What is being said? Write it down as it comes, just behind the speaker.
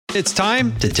It's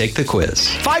time to take the quiz.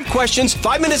 5 questions,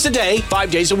 5 minutes a day,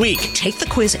 5 days a week. Take the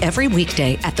quiz every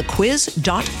weekday at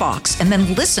thequiz.fox and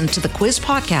then listen to the quiz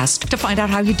podcast to find out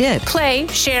how you did. Play,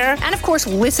 share, and of course,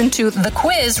 listen to The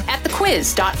Quiz at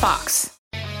thequiz.fox.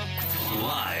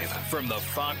 Live from the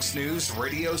Fox News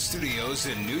radio studios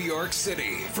in New York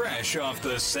City, fresh off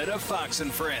the set of Fox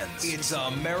and Friends, it's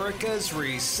America's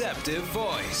receptive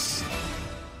voice,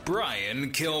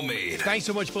 Brian Kilmeade. Thanks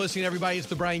so much for listening, everybody. It's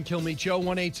the Brian Kilmeade Show,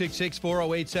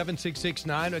 1-866-408-7669.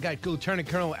 I got Lieutenant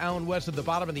Colonel Alan West at the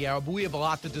bottom of the hour, but we have a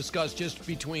lot to discuss just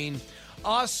between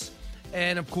us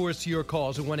and, of course, your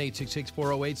calls at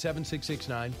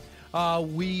 1-866-408-7669.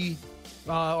 We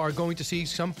are going to see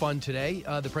some fun today.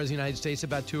 The President of the United States,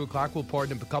 about 2 o'clock, will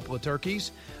pardon a couple of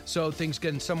turkeys. So things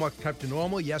getting somewhat kept to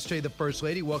normal. Yesterday, the First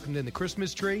Lady welcomed in the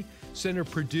Christmas tree. Senator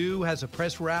Perdue has a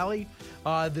press rally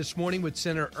this morning with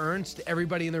Senator Ernst.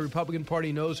 Everybody in the Republican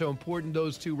Party knows how important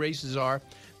those two races are.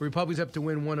 The Republicans have to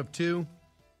win one of two.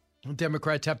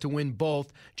 Democrats have to win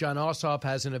both. John Ossoff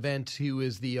has an event, who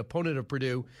is the opponent of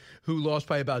Perdue, who lost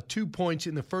by about 2 points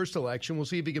in the first election. We'll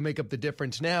see if he can make up the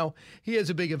difference now. He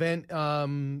has a big event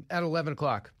at 11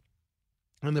 o'clock.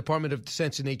 And the Department of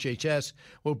Defense and HHS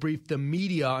will brief the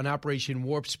media on Operation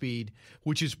Warp Speed,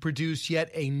 which has produced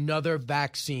yet another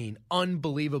vaccine.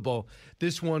 Unbelievable.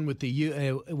 This one with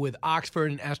with Oxford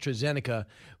and AstraZeneca,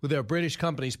 with their British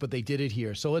companies, but they did it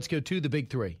here. So let's go to the big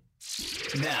three.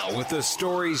 Now, with the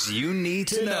stories you need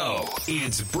to know,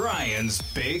 it's Brian's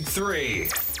Big Three.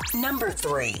 Number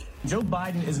 3. Joe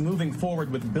Biden is moving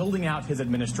forward with building out his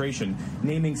administration,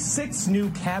 naming 6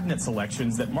 new cabinet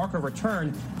selections that mark a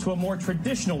return to a more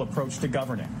traditional approach to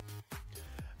governing.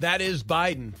 That is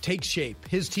Biden. Takes shape.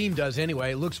 His team does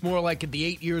anyway. It looks more like the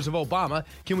 8 years of Obama.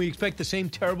 Can we expect the same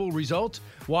terrible results?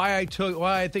 Why I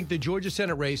think the Georgia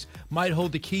Senate race might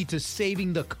hold the key to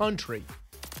saving the country.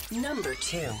 Number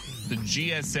 2. The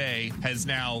GSA has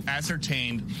now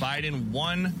ascertained Biden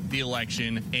won the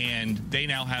election, and they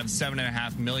now have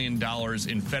 $7.5 million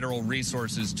in federal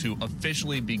resources to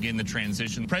officially begin the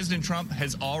transition. President Trump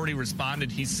has already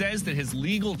responded. He says that his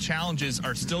legal challenges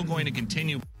are still going to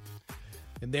continue.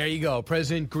 And there you go.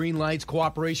 President greenlights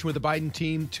cooperation with the Biden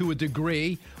team to a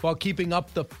degree while keeping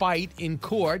up the fight in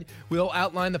court. We'll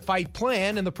outline the fight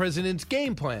plan and the president's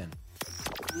game plan.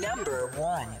 Number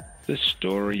 1. The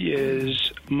story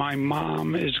is my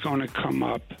mom is going to come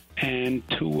up, and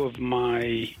 2 of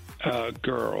my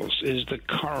girls is the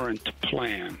current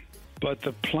plan. But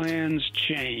the plans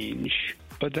change.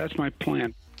 But that's my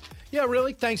plan. Yeah,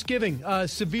 really? Thanksgiving.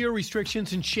 Severe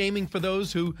restrictions and shaming for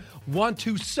those who want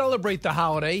to celebrate the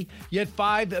holiday, yet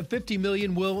 50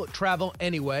 million will travel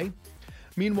anyway.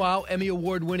 Meanwhile, Emmy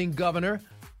Award-winning Governor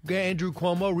Andrew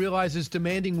Cuomo realizes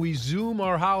demanding we Zoom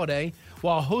our holiday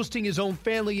while hosting his own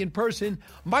family in person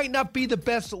might not be the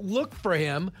best look for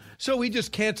him, so he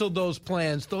just canceled those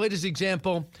plans. The latest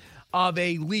example of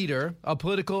a leader, a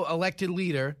political elected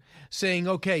leader, saying,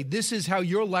 okay, this is how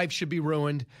your life should be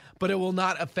ruined, but it will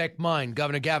not affect mine.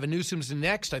 Governor Gavin Newsom's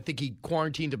next. I think he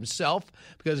quarantined himself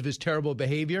because of his terrible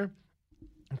behavior.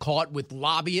 Caught with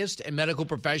lobbyists and medical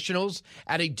professionals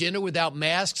at a dinner without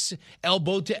masks,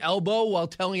 elbow to elbow, while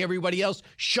telling everybody else,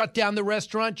 shut down the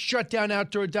restaurant, shut down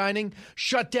outdoor dining,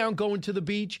 shut down going to the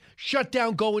beach, shut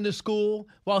down going to school,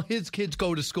 while his kids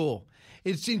go to school.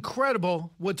 It's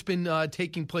incredible what's been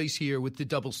taking place here with the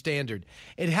double standard.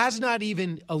 It has not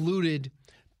even eluded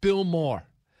Bill Maher,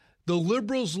 the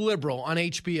liberals' liberal on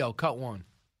HBO. Cut 1.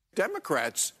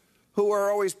 Democrats, who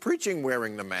are always preaching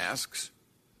wearing the masks,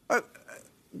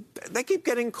 they keep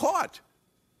getting caught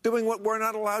doing what we're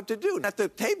not allowed to do. At the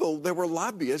table, there were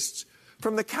lobbyists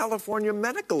from the California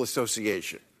Medical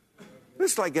Association.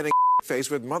 It's like getting faced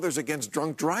with Mothers Against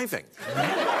Drunk Driving.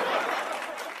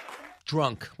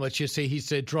 Drunk. Let's just say he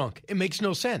said drunk. It makes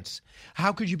no sense.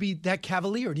 How could you be that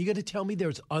cavalier? And you got to tell me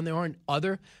there aren't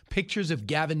other pictures of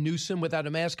Gavin Newsom without a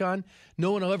mask on?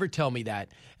 No one will ever tell me that.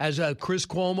 As Chris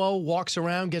Cuomo walks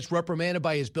around, gets reprimanded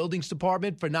by his buildings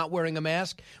department for not wearing a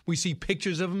mask, we see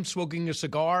pictures of him smoking a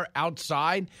cigar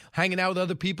outside, hanging out with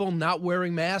other people, not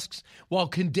wearing masks, while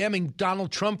condemning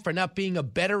Donald Trump for not being a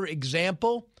better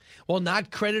example, while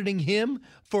not crediting him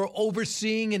for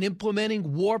overseeing and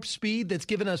implementing Warp Speed that's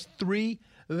given us 3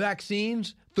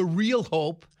 vaccines, the real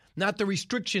hope, not the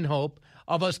restriction hope,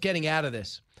 of us getting out of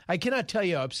this. I cannot tell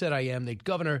you how upset I am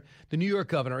that the New York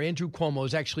governor, Andrew Cuomo,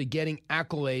 is actually getting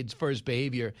accolades for his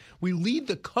behavior. We lead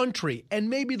the country and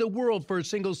maybe the world for a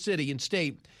single city and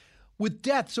state with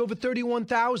deaths over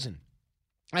 31,000.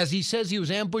 As he says he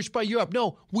was ambushed by Europe.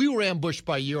 No, we were ambushed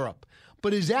by Europe.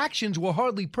 but his actions were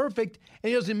hardly perfect, and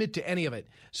he doesn't admit to any of it.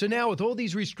 So now with all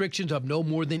these restrictions of no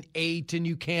more than 8, and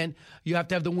you have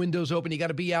to have the windows open, you got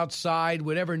to be outside,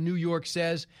 whatever New York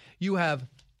says, you have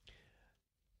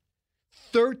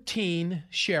 13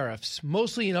 sheriffs,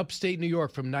 mostly in upstate New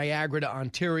York, from Niagara to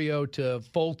Ontario to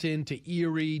Fulton to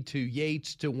Erie to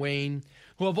Yates to Wayne,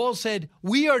 who have all said,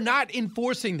 we are not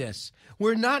enforcing this.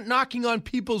 We're not knocking on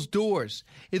people's doors.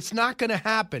 It's not going to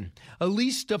happen.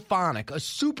 Elise Stefanik, a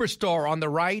superstar on the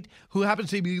right who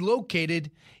happens to be located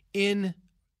in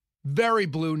very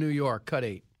blue New York. Cut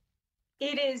 8.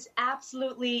 It is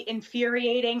absolutely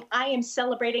infuriating. I am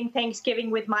celebrating Thanksgiving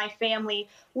with my family.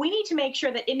 We need to make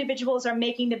sure that individuals are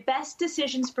making the best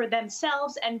decisions for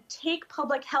themselves and take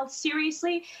public health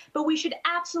seriously, but we should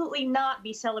absolutely not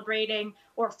be celebrating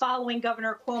or following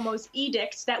Governor Cuomo's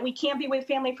edicts that we can't be with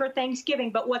family for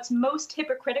Thanksgiving. But what's most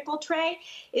hypocritical, Trey,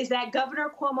 is that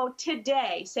Governor Cuomo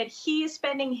today said he is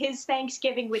spending his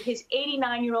Thanksgiving with his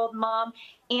 89-year-old mom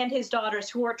and his daughters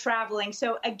who are traveling.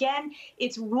 So again,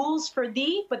 it's rules for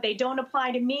thee, but they don't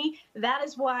apply to me. That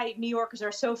is why New Yorkers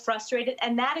are so frustrated,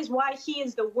 and that is why he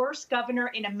is the worst governor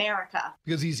in America.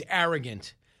 Because he's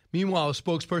arrogant. Meanwhile, a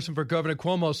spokesperson for Governor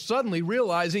Cuomo suddenly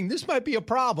realizing this might be a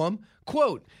problem.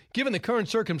 Quote, given the current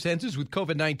circumstances with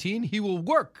COVID-19, he will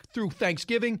work through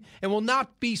Thanksgiving and will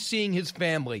not be seeing his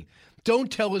family.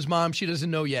 Don't tell his mom she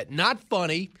doesn't know yet. Not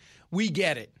funny. We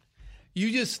get it.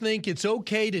 You just think it's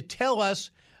okay to tell us.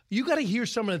 You got to hear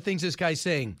some of the things this guy's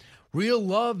saying. Real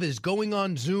love is going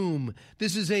on Zoom.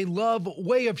 This is a love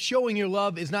way of showing your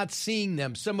love is not seeing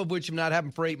them, some of which have not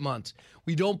happened for 8 months.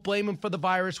 We don't blame him for the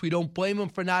virus. We don't blame him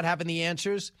for not having the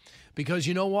answers because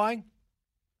you know why?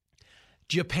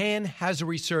 Japan has a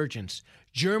resurgence.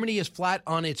 Germany is flat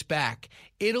on its back.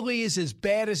 Italy is as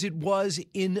bad as it was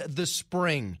in the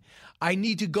spring. I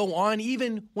need to go on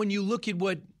even when you look at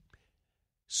what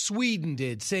Sweden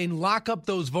did, saying lock up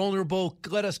those vulnerable,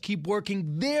 let us keep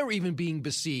working. They're even being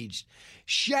besieged.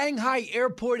 Shanghai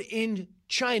Airport in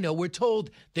China, we're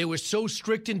told they were so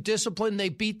strict and disciplined they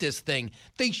beat this thing.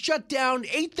 They shut down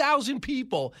 8,000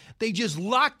 people. They just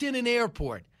locked in an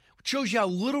airport. It shows you how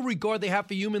little regard they have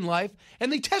for human life.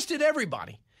 And they tested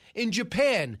everybody. In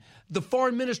Japan, the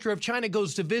foreign minister of China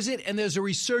goes to visit, and there's a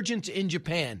resurgence in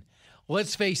Japan.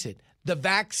 Let's face it. The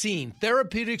vaccine,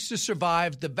 therapeutics to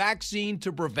survive, the vaccine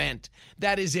to prevent.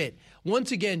 That is it.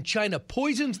 Once again, China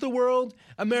poisons the world.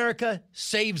 America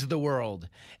saves the world.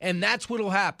 And that's what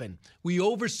will happen. We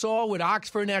oversaw what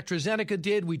Oxford and AstraZeneca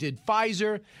did. We did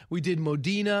Pfizer. We did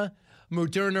Moderna,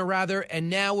 and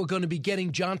now we're going to be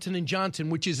getting Johnson & Johnson,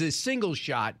 which is a single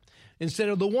shot instead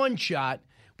of the one shot,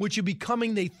 which will be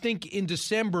coming, they think, in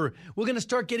December. We're going to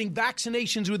start getting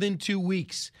vaccinations within 2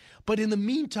 weeks. But in the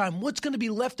meantime, what's going to be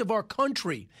left of our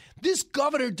country? This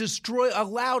governor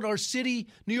allowed our city,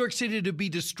 New York City, to be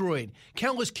destroyed.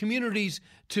 Countless communities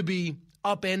to be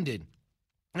upended.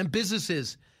 And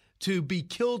businesses to be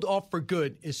killed off for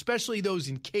good, especially those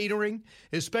in catering,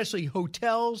 especially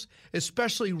hotels,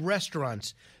 especially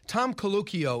restaurants. Tom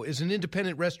Collucchio is an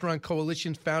Independent Restaurant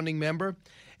Coalition's founding member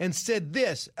and said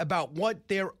this about what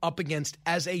they're up against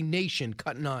as a nation.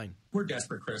 Cut 9. We're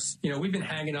desperate, Chris. We've been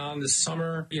hanging on this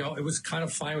summer. It was kind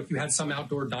of fine if you had some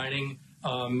outdoor dining.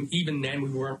 Even then, we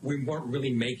weren't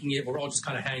really making it. We're all just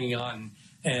kind of hanging on.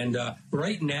 And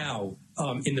right now,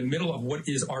 in the middle of what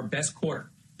is our best quarter,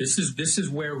 this is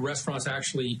where restaurants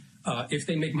actually, if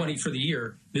they make money for the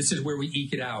year, this is where we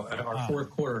eke it out, our fourth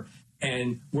quarter.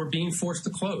 And we're being forced to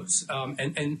close.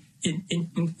 And in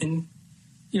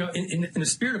the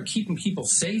spirit of keeping people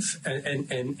safe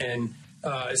and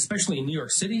especially in New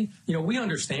York City, we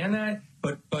understand that,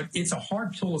 but it's a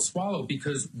hard pill to swallow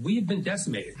because we've been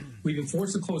decimated. We've been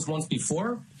forced to close once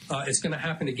before. It's going to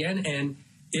happen again. And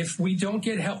if we don't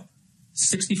get help,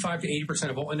 65 to 80%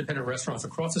 of all independent restaurants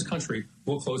across this country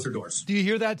will close their doors. Do you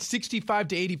hear that? 65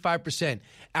 to 85%.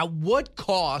 At what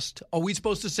cost are we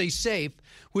supposed to say safe?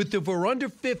 If we're under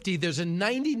 50, there's a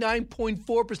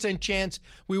 99.4% chance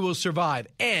we will survive.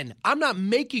 And I'm not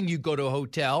making you go to a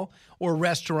hotel or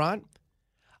restaurant.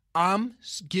 I'm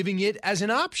giving it as an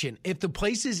option. If the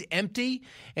place is empty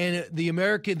and the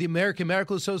American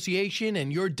Medical Association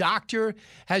and your doctor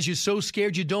has you so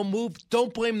scared you don't move,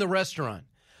 don't blame the restaurant.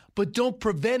 But don't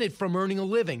prevent it from earning a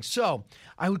living. So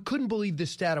I couldn't believe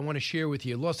this stat I want to share with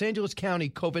you. Los Angeles County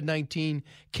COVID-19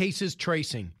 cases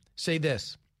tracing. Say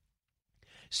this.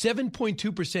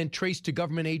 7.2% traced to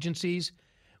government agencies.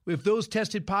 If those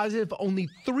tested positive, only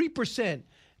 3%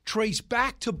 trace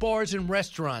back to bars and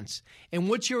restaurants. And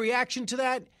what's your reaction to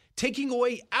that? Taking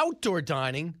away outdoor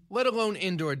dining, let alone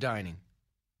indoor dining.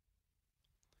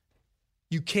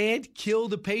 You can't kill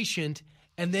the patient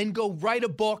and then go write a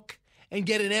book and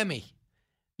get an Emmy.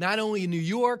 Not only in New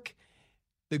York,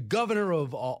 the governor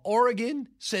of Oregon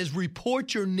says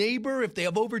report your neighbor if they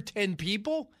have over 10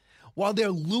 people while they're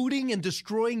looting and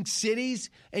destroying cities,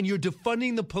 and you're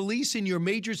defunding the police in your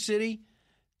major city.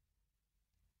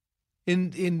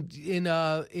 In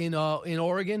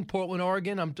Oregon, Portland,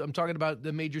 Oregon. I'm talking about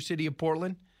the major city of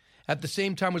Portland. At the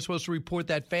same time, we're supposed to report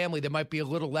that family that might be a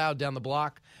little loud down the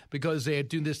block because they are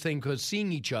doing this thing because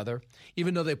seeing each other,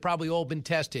 even though they've probably all been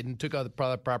tested and took all the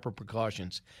proper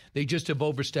precautions. They just have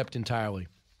overstepped entirely.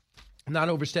 Not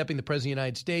overstepping the President of the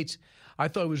United States. I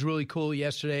thought it was really cool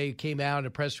yesterday. It came out in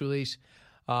a press release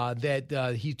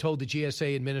that he told the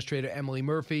GSA Administrator, Emily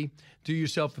Murphy, do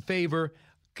yourself a favor,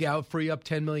 free up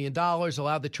 $10 million,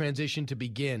 allow the transition to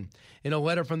begin. In a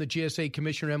letter from the GSA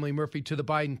Commissioner Emily Murphy to the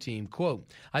Biden team, quote,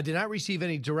 I did not receive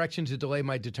any direction to delay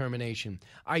my determination.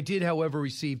 I did, however,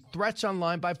 receive threats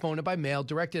online, by phone, and by mail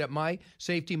directed at my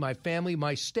safety, my family,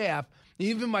 my staff,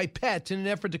 even my pets, in an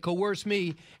effort to coerce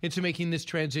me into making this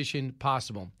transition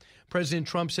possible. President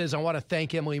Trump says, I want to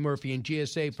thank Emily Murphy and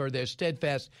GSA for their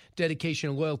steadfast dedication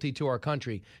and loyalty to our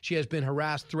country. She has been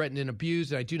harassed, threatened, and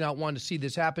abused, and I do not want to see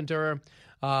this happen to her.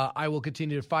 I will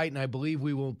continue to fight, and I believe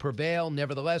we will prevail.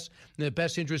 Nevertheless, in the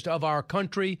best interest of our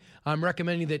country, I'm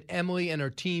recommending that Emily and her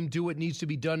team do what needs to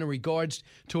be done in regards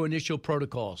to initial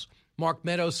protocols. Mark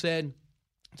Meadows said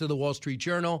to the Wall Street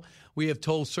Journal, we have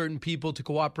told certain people to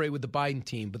cooperate with the Biden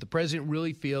team, but the president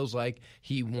really feels like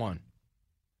he won.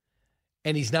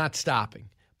 And he's not stopping.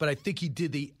 But I think he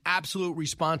did the absolute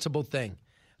responsible thing.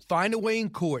 Find a way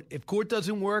in court. If court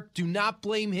doesn't work, do not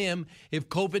blame him if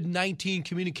COVID-19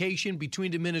 communication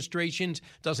between administrations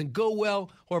doesn't go well,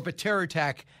 or if a terror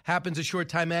attack happens a short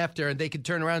time after and they can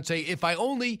turn around and say, if I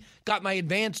only got my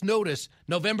advance notice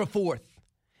November 4th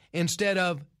instead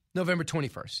of November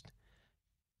 21st.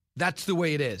 That's the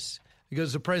way it is.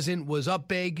 Because the president was up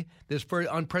big. There's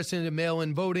unprecedented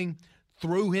mail-in voting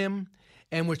through him.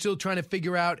 And we're still trying to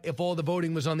figure out if all the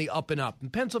voting was on the up and up. In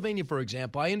Pennsylvania, for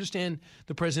example, I understand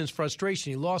the president's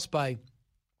frustration. He lost by,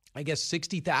 I guess,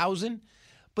 60,000.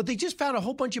 But they just found a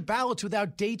whole bunch of ballots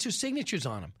without dates or signatures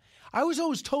on them. I was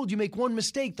always told you make one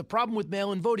mistake. The problem with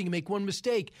mail-in voting, you make one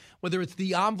mistake. Whether it's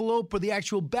the envelope or the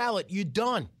actual ballot, you're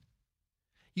done.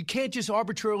 You can't just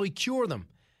arbitrarily cure them.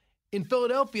 In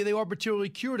Philadelphia, they arbitrarily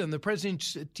cured them. The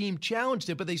president's team challenged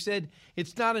it, but they said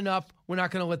it's not enough. We're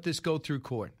not going to let this go through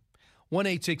court.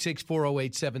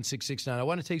 1-866-408-7669. I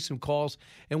want to take some calls.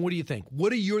 And what do you think?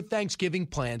 What are your Thanksgiving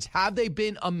plans? Have they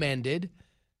been amended?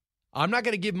 I'm not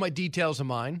going to give my details of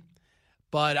mine,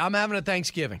 but I'm having a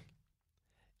Thanksgiving.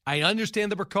 I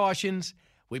understand the precautions.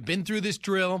 We've been through this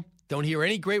drill. Don't hear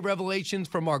any great revelations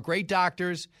from our great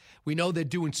doctors. We know they're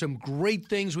doing some great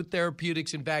things with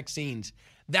therapeutics and vaccines.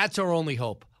 That's our only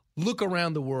hope. Look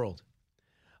around the world.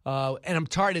 And I'm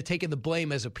tired of taking the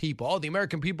blame as a people. Oh, the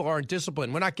American people aren't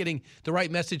disciplined. We're not getting the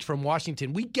right message from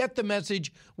Washington. We get the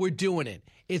message. We're doing it.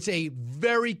 It's a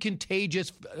very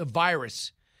contagious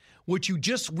virus, which you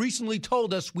just recently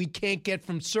told us we can't get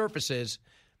from surfaces.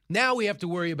 Now we have to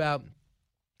worry about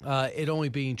it only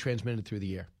being transmitted through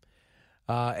the air.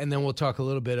 And then we'll talk a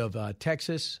little bit of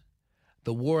Texas,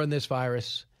 the war on this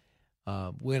virus.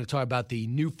 We're going to talk about the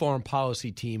new foreign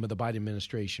policy team of the Biden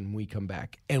administration when we come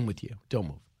back. And with you. Don't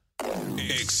move.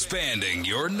 Expanding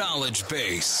your knowledge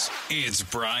base. It's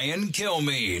Brian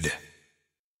Kilmeade.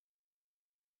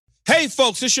 Hey,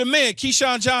 folks, it's your man,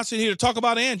 Keyshawn Johnson, here to talk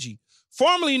about Angie,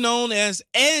 formerly known as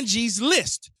Angie's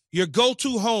List, your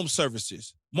go-to home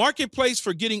services marketplace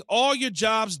for getting all your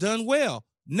jobs done well.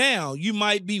 Now, you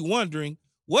might be wondering,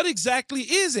 what exactly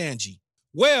is Angie?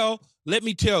 Well, let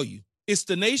me tell you, it's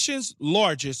the nation's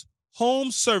largest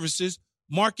home services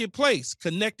marketplace,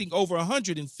 connecting over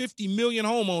 150 million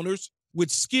homeowners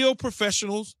with skilled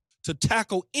professionals to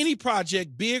tackle any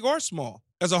project, big or small.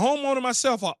 As a homeowner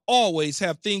myself, I always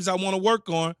have things I want to work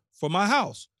on for my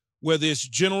house, whether it's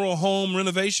general home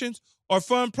renovations or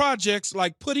fun projects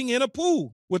like putting in a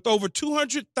pool. With over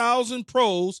 200,000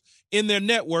 pros in their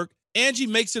network, Angie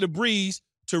makes it a breeze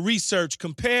to research,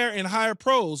 compare, and hire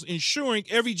pros, ensuring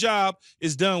every job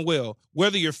is done well.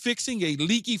 Whether you're fixing a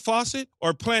leaky faucet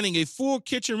or planning a full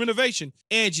kitchen renovation,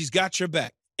 Angie's got your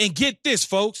back. And get this,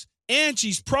 folks,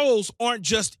 Angie's pros aren't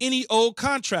just any old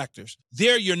contractors.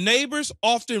 They're your neighbors,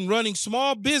 often running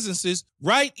small businesses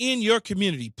right in your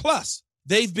community. Plus,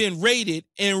 they've been rated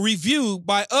and reviewed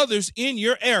by others in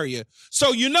your area,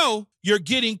 so you know you're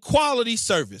getting quality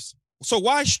service. So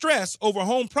why stress over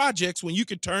home projects when you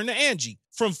can turn to Angie?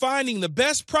 From finding the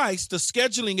best price to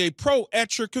scheduling a pro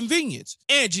at your convenience,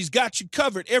 Angie's got you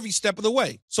covered every step of the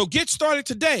way. So get started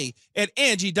today at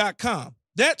Angie.com.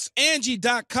 That's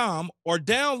Angie.com, or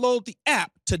download the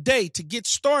app today to get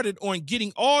started on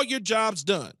getting all your jobs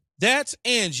done. That's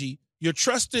Angie, your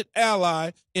trusted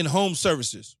ally in home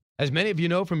services. As many of you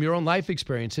know from your own life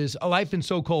experiences, a life in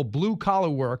so-called blue-collar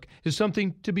work is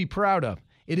something to be proud of.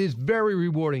 It is very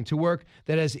rewarding to work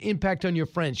that has impact on your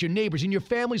friends, your neighbors, and your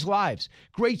family's lives.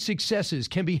 Great successes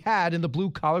can be had in the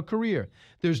blue-collar career.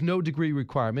 There's no degree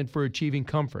requirement for achieving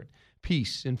comfort,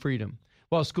 peace, and freedom.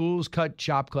 While schools cut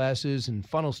shop classes and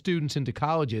funnel students into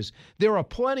colleges, there are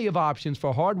plenty of options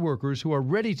for hard workers who are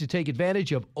ready to take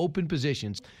advantage of open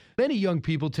positions. Many young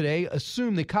people today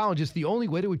assume that college is the only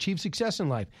way to achieve success in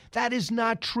life. That is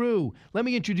not true. Let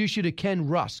me introduce you to Ken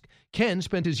Rusk. Ken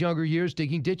spent his younger years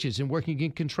digging ditches and working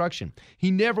in construction.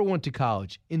 He never went to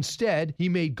college. Instead, he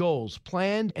made goals,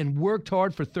 planned, and worked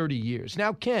hard for 30 years.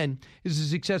 Now, Ken is a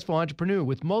successful entrepreneur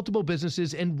with multiple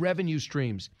businesses and revenue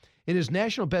streams. In his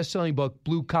national best-selling book,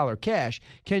 Blue Collar Cash,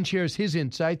 Ken shares his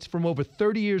insights from over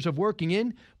 30 years of working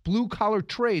in blue-collar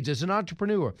trades as an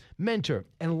entrepreneur, mentor,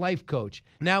 and life coach.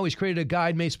 Now he's created a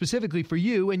guide made specifically for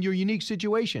you and your unique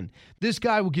situation. This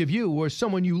guide will give you or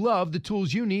someone you love the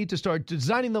tools you need to start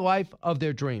designing the life of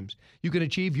their dreams. You can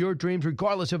achieve your dreams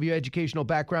regardless of your educational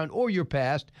background or your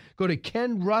past. Go to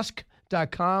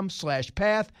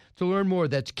kenrusk.com/path to learn more.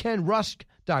 That's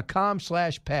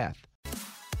kenrusk.com/path.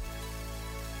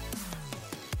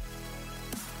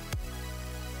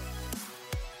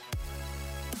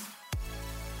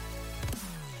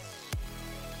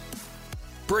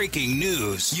 Breaking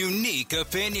news, unique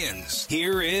opinions.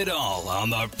 Hear it all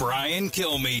on the Brian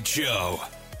Kilmeade Show.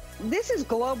 This is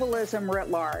globalism writ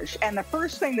large, and the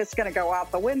first thing that's going to go out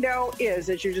the window is,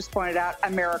 as you just pointed out,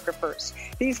 America first.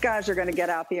 These guys are going to get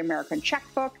out the American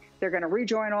checkbook. They're going to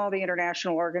rejoin all the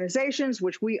international organizations,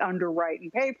 which we underwrite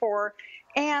and pay for.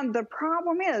 And the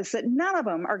problem is that none of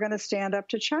them are going to stand up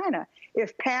to China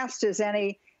if past is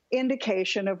any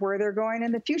indication of where they're going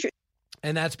in the future.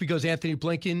 And that's because Anthony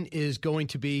Blinken is going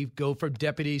to go from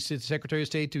Deputy Secretary of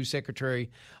State to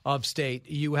Secretary of State.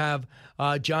 You have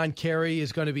John Kerry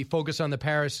is going to be focused on the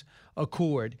Paris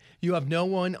Accord. You have no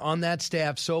one on that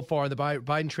staff so far, the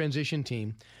Biden transition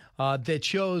team, that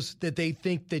shows that they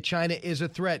think that China is a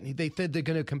threat. They think they're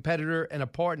going to be a competitor and a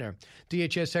partner.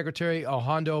 DHS Secretary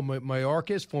Alejandro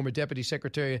Mayorkas, former Deputy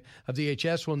Secretary of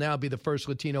DHS, will now be the first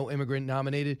Latino immigrant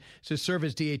nominated to serve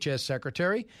as DHS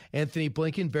Secretary. Anthony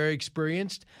Blinken, very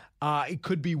experienced. It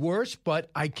could be worse,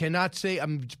 but I cannot say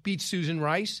I'm beat Susan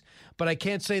Rice, but I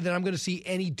can't say that I'm going to see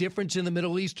any difference in the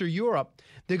Middle East or Europe.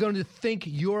 They're going to think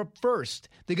Europe first.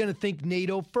 They're going to think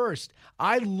NATO first.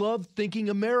 I love thinking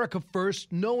America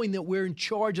first, knowing that we're in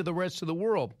charge of the rest of the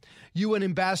world. UN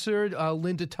Ambassador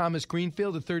Linda Thomas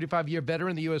Greenfield, a 35-year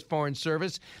veteran of the U.S. Foreign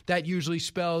Service, that usually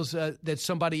spells that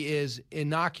somebody is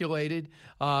inoculated,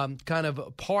 kind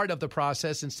of part of the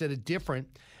process instead of different.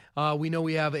 We know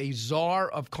we have a czar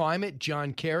of climate,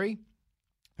 John Kerry.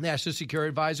 National Security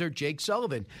Advisor Jake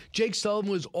Sullivan. Jake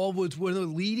Sullivan was always one of the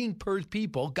leading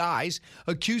guys,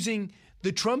 accusing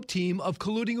the Trump team of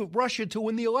colluding with Russia to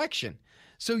win the election.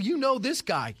 So you know this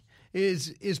guy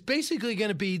is basically going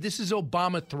to be, this is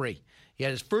Obama 3. He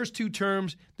had his first 2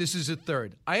 terms. This is a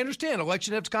third. I understand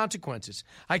election has consequences.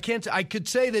 I could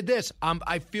say that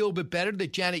I feel a bit better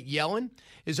that Janet Yellen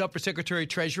is up for Secretary of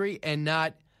Treasury and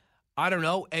not, I don't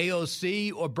know,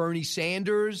 AOC or Bernie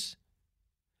Sanders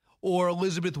or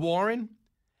Elizabeth Warren.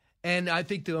 And I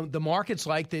think the markets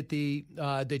like that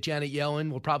that Janet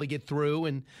Yellen will probably get through,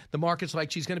 and the markets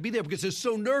like she's going to be there because they're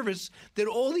so nervous that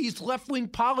all these left-wing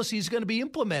policies are going to be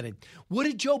implemented. What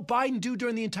did Joe Biden do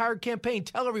during the entire campaign?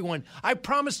 Tell everyone, I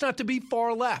promise not to be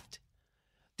far left.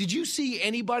 Did you see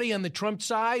anybody on the Trump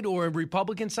side or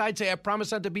Republican side say, I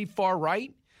promise not to be far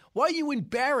right? Why are you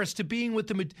embarrassed to being with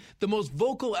the most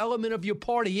vocal element of your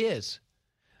party is?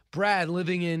 Brad,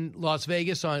 living in Las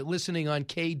Vegas, listening on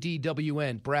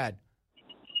KDWN. Brad.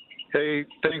 Hey,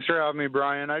 thanks for having me,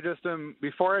 Brian. I just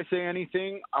before I say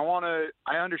anything,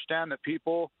 I understand that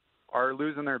people are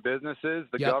losing their businesses.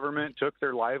 The government took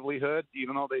their livelihood,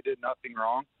 even though they did nothing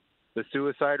wrong. The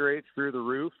suicide rate's through the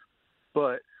roof.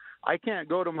 But I can't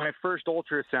go to my first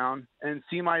ultrasound and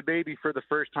see my baby for the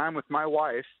first time with my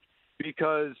wife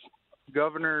because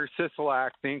Governor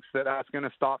Sisolak thinks that that's going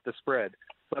to stop the spread.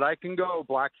 But I can go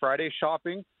Black Friday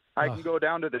shopping. I can go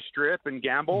down to the Strip and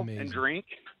gamble and drink,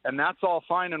 and that's all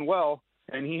fine and well.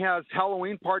 And he has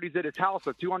Halloween parties at his house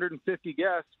with 250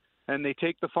 guests, and they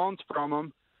take the phones from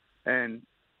him. And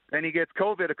then he gets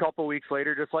COVID a couple weeks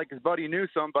later, just like his buddy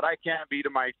Newsom, but I can't be to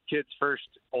my kid's first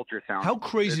ultrasound. How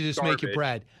crazy does this make you,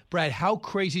 Brad? Brad, how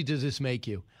crazy does this make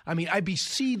you? I mean, I'd be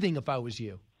seething if I was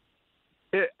you.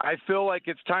 I feel like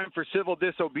it's time for civil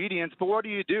disobedience, but what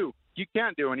do? you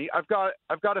can't do any. I've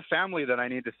got a family that I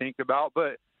need to think about,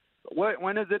 but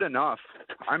when is it enough?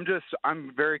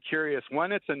 I'm very curious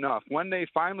when it's enough, when they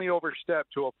finally overstep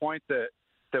to a point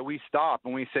that we stop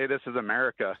and we say this is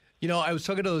America. You know, I was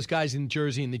talking to those guys in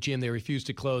Jersey in the gym. They refused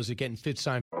to close. They're getting fit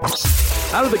signed.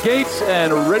 Out of the gates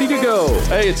and ready to go.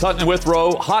 Hey, it's Hutton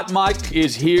Withrow. Hot Mike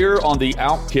is here on the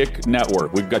Outkick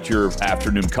Network. We've got your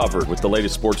afternoon covered with the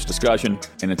latest sports discussion,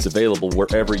 and it's available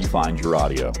wherever you find your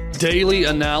audio. Daily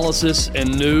analysis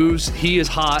and news. He is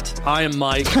hot. I am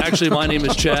Mike. Actually, my name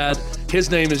is Chad. His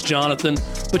name is Jonathan,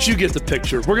 but you get the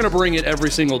picture. We're going to bring it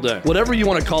every single day. Whatever you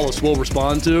want to call us, we'll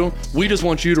respond to. We just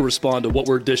want you to respond to what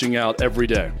we're dishing out every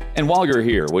day. And while you're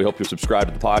here, we hope you subscribe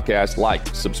to the podcast, like,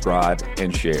 subscribe,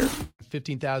 and share.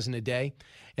 15,000 a day.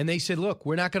 And they said, look,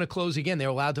 we're not going to close again. They're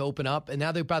allowed to open up. And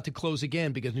now they're about to close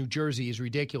again because New Jersey is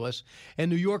ridiculous.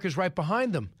 And New York is right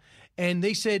behind them. And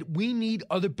they said, we need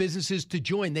other businesses to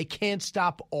join. They can't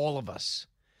stop all of us.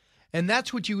 And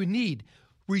that's what you would need.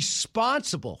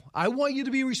 Responsible. I want you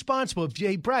to be responsible. If,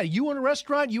 hey, Brad, you own a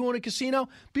restaurant, you own a casino,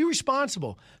 be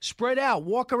responsible. Spread out.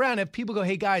 Walk around. Have people go,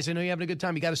 hey, guys, I know you're having a good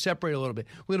time. You got to separate a little bit.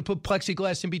 We're going to put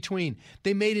plexiglass in between.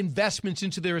 They made investments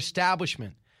into their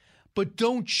establishment. But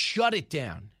don't shut it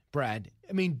down, Brad.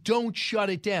 I mean, don't shut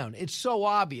it down. It's so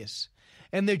obvious.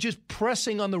 And they're just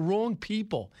pressing on the wrong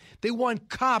people. They want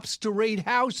cops to raid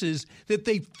houses that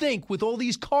they think, with all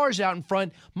these cars out in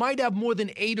front, might have more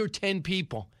than 8 or 10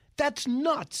 people. That's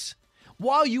nuts.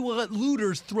 While you let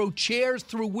looters throw chairs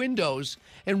through windows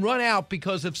and run out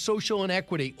because of social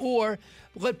inequity, or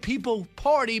let people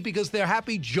party because they're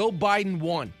happy Joe Biden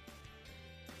won.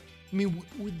 I mean,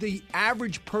 the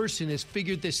average person has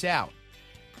figured this out.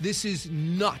 This is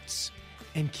nuts.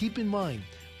 And keep in mind,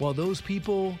 while those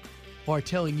people are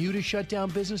telling you to shut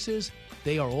down businesses,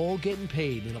 they are all getting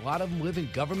paid, and a lot of them live in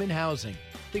government housing.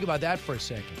 Think about that for a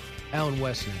second. Alan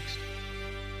West next.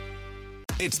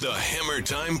 It's the Hammer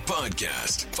Time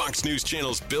Podcast. Fox News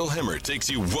Channel's Bill Hemmer takes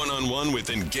you one-on-one with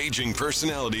engaging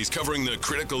personalities covering the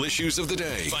critical issues of the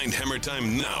day. Find Hammer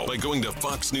Time now by going to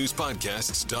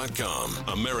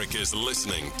foxnewspodcasts.com. America's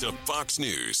listening to Fox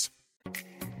News.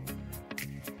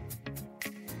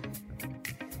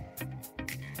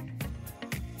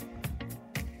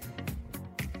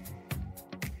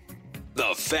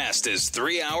 The fastest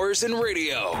 3 hours in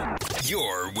radio.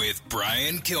 You're with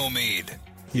Brian Kilmeade.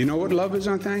 You know what love is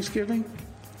on Thanksgiving?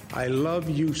 I love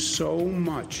you so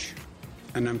much,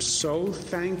 and I'm so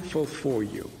thankful for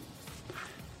you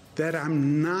that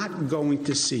I'm not going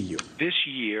to see you. This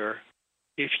year,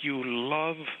 if you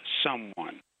love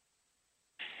someone,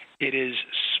 it is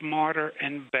smarter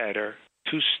and better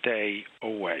to stay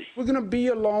away. We're going to be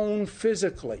alone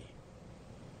physically,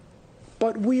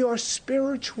 but we are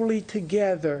spiritually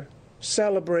together,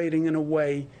 celebrating in a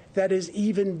way that is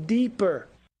even deeper.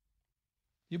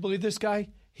 You believe this guy?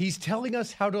 He's telling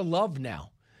us how to love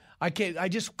now. I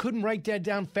just couldn't write that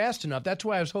down fast enough. That's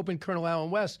why I was hoping Colonel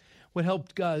Alan West would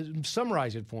help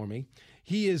summarize it for me.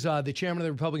 He is the chairman of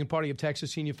the Republican Party of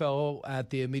Texas, senior fellow at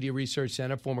the Media Research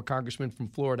Center, former congressman from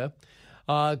Florida.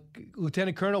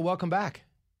 Lieutenant Colonel, welcome back.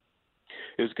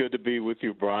 It's good to be with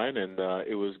you, Brian, and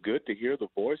it was good to hear the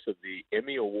voice of the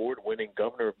Emmy Award-winning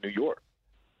governor of New York.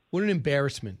 What an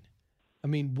embarrassment. I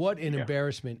mean, what an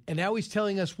embarrassment. And now he's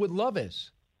telling us what love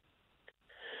is.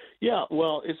 Yeah,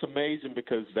 well, it's amazing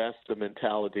because that's the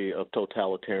mentality of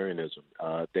totalitarianism.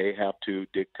 They have to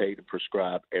dictate and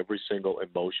prescribe every single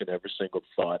emotion, every single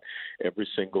thought, every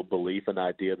single belief and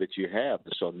idea that you have.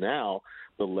 So now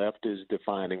the left is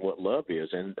defining what love is.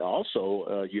 And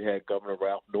also you had Governor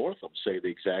Ralph Northam say the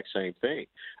exact same thing,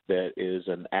 that is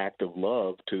an act of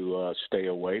love to stay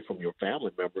away from your family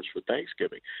members for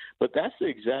Thanksgiving. But that's the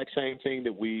exact same thing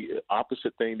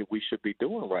opposite thing that we should be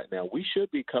doing right now. We should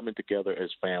be coming together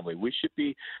as family. We should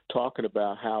be talking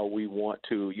about how we want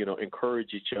to,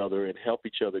 encourage each other and help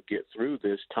each other get through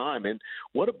this time. And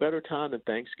what a better time than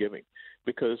Thanksgiving,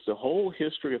 because the whole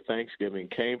history of Thanksgiving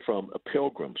came from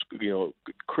pilgrims,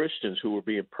 Christians who were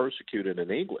being persecuted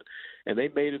in England. And they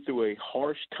made it through a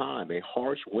harsh time, a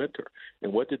harsh winter.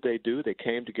 And what did they do? They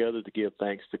came together to give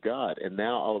thanks to God. And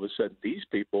now all of a sudden these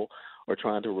people are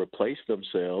trying to replace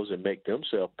themselves and make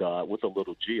themselves God, with a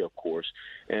little g, of course,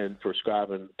 and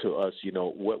prescribing to us,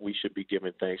 what we should be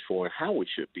giving thanks for and how we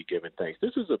should be giving thanks.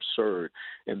 This is absurd.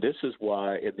 And this is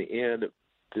why, in the end,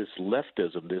 this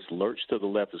leftism, this lurch to the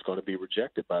left, is going to be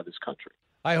rejected by this country.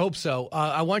 I hope so.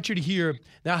 I want you to hear.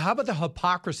 Now, how about the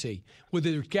hypocrisy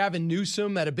with Gavin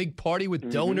Newsom at a big party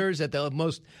with donors at the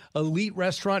most elite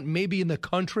restaurant maybe in the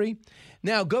country?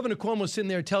 Now, Governor Cuomo's sitting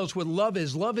there and tells us what love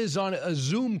is. Love is on a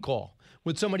Zoom call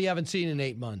with somebody you haven't seen in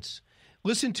 8 months.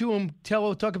 Listen to him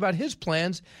talk about his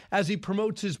plans as he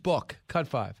promotes his book. Cut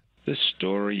 5. The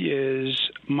story is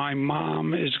my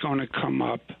mom is going to come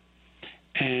up,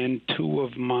 and 2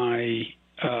 of my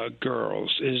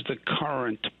girls is the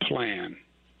current plan.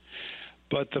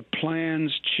 But the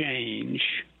plans change.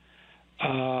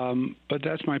 But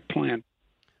that's my plan.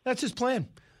 That's his plan.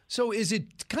 So is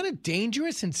it kind of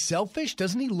dangerous and selfish?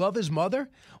 Doesn't he love his mother?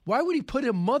 Why would he put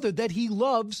a mother that he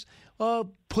loves,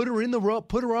 put her on the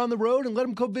road and let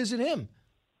him go visit him?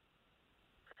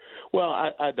 Well,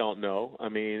 I don't know. I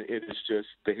mean, it is just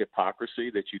the hypocrisy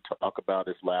that you talk about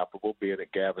is laughable, being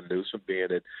it Gavin Newsom,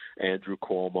 being it Andrew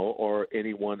Cuomo, or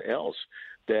anyone else,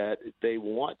 that they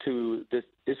want to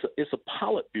 – it's a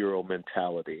Politburo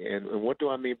mentality. And what do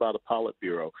I mean by the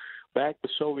Politburo? Back, the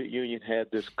Soviet Union had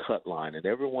this cut line, and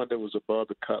everyone that was above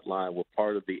the cut line were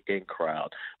part of the in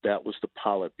crowd. That was the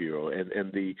Politburo,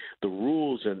 and the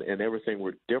rules and everything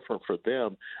were different for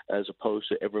them as opposed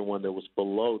to everyone that was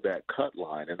below that cut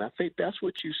line. And I think that's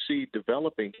what you see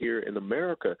developing here in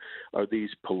America are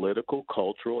these political,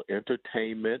 cultural,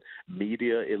 entertainment,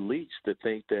 media elites that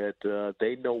think that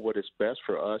they know what is best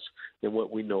for us than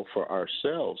what we know for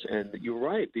ourselves. And you're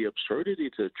right, the absurdity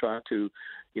to try to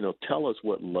tell us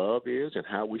what love is and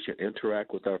how we should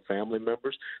interact with our family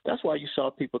members. That's why you saw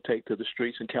people take to the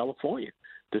streets in California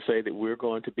to say that we're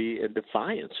going to be in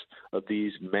defiance of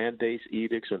these mandates,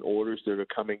 edicts, and orders that are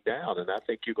coming down. And I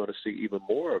think you're going to see even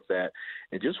more of that.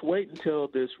 And just wait until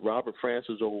this Robert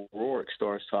Francis O'Rourke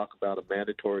starts talking about a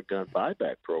mandatory gun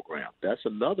buyback program. That's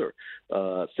another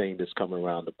thing that's coming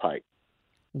around the pike.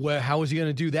 Well, how is he going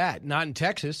to do that? Not in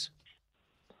Texas.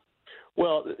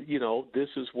 Well, this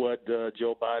is what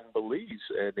Joe Biden believes.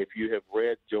 And if you have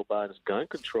read Joe Biden's gun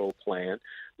control plan,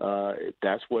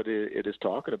 that's what it is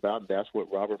talking about. And that's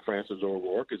what Robert Francis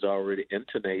O'Rourke is already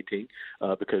intonating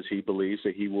because he believes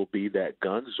that he will be that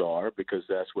gun czar because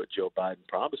that's what Joe Biden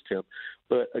promised him.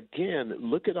 But again,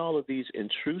 look at all of these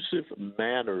intrusive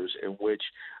manners in which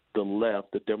the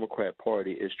left, the Democrat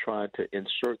Party, is trying to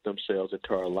insert themselves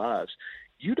into our lives.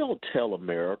 You don't tell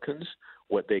Americans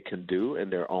what they can do in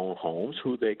their own homes,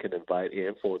 who they can invite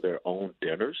in for their own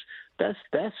dinners.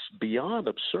 That's beyond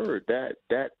absurd.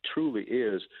 That truly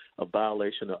is a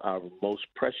violation of our most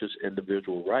precious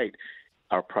individual right,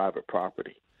 our private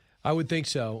property. I would think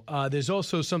so. There's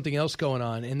also something else going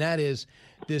on, and that is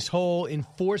this whole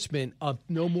enforcement of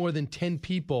no more than 10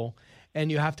 people, and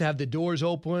you have to have the doors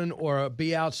open or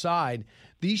be outside.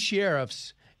 These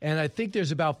sheriffs, and I think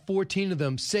there's about 14 of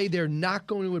them, say they're not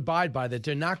going to abide by that.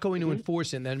 They're not going to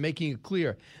enforce it, and they're making it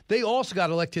clear. They also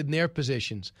got elected in their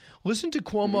positions. Listen to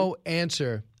Cuomo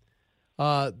answer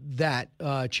that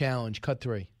challenge. Cut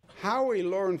 3. How a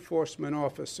law enforcement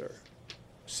officer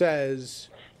says,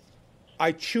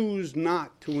 I choose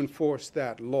not to enforce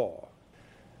that law,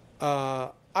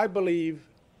 I believe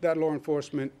that law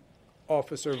enforcement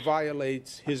officer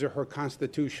violates his or her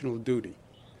constitutional duty.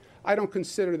 I don't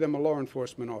consider them a law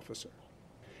enforcement officer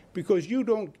because you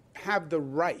don't have the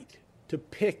right to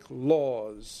pick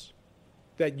laws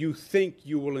that you think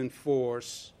you will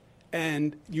enforce,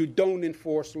 and you don't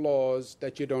enforce laws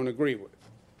that you don't agree with,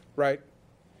 right?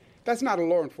 That's not a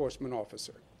law enforcement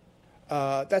officer.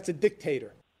 That's a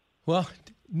dictator. Well,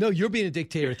 no, you're being a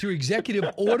dictator. Through executive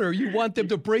order, you want them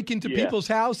to break into people's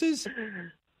houses?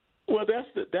 Well,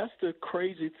 that's the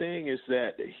crazy thing is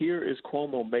that here is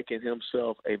Cuomo making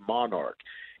himself a monarch.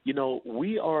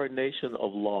 We are a nation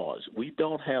of laws. We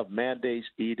don't have mandates,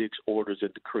 edicts, orders,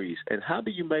 and decrees. And how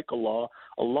do you make a law?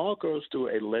 A law goes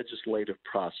through a legislative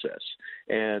process.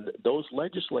 And those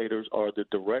legislators are the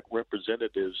direct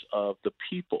representatives of the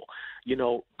people.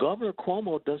 Governor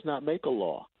Cuomo does not make a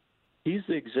law. He's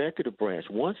the executive branch.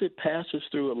 Once it passes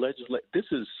through a legislature, this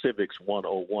is civics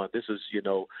 101. This is,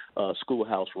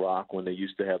 Schoolhouse Rock when they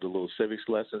used to have the little civics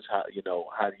lessons, how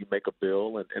do you make a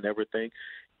bill and everything.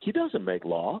 He doesn't make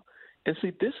law. And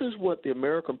see, this is what the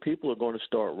American people are going to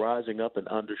start rising up and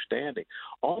understanding.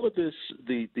 All of this,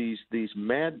 these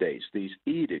mandates, these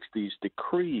edicts, these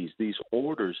decrees, these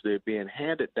orders, they're being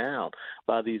handed down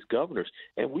by these governors.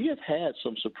 And we have had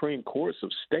some Supreme Courts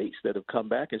of states that have come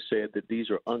back and said that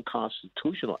these are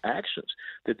unconstitutional actions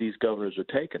that these governors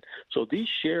are taking. So these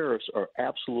sheriffs are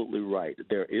absolutely right.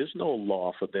 There is no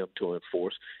law for them to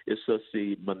enforce. It's just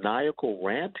the maniacal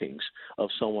rantings of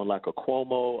someone like a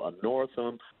Cuomo, a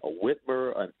Northam, a Whitmer,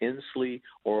 an Inslee,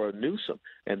 or a Newsom,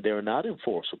 and they're not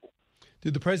enforceable.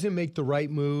 Did the president make the right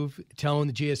move telling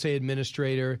the GSA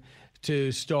administrator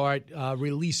to start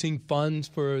releasing funds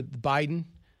for the Biden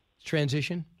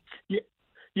transition?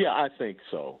 Yeah, I think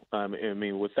so. I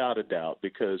mean, without a doubt,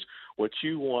 because what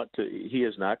you want to – he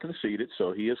has not conceded,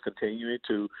 so he is continuing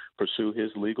to pursue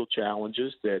his legal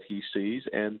challenges that he sees.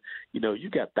 And,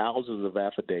 you've got thousands of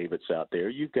affidavits out there.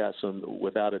 You've got some,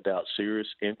 without a doubt, serious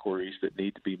inquiries that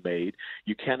need to be made.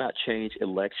 You cannot change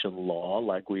election law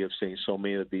like we have seen so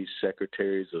many of these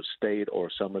secretaries of state or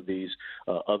some of these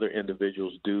other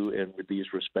individuals do in these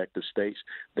respective states.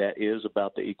 That is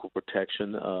about the equal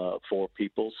protection for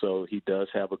people. So he does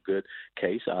have a good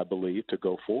case, I believe, to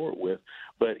go forward with.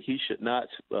 But he should not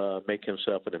make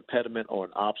himself an impediment or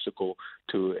an obstacle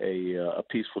to a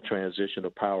peaceful transition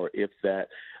of power if that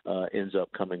ends up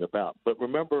coming about. But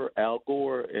remember, Al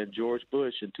Gore and George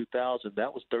Bush in 2000,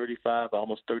 that was 35,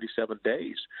 almost 37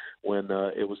 days when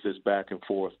it was this back and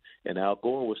forth. And Al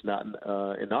Gore was not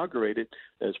inaugurated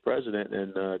as president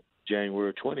in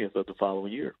January 20th of the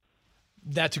following year.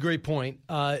 That's a great point.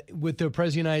 With the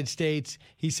President of the United States,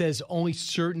 he says only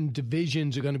certain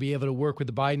divisions are going to be able to work with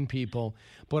the Biden people.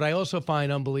 But what I also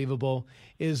find unbelievable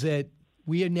is that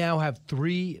we now have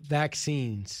 3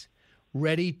 vaccines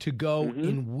ready to go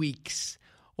in weeks,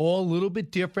 all a little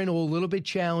bit different, all a little bit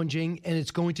challenging, and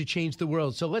it's going to change the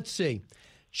world. So let's see.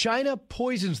 China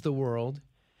poisons the world,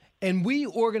 and we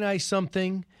organize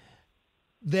something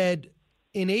that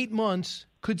in 8 months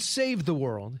could save the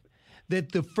world.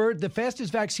 That the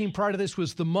fastest vaccine prior to this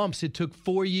was the mumps. It took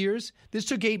 4 years. This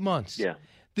took 8 months. Yeah.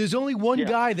 There's only one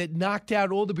guy that knocked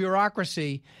out all the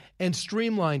bureaucracy and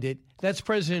streamlined it. That's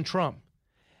President Trump.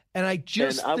 And I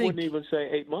wouldn't even say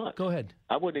 8 months. Go ahead.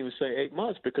 I wouldn't even say 8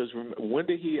 months because when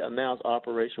did he announce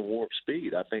Operation Warp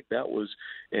Speed? I think that was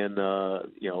in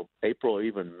April or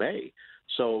even May.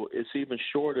 So it's even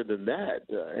shorter than that.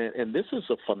 And this is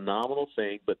a phenomenal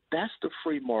thing, but that's the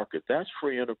free market. That's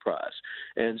free enterprise.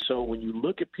 And so when you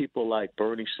look at people like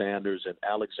Bernie Sanders and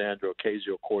Alexandria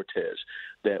Ocasio-Cortez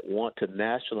that want to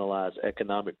nationalize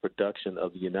economic production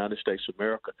of the United States of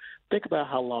America, think about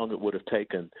how long it would have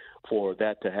taken for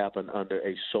that to happen under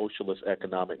a socialist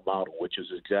economic model, which is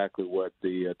exactly what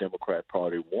the Democrat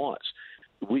Party wants.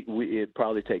 It'd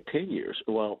probably take 10 years.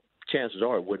 Well, chances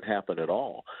are it wouldn't happen at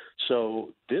all. So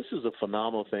this is a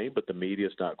phenomenal thing, but the media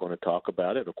is not going to talk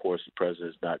about it. Of course, the president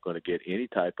is not going to get any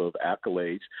type of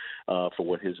accolades for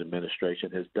what his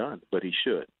administration has done, but he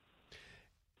should.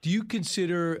 Do you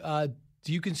consider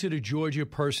Georgia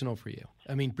personal for you?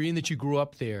 I mean, being that you grew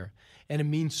up there, and it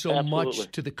means so Absolutely.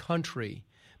 much to the country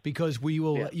because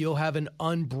you'll have an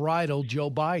unbridled Joe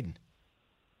Biden.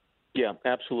 Yeah,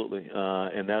 absolutely.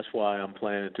 And that's why I'm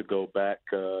planning to go back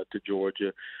to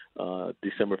Georgia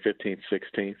December 15th,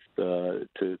 16th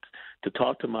to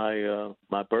talk to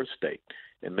my birth state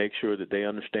and make sure that they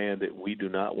understand that we do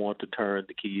not want to turn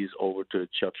the keys over to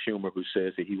Chuck Schumer, who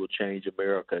says that he will change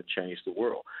America and change the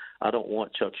world. I don't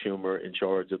want Chuck Schumer in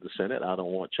charge of the Senate. I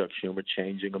don't want Chuck Schumer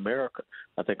changing America.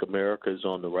 I think America is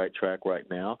on the right track right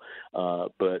now,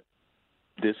 but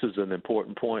this is an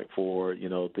important point for,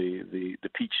 the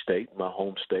Peach State, my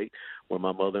home state, where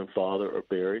my mother and father are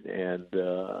buried, and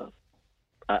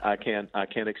I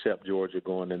can't accept Georgia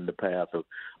going in the path of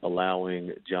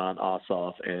allowing John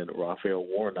Ossoff and Raphael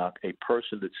Warnock, a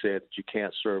person that said that you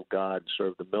can't serve God and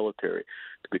serve the military,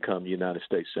 to become United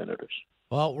States senators.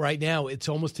 Well, right now it's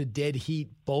almost a dead heat,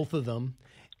 both of them,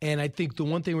 and I think the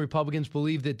one thing Republicans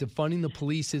believe that defunding the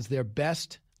police is their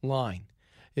best line.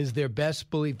 Is their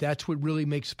best belief. That's what really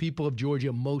makes people of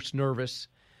Georgia most nervous.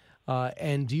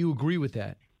 And do you agree with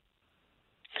that?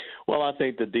 Well, I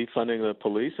think the defunding of the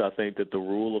police, I think that the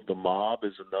rule of the mob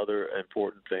is another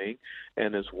important thing.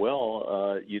 And as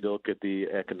well, you look at the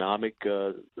economic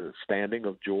standing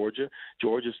of Georgia.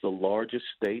 Georgia's the largest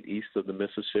state east of the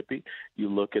Mississippi. You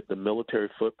look at the military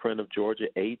footprint of Georgia,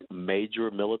 8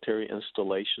 major military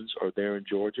installations are there in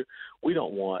Georgia. We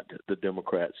don't want the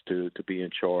Democrats to be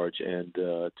in charge and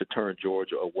to turn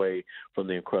Georgia away from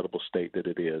the incredible state that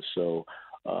it is. So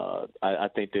I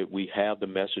think that we have the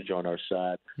message on our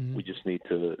side. Mm-hmm. We just need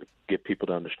to get people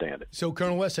to understand it. So,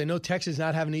 Colonel West, I know Texas is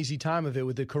not having an easy time of it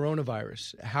with the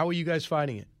coronavirus. How are you guys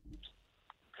fighting it?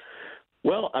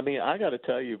 Well, I mean, I got to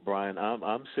tell you, Brian,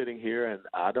 I'm sitting here and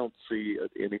I don't see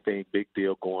anything big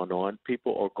deal going on.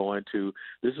 People are going to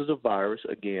 – this is a virus,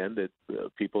 again,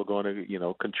 that people are going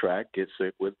to, contract, get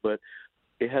sick with, but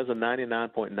it has a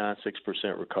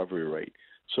 99.96% recovery rate.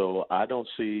 So I don't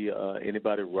see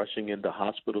anybody rushing into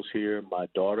hospitals here. My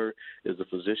daughter is a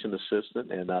physician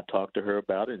assistant, and I talked to her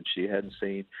about it, and she hadn't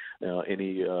seen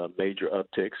any major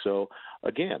uptick. So,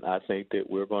 again, I think that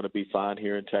we're going to be fine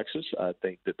here in Texas. I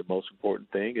think that the most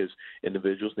important thing is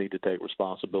individuals need to take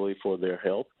responsibility for their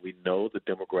health. We know the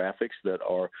demographics that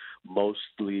are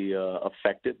mostly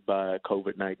affected by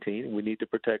COVID-19. We need to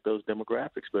protect those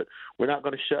demographics. But we're not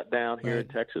going to shut down here in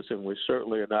Texas, and we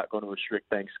certainly are not going to restrict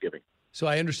Thanksgiving. So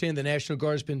I understand the National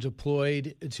Guard's been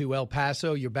deployed to El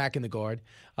Paso. You're back in the Guard.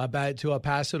 To El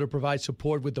Paso to provide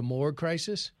support with the morgue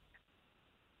crisis?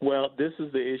 Well, this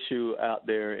is the issue out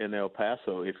there in El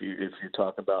Paso. If you're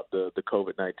talking about the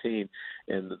COVID-19,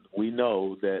 and we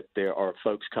know that there are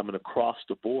folks coming across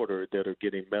the border that are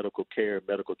getting medical care,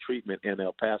 medical treatment in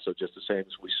El Paso, just the same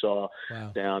as we saw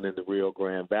down in the Rio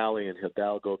Grande Valley and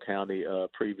Hidalgo County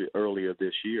earlier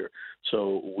this year.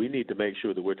 So we need to make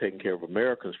sure that we're taking care of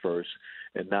Americans first,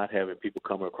 and not having people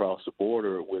coming across the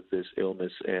border with this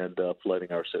illness and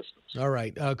flooding our systems. All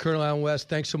right, Colonel Allen West,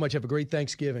 thanks so much. Have a great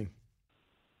Thanksgiving.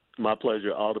 My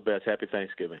pleasure. All the best. Happy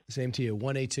Thanksgiving. Same to you.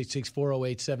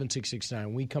 1-866-408-7669.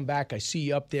 When we come back, I see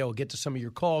you up there. We'll get to some of your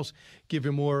calls, give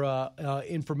you more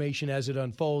information as it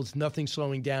unfolds. Nothing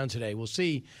slowing down today. We'll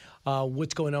see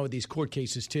what's going on with these court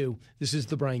cases, too. This is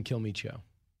the Brian Kilmeade Show.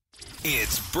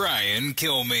 It's Brian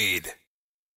Kilmeade.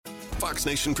 Fox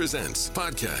Nation presents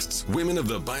podcasts Women of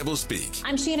the Bible Speak.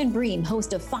 I'm Shannon Bream,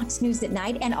 host of Fox News at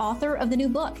Night and author of the new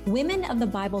book, Women of the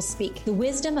Bible Speak, the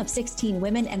wisdom of 16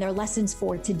 women and their lessons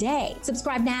for today.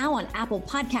 Subscribe now on Apple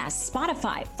Podcasts,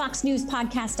 Spotify,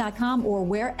 foxnewspodcast.com, or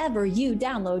wherever you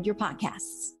download your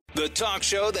podcasts. The talk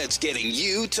show that's getting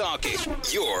you talking.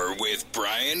 You're with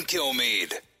Brian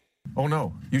Kilmeade. Oh,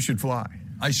 no, you should fly.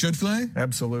 I should fly?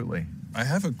 Absolutely. I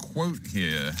have a quote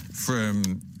here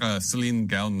from Celine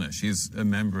Gallner. She's a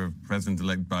member of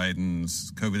President-elect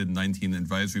Biden's COVID-19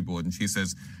 advisory board, and she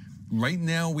says, right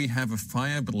now we have a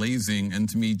fire blazing, and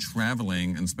to me,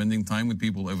 traveling and spending time with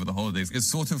people over the holidays is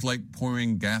sort of like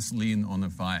pouring gasoline on a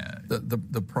fire.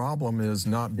 The problem is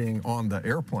not being on the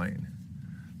airplane.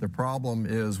 The problem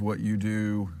is what you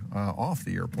do off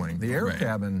the airplane. The air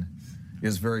cabin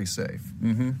is very safe.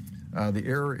 Mm-hmm. The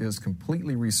air is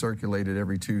completely recirculated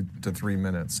every 2 to 3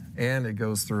 minutes, and it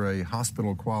goes through a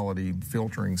hospital-quality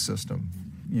filtering system.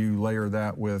 You layer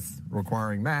that with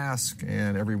requiring masks,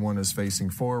 and everyone is facing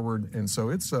forward, and so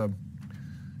it's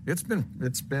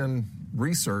been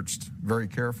researched very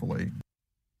carefully.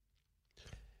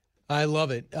 I love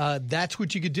it. That's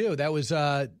what you could do. That was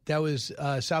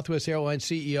Southwest Airlines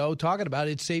CEO talking about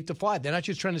it's safe to fly. They're not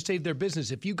just trying to save their business.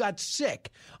 If you got sick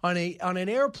on an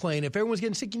airplane, if everyone's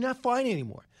getting sick, you're not flying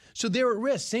anymore. So they're at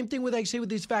risk. Same thing with, I say, with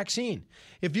this vaccine.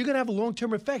 If you're going to have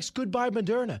long-term effects, goodbye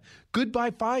Moderna,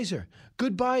 goodbye Pfizer,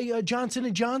 goodbye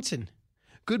Johnson & Johnson,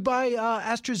 goodbye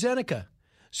AstraZeneca.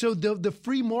 So the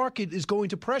free market is going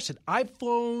to press it. I've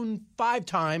flown 5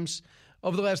 times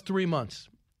over the last 3 months.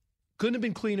 Couldn't have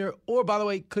been cleaner, or, by the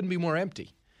way, couldn't be more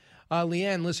empty.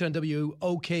 Leanne, listen on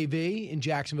WOKV in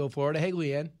Jacksonville, Florida. Hey,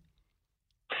 Leanne.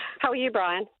 How are you,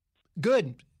 Brian?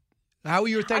 Good. How are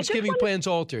your Thanksgiving plans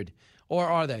altered, or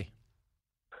are they?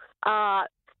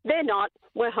 They're not.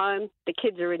 We're home. The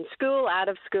kids are in school, out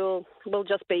of school. We'll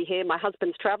just be here. My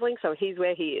husband's traveling, so he's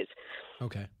where he is.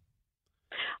 Okay.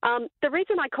 The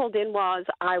reason I called in was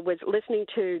I was listening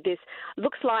to this,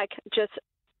 looks like just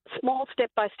small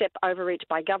step-by-step overreach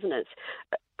by governors.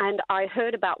 And I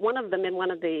heard about one of them in one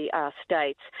of the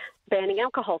states banning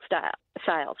alcohol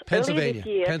sales.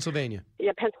 Pennsylvania.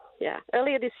 Yeah.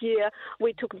 Earlier this year,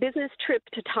 we took a business trip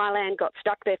to Thailand, got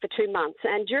stuck there for 2 months.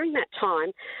 And during that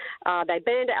time, they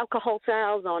banned alcohol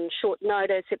sales on short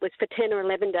notice. It was for 10 or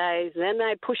 11 days. Then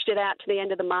they pushed it out to the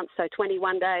end of the month, so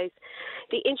 21 days.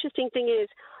 The interesting thing is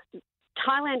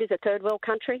Thailand is a third world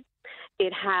country.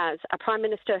 It has a prime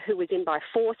minister who was in by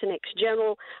force, an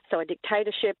ex-general, so a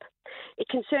dictatorship. It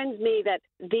concerns me that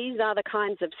these are the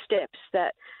kinds of steps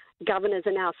that governors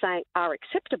are now saying are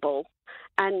acceptable.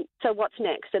 And so what's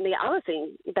next? And the other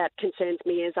thing that concerns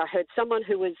me is I heard someone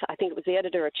who was, I think it was the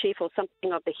editor-in-chief or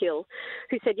something of The Hill,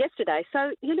 who said yesterday,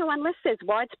 so, unless there's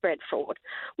widespread fraud,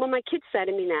 well, my kids say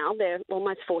to me now, they're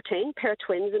almost 14, pair of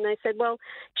twins, and they said, well,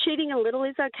 cheating a little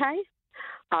is okay.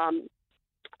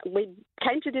 We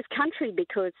came to this country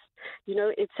because,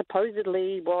 it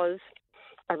supposedly was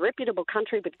a reputable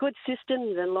country with good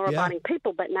systems and law-abiding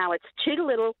people, but now it's cheat a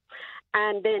little,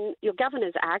 and then your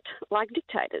governors act like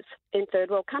dictators in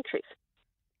third-world countries.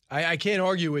 I can't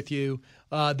argue with you.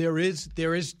 There is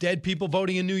dead people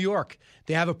voting in New York.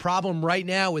 They have a problem right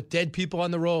now with dead people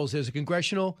on the rolls. There's a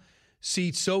congressional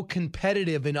seat so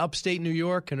competitive in upstate New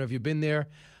York. I don't know if you've been there.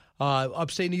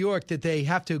 upstate New York, that they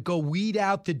have to go weed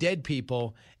out the dead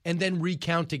people and then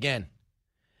recount again.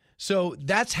 So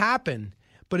that's happened,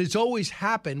 but it's always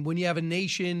happened when you have a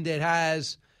nation that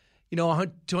has,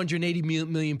 280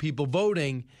 million people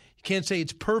voting. You can't say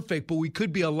it's perfect, but we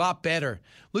could be a lot better.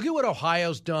 Look at what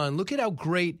Ohio's done. Look at how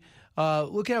great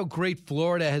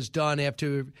Florida has done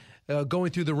after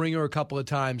going through the ringer a couple of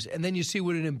times. And then you see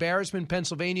what an embarrassment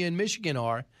Pennsylvania and Michigan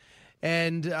are.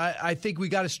 And I think we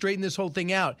got to straighten this whole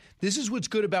thing out. This is what's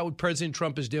good about what President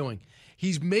Trump is doing.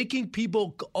 He's making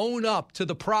people own up to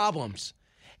the problems.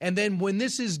 And then when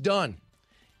this is done,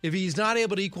 if he's not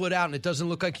able to equal it out, and it doesn't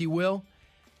look like he will,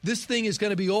 this thing is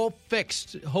going to be all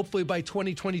fixed, hopefully by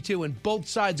 2022, and both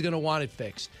sides are going to want it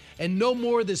fixed. And no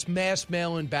more of this mass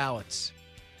mail-in ballots.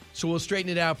 So we'll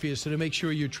straighten it out for you so to make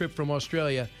sure your trip from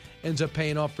Australia ends up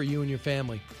paying off for you and your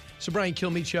family. It's the Brian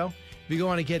Kilmeade Show. If you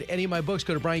want to get any of my books,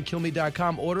 go to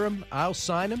briankilmeade.com, order them, I'll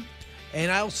sign them,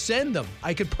 and I'll send them.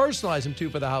 I could personalize them, too,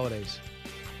 for the holidays.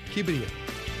 Keep it here.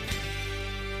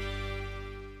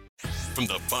 From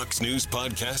the Fox News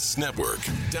Podcasts Network.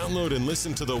 Download and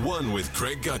listen to The One with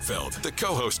Craig Gutfeld, the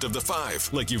co-host of The Five,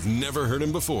 like you've never heard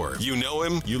him before. You know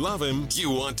him, you love him,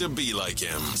 you want to be like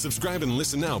him. Subscribe and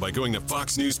listen now by going to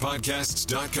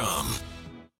foxnewspodcasts.com.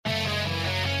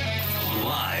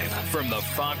 Live from the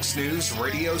Fox News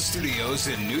radio studios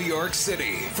in New York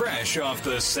City, fresh off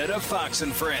the set of Fox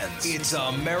and Friends, it's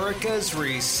America's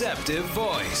receptive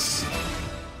voice,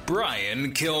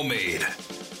 Brian Kilmeade.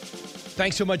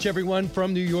 Thanks so much, everyone,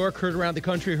 from New York, heard around the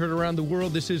country, heard around the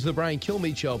world. This is the Brian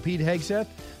Kilmeade Show. Pete Hegseth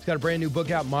has got a brand new book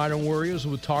out, Modern Warriors,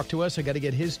 will talk to us. I got to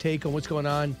get his take on what's going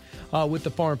on with the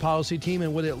foreign policy team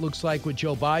and what it looks like with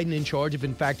Joe Biden in charge, if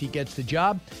in fact he gets the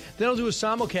job. Then I'll do a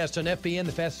simulcast on FBN,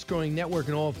 the fastest growing network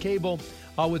in all of cable,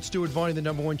 with Stuart Varney, the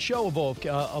number one show of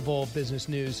all business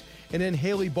news. And then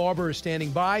Haley Barbour is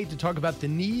standing by to talk about the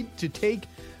need to take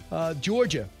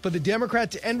Georgia for the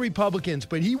Democrats and Republicans,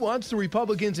 but he wants the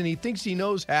Republicans and he thinks he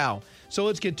knows how. So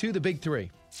let's get to the big three.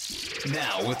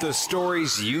 Now, with the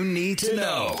stories you need to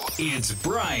know, it's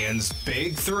Brian's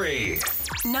Big Three.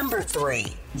 Number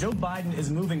 3. Joe Biden is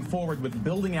moving forward with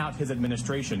building out his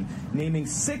administration, naming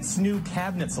 6 new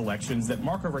cabinet selections that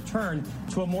mark a return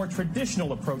to a more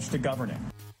traditional approach to governing.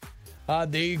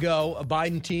 There you go. A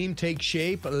Biden team takes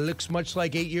shape. It looks much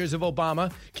like 8 years of Obama.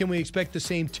 Can we expect the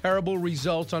same terrible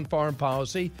results on foreign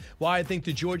policy? Why I think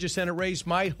the Georgia Senate race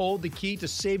might hold the key to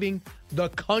saving the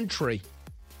country.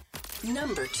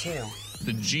 Number 2.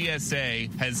 The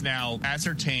GSA has now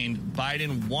ascertained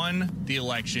Biden won the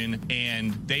election,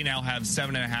 and they now have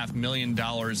 $7.5 million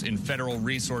in federal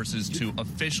resources to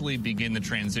officially begin the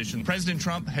transition. President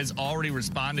Trump has already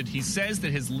responded. He says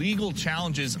that his legal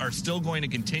challenges are still going to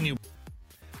continue.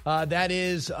 That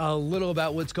is a little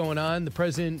about what's going on. The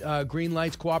president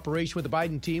greenlights cooperation with the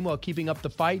Biden team while keeping up the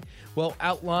fight. We'll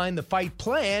outline the fight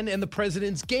plan and the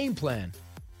president's game plan.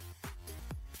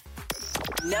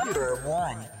 Number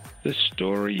 1. The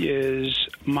story is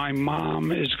my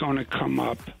mom is going to come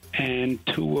up, and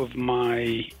 2 of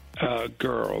my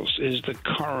girls is the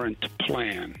current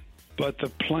plan. But the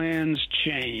plans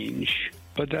change,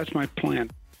 but that's my plan.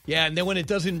 Yeah, and then when it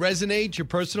doesn't resonate, your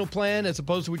personal plan, as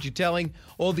opposed to what you're telling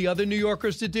all the other New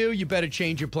Yorkers to do, you better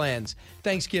change your plans.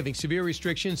 Thanksgiving, severe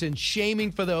restrictions and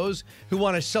shaming for those who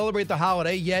want to celebrate the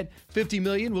holiday, yet 50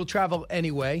 million will travel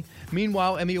anyway.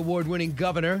 Meanwhile, Emmy Award-winning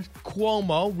Governor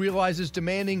Cuomo realizes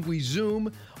demanding we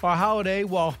Zoom our holiday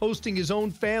while hosting his own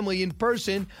family in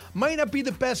person might not be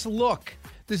the best look.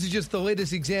 This is just the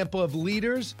latest example of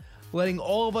leaders letting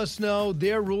all of us know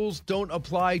their rules don't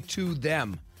apply to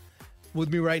them. With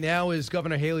me right now is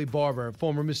Governor Haley Barbour,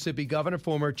 former Mississippi governor,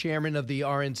 former chairman of the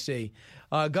RNC.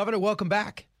 Governor, welcome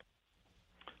back.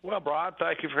 Well, Brian,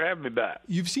 thank you for having me back.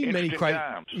 You've seen many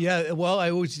crises. Yeah, well,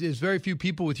 there's very few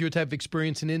people with your type of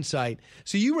experience and insight.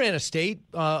 So you ran a state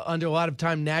under a lot of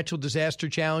time natural disaster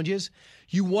challenges.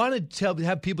 You wanted to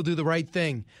have people do the right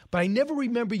thing, but I never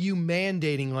remember you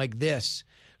mandating like this.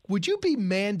 Would you be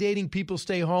mandating people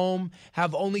stay home,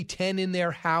 have only 10 in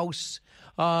their house?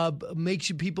 Makes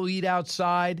you people eat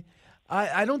outside.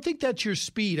 I don't think that's your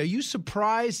speed. Are you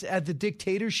surprised at the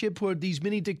dictatorship or these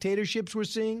mini dictatorships we're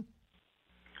seeing?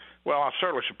 Well, I'm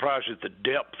certainly surprised at the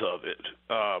depth of it.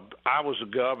 I was a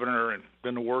governor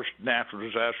in the worst natural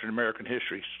disaster in American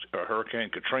history, Hurricane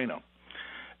Katrina.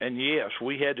 And yes,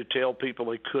 we had to tell people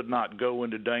they could not go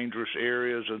into dangerous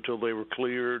areas until they were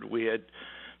cleared. We had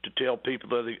to tell people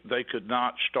that they could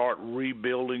not start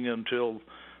rebuilding until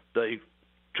they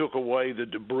took away the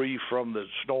debris from the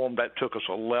storm. That took us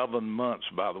 11 months,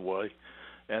 by the way,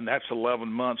 and that's 11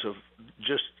 months of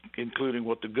just including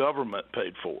what the government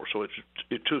paid for. So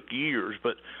it took years,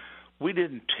 but we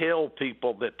didn't tell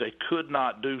people that they could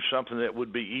not do something that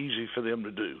would be easy for them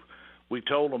to do. We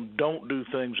told them, don't do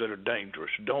things that are dangerous.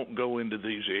 Don't go into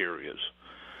these areas.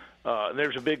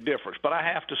 There's a big difference. But I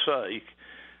have to say,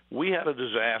 we had a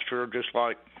disaster just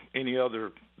like any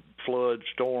other flood,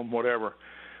 storm, whatever.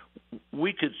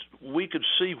 We could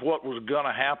see what was going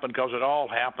to happen because it all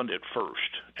happened at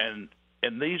first.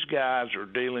 And these guys are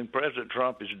dealing, President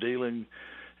Trump is dealing,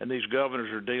 and these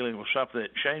governors are dealing with something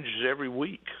that changes every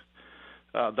week.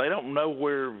 They don't know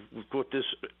what this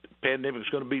pandemic is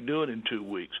going to be doing in 2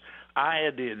 weeks. I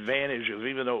had the advantage of,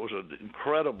 even though it was an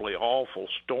incredibly awful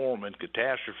storm and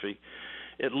catastrophe,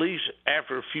 at least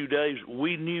after a few days,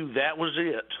 we knew that was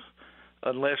it,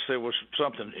 unless there was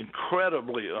something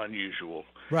incredibly unusual.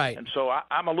 Right. And so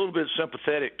I'm a little bit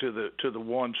sympathetic to the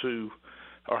ones who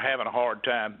are having a hard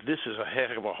time. This is a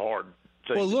heck of a hard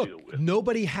thing to deal with.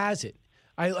 Nobody has it.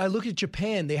 I look at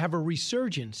Japan; they have a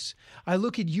resurgence. I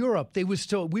look at Europe;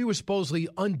 we were supposedly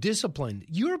undisciplined.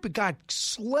 Europe got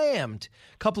slammed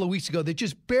a couple of weeks ago. They're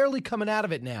just barely coming out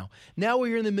of it now. Now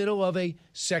we're in the middle of a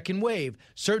second wave.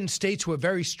 Certain states were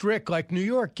very strict, like New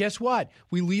York. Guess what?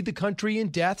 We lead the country in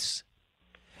deaths.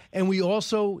 And we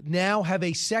also now have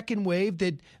a second wave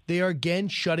that they are again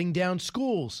shutting down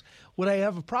schools. What I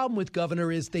have a problem with, Governor,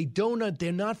 is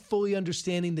they're not fully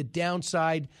understanding the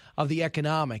downside of the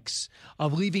economics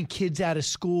of leaving kids out of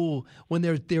school when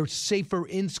they're safer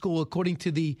in school, according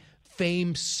to the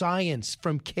famed science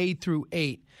from K through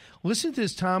 8. Listen to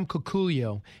this Tom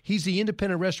Coculio. He's the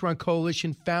Independent Restaurant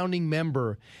Coalition founding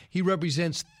member. He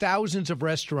represents thousands of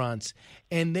restaurants,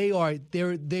 and they are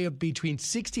between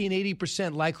 60 and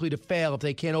 80% likely to fail if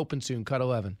they can't open soon. Cut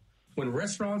 11. When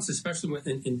restaurants, especially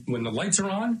when the lights are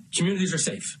on, communities are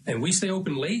safe, and we stay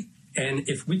open late. And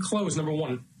if we close, number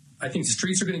one, I think the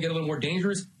streets are going to get a little more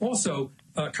dangerous. Also,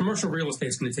 commercial real estate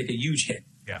is going to take a huge hit.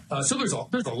 Yeah. So there's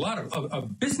a lot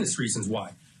of business reasons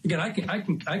why. Again, I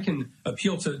can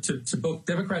appeal to both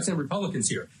Democrats and Republicans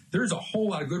here. There's a whole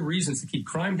lot of good reasons to keep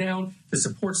crime down, to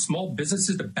support small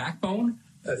businesses, the backbone.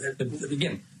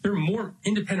 Again, there are more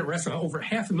independent restaurants, over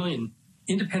 500,000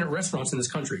 independent restaurants in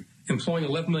this country, employing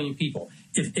 11 million people.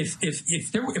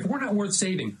 If we're not worth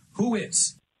saving, who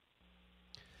is?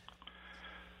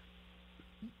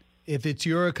 If it's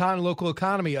your local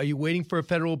economy, are you waiting for a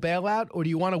federal bailout, or do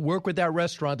you want to work with that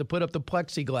restaurant to put up the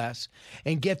plexiglass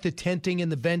and get the tenting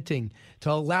and the venting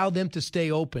to allow them to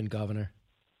stay open, Governor?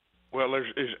 Well,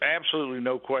 there's absolutely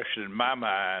no question in my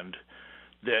mind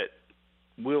that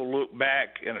we'll look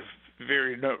back in a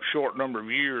very short number of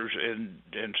years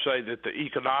and say that the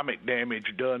economic damage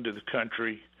done to the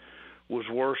country was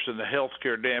worse than the health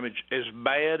care damage, as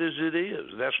bad as it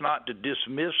is. That's not to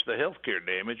dismiss the health care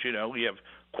damage. You know, we have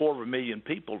 250,000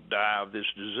 people die of this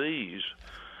disease.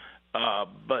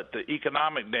 But the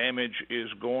economic damage is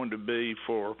going to be,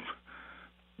 for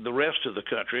the rest of the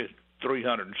country,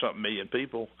 300 and something million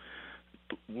people,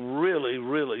 really,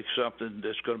 really something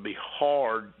that's going to be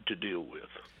hard to deal with.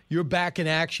 You're back in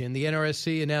action. The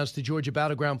NRSC announced the Georgia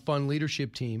Battleground Fund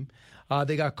leadership team.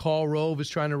 They got Karl Rove is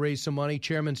trying to raise some money.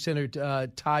 Chairman Senator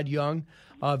Todd Young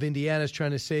of Indiana is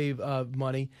trying to save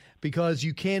money, because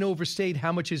you can't overstate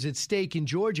how much is at stake in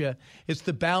Georgia. It's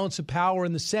the balance of power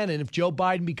in the Senate. If Joe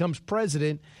Biden becomes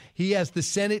president, he has the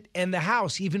Senate and the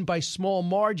House, even by small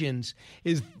margins.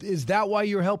 Is that why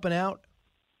you're helping out?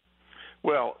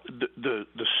 Well, the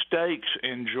stakes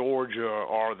in Georgia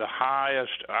are the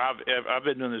highest. I've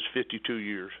been doing this 52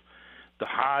 years. The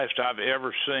highest I've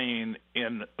ever seen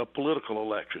in a political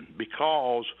election,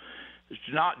 because it's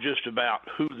not just about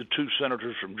who the two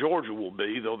senators from Georgia will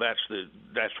be, though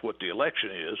that's what the election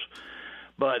is.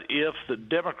 But if the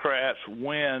Democrats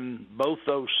win both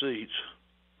those seats,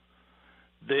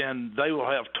 then they will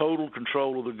have total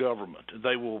control of the government.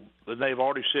 They've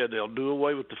already said they'll do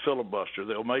away with the filibuster.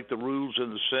 They'll make the rules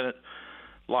in the Senate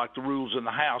like the rules in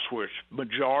the House, where it's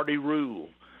majority rule.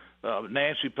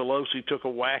 Nancy Pelosi took a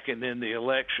whacking in the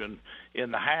election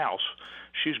in the House.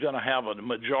 She's going to have a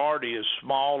majority as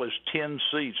small as 10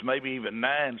 seats, maybe even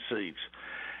 9 seats.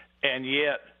 And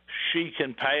yet she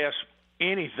can pass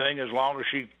anything as long as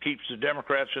she keeps the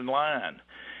Democrats in line.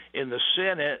 In the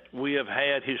Senate, we have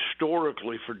had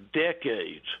historically for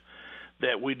decades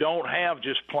that we don't have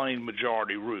just plain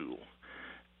majority rule.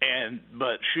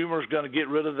 But Schumer's going to get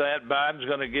rid of that. Biden's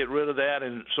going to get rid of that.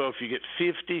 And so if you get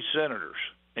 50 senators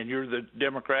and you're the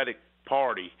Democratic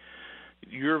Party,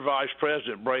 your vice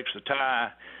president breaks the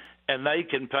tie, and they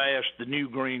can pass the new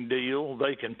Green Deal.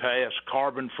 They can pass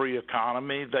carbon-free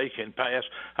economy. They can pass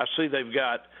 – I see they've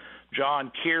got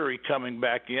John Kerry coming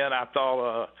back in.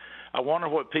 I wonder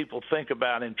what people think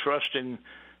about entrusting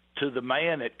to the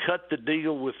man that cut the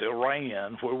deal with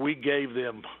Iran, where we gave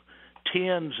them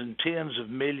tens and tens of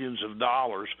millions of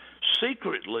dollars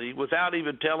secretly without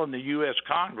even telling the U.S.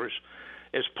 Congress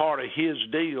as part of his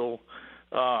deal.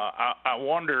 I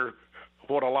wonder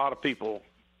what a lot of people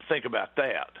think about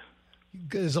that.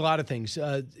 There's a lot of things.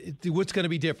 What's going to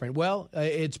be different? Well,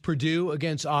 it's Perdue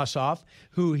against Ossoff,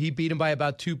 who he beat him by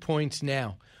about 2 points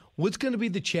now. What's going to be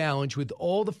the challenge with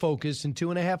all the focus in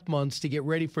 2.5 months to get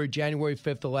ready for a January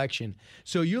 5th election?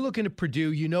 So you're looking at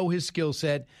Perdue. You know his skill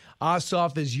set.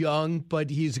 Ossoff is young, but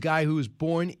he's a guy who was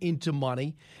born into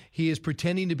money. He is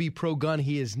pretending to be pro-gun.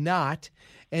 He is not.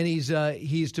 And he's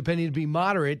pretending to be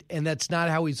moderate, and that's not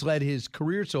how he's led his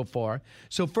career so far.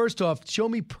 So first off, show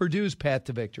me Perdue's path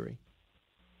to victory.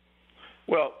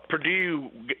 Well, Perdue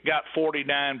got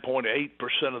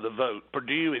 49.8% of the vote.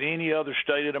 Perdue in any other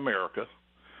state in America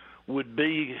would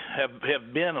have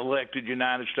been elected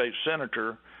United States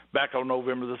Senator back on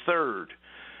November the 3rd.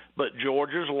 But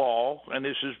Georgia's law, and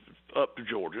this is up to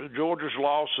Georgia, Georgia's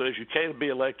law says you can't be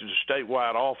elected to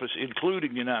statewide office,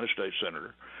 including United States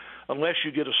Senator, unless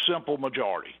you get a simple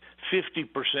majority, 50%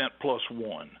 plus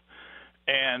one.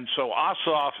 And so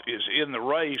Ossoff is in the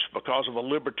race because of a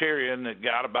libertarian that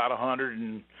got about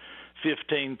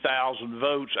 115,000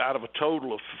 votes out of a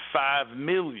total of 5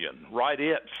 million, right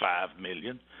at 5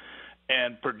 million.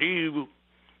 And Perdue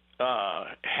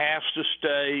has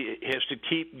to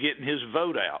keep getting his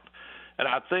vote out. And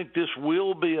I think this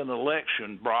will be an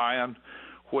election, Brian,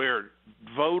 where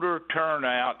voter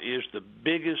turnout is the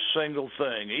biggest single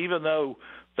thing, even though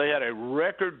they had a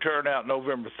record turnout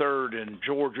November 3rd in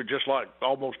Georgia, just like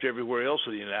almost everywhere else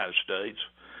in the United States.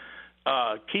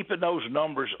 Keeping those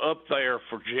numbers up there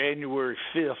for January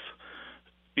 5th,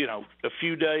 you know, a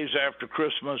few days after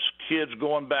Christmas, kids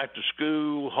going back to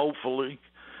school, hopefully.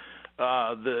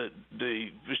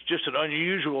 It's just an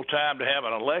unusual time to have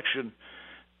an election,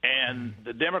 and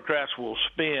the Democrats will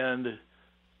spend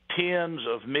tens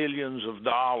of millions of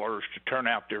dollars to turn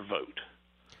out their vote.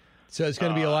 So it's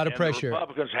going to be a lot of pressure. The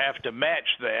Republicans have to match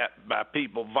that by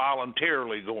people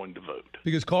voluntarily going to vote.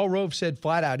 Because Karl Rove said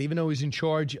flat out, even though he's in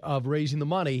charge of raising the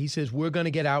money, he says, we're going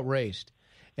to get outraised.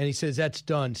 And he says that's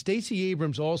done. Stacey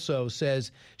Abrams also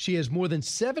says she has more than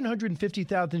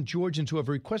 750,000 Georgians who have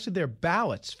requested their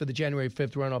ballots for the January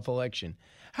 5th runoff election.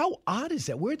 How odd is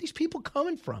that? Where are these people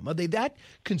coming from? Are they that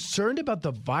concerned about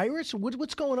the virus?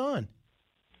 What's going on?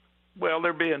 Well,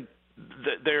 they're being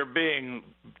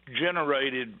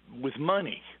generated with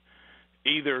money.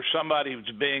 Either somebody's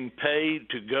being paid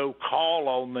to go call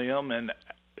on them and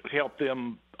help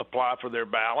them apply for their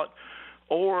ballot,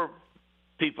 or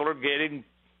people are getting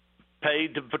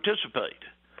paid to participate.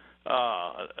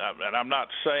 And I'm not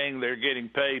saying they're getting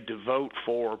paid to vote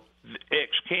for the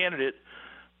ex-candidate,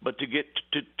 but to get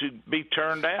to be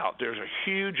turned out. There's a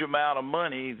huge amount of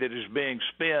money that is being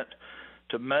spent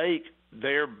to make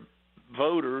their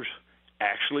voters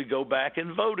actually go back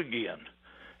and vote again.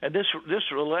 And this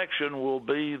election will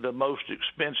be the most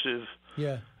expensive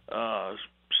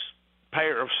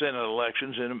pair of Senate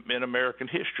elections in American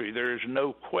history. There is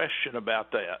no question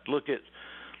about that. Look at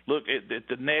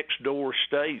the next door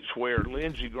states where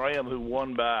Lindsey Graham, who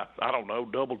won by, I don't know,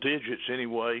 double digits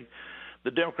anyway,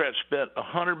 the Democrats spent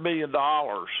 $100 million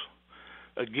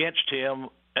against him,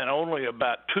 and only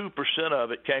about 2%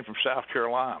 of it came from South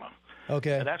Carolina.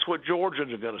 Okay. And that's what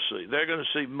Georgians are going to see. They're going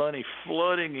to see money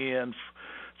flooding in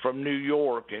from New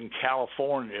York and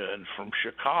California and from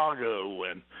Chicago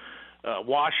and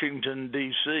Washington,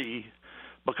 D.C.,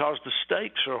 because the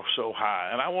stakes are so high.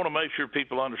 And I want to make sure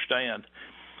people understand,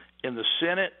 in the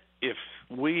Senate, if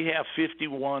we have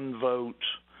 51 votes,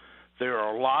 there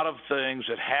are a lot of things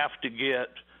that have to get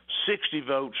 60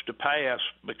 votes to pass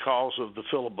because of the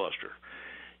filibuster.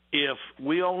 If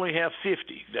we only have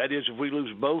 50, that is, if we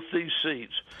lose both these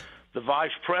seats, the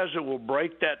vice president will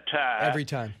break that tie every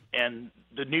time, and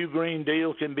the new Green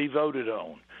Deal can be voted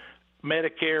on.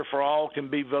 Medicare for all can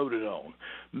be voted on.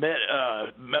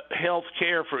 Health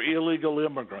care for illegal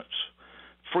immigrants.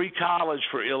 Free college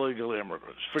for illegal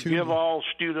immigrants. Forgive all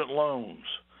student loans.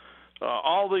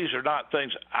 All these are not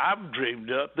things I've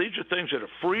dreamed up. These are things that are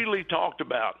freely talked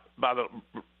about by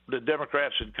the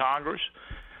Democrats in Congress,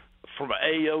 from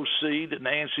AOC to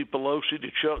Nancy Pelosi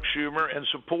to Chuck Schumer, and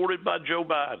supported by Joe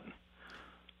Biden.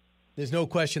 There's no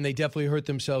question they definitely hurt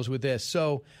themselves with this.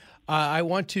 So I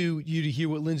want you to hear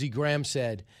what Lindsey Graham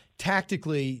said.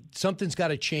 Tactically, something's got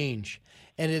to change,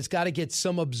 and it's got to get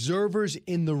some observers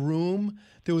in the room.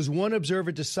 There was one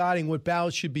observer deciding what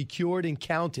ballots should be cured and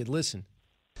counted. Listen.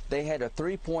 They had a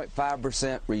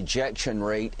 3.5% rejection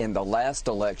rate in the last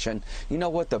election. You know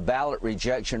what the ballot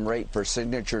rejection rate for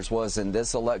signatures was in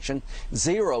this election?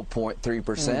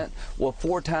 0.3%. Well,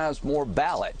 4 times more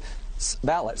ballots.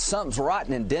 Something's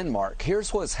rotten in Denmark.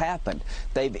 Here's what's happened.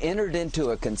 They've entered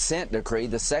into a consent decree.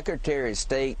 The Secretary of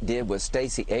State did with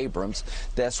Stacey Abrams.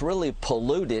 That's really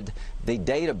polluted the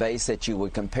database that you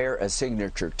would compare a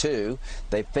signature to.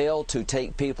 They failed to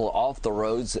take people off the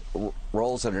rolls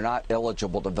that are not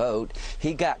eligible to vote.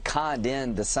 He got conned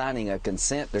into signing a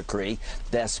consent decree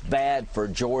that's bad for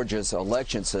Georgia's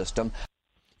election system.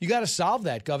 You got to solve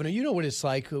that, Governor. You know what it's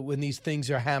like when these things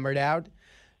are hammered out.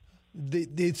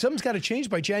 Something's got to change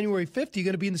by January 5th. You're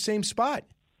going to be in the same spot.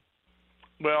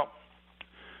 Well,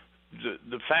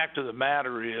 the fact of the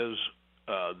matter is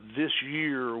this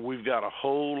year we've got a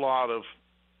whole lot of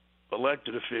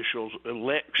election officials who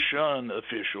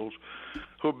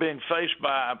are being faced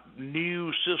by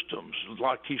new systems,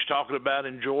 like he's talking about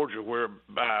in Georgia, where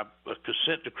by a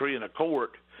consent decree in a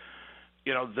court,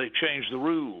 they change the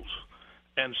rules.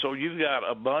 And so you've got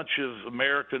a bunch of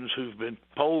Americans who've been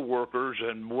poll workers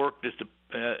and worked at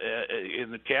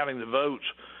in the counting the votes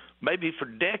maybe for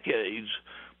decades,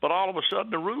 but all of a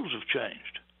sudden the rules have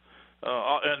changed.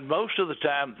 And most of the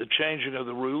time the changing of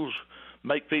the rules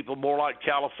make people more like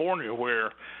California,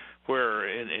 where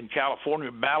in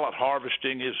California ballot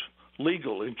harvesting is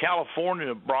legal. In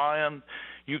California, Brian,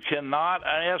 you cannot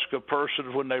ask a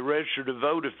person when they register to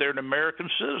vote if they're an American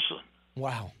citizen.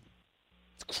 Wow.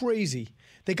 It's crazy.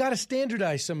 They got to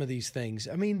standardize some of these things.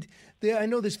 I mean, I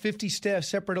know there's 50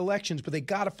 separate elections, but they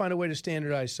got to find a way to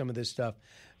standardize some of this stuff.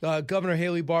 Governor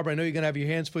Haley Barbour, I know you're going to have your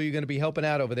hands full. You're going to be helping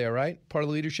out over there, right? Part of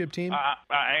the leadership team? I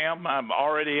am. I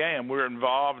already am. We're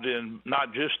involved in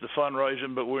not just the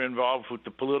fundraising, but we're involved with the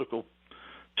political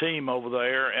team over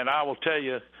there. And I will tell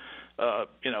you,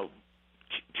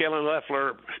 Kelly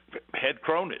Loeffler had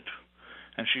Cronin,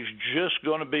 and she's just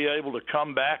going to be able to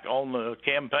come back on the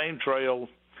campaign trail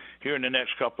here in the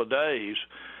next couple of days.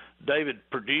 David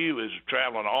Perdue is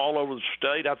traveling all over the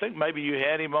state. I think maybe you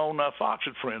had him on Fox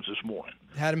and Friends this morning.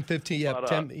 Had him 15,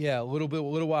 a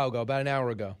little while ago, about an hour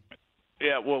ago.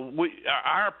 Yeah, well,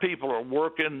 our people are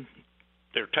working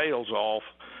their tails off,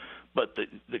 but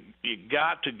you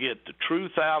got to get the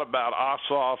truth out about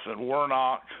Ossoff and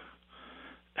Warnock,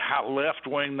 how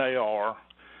left-wing they are,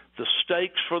 the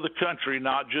stakes for the country,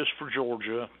 not just for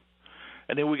Georgia,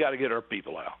 and then we got to get our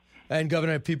people out. And,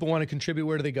 Governor, if people want to contribute,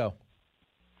 where do they go?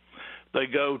 They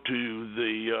go to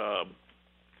the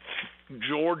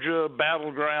Georgia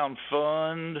Battleground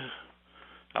Fund.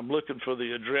 I'm looking for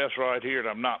the address right here, and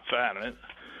I'm not finding it.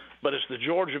 But it's the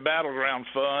Georgia Battleground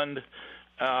Fund,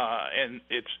 and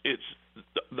it's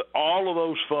all of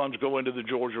those funds go into the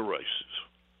Georgia races.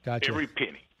 Gotcha. Every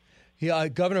penny. Yeah,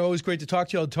 Governor, always great to talk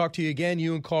to you. I'll talk to you again.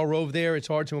 You and Karl Rove there. It's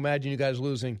hard to imagine you guys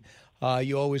losing.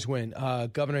 You always win.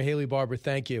 Governor Haley Barbour,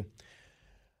 thank you.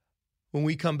 When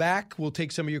we come back, we'll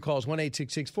take some of your calls,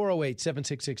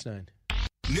 1-866-408-7669.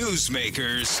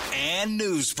 Newsmakers and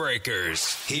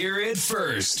newsbreakers. Hear it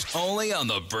first, only on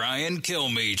the Brian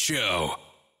Kilmeade Show.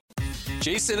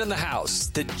 Jason in the House,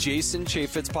 the Jason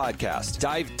Chaffetz Podcast.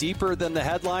 Dive deeper than the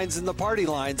headlines and the party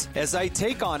lines as I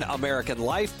take on American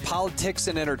life, politics,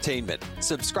 and entertainment.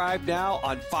 Subscribe now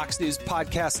on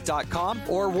FoxNewsPodcast.com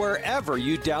or wherever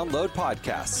you download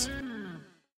podcasts.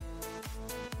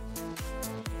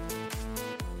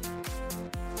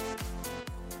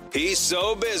 He's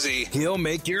so busy, he'll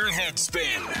make your head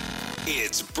spin.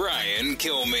 It's Brian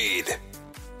Kilmeade.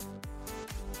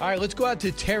 All right, let's go out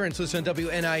to Terrence. Listen on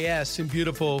WNIS in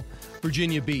beautiful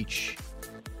Virginia Beach.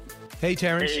 Hey,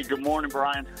 Terrence. Hey, good morning,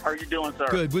 Brian. How are you doing, sir?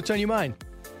 Good. What's on your mind?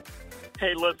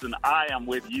 Hey, listen, I am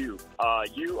with you.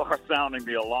 You are sounding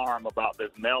the alarm about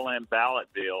this mail-in ballot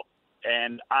deal,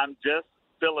 and I'm just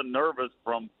feeling nervous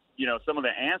from some of the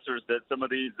answers that some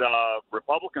of these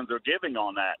Republicans are giving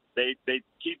on that. They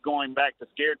keep going back to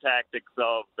scare tactics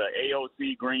of the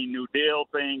AOC Green New Deal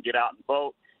thing, get out and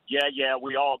vote. Yeah,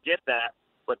 we all get that.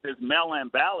 But this mail-in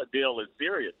ballot deal is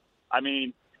serious. I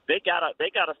mean, they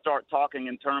gotta start talking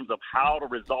in terms of how to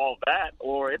resolve that,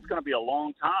 or it's going to be a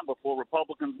long time before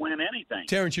Republicans win anything.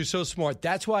 Terrence, you're so smart.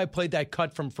 That's why I played that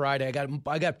cut from Friday.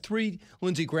 I got 3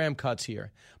 Lindsey Graham cuts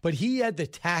here, but he had the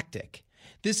tactic.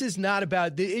 This is not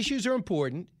about the issues are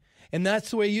important, and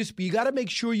that's the way it used to be. You got to make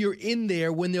sure you're in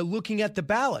there when they're looking at the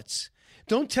ballots.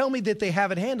 Don't tell me that they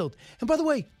have it handled. And by the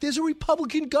way, there's a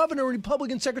Republican governor and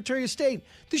Republican Secretary of State.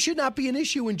 This should not be an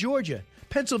issue in Georgia.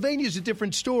 Pennsylvania is a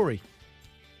different story.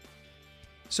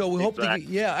 So we hope that,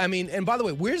 and by the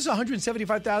way, where's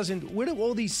 175,000, where do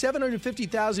all these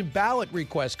 750,000 ballot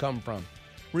requests come from?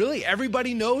 Really?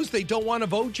 Everybody knows they don't want to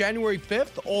vote January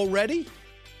 5th already?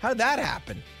 How'd that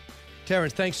happen?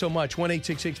 Terrence, thanks so much.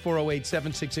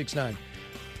 1-866-408-7669.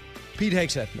 Pete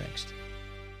Hegseth next.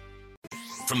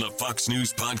 From the Fox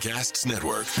News Podcasts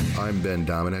Network. I'm Ben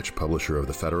Domenech, publisher of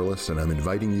The Federalist, and I'm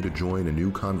inviting you to join a new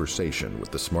conversation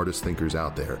with the smartest thinkers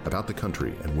out there about the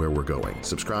country and where we're going.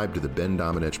 Subscribe to the Ben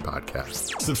Domenech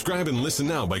Podcast. Subscribe and listen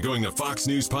now by going to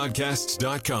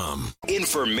foxnewspodcasts.com.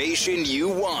 Information you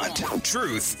want.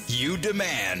 Truth you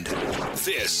demand.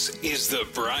 This is the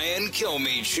Brian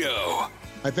Kilmeade Show.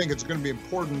 I think it's going to be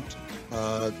important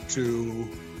to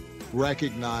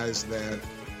recognize that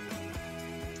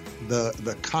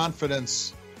the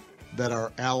confidence that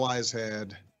our allies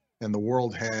had and the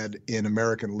world had in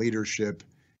American leadership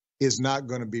is not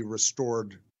going to be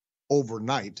restored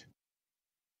overnight.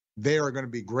 They are going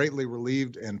to be greatly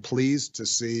relieved and pleased to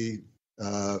see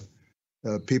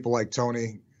people like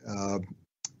Tony,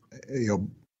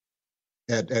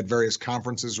 at various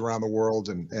conferences around the world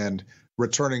and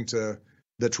returning to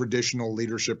the traditional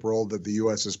leadership role that the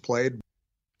U.S. has played.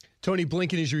 Tony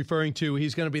Blinken is referring to,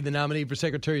 he's going to be the nominee for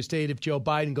Secretary of State if Joe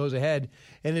Biden goes ahead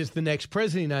and is the next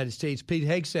president of the United States. Pete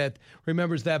Hegseth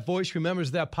remembers that voice, remembers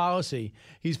that policy.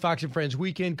 He's Fox and Friends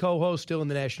Weekend co-host, still in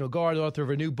the National Guard, author of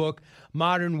a new book,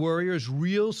 Modern Warriors,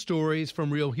 Real Stories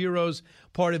from Real Heroes.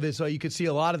 Part of this, you could see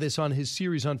a lot of this on his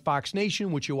series on Fox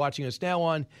Nation, which you're watching us now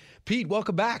on. Pete,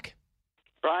 welcome back.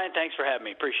 Brian, thanks for having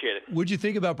me. Appreciate it. What'd you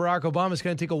think about Barack Obama? It's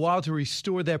going to take a while to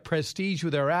restore that prestige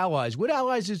with our allies. What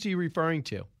allies is he referring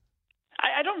to?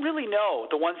 I don't really know.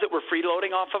 The ones that were freeloading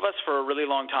off of us for a really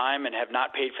long time and have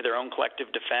not paid for their own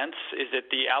collective defense, is it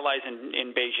the allies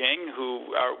in Beijing who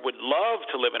would love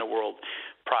to live in a world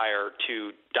prior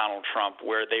to Donald Trump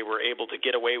where they were able to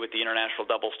get away with the international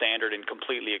double standard and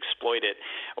completely exploit it?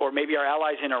 Or maybe our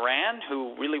allies in Iran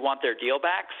who really want their deal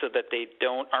back so that they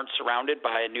aren't surrounded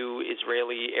by a new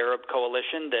Israeli-Arab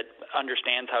coalition that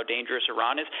understands how dangerous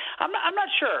Iran is? I'm not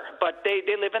sure, but they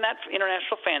live in that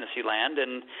international fantasy land,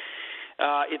 and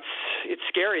it's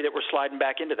scary that we're sliding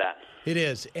back into that. It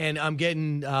is, and I'm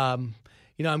getting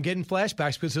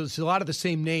flashbacks because it's a lot of the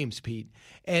same names, Pete.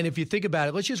 And if you think about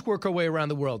it, let's just work our way around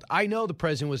the world. I know the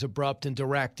president was abrupt and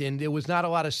direct, and there was not a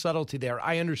lot of subtlety there.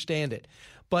 I understand it.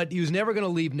 But he was never going to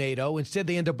leave NATO. Instead,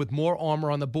 they end up with more armor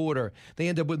on the border. They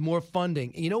end up with more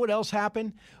funding. And you know what else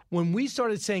happened? When we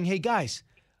started saying, hey, guys,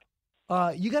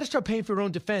 you got to start paying for your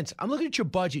own defense. I'm looking at your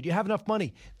budget. You have enough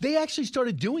money. They actually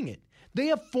started doing it. They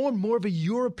have formed more of a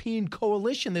European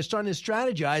coalition. They're starting to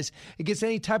strategize against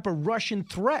any type of Russian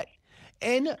threat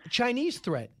and Chinese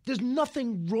threat. There's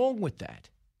nothing wrong with that,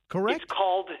 correct? It's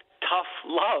called tough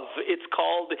love. It's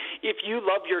called, if you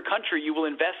love your country, you will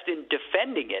invest in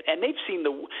defending it. And they've seen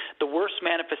the worst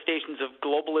manifestations of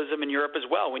globalism in Europe as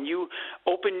well. When you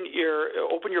open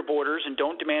your borders and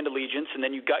don't demand allegiance, and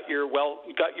then you got your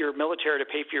military to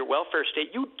pay for your welfare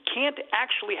state, you can't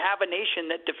actually have a nation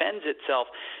that defends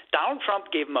itself. Donald Trump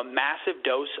gave them a massive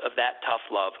dose of that tough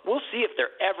love. We'll see if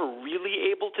they're ever really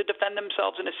able to defend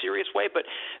themselves in a serious way. But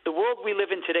the world we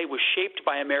live in today was shaped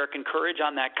by American courage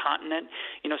on that continent,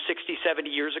 60, 70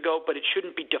 years ago, but it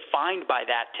shouldn't be defined by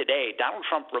that today. Donald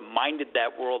Trump reminded that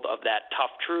world of that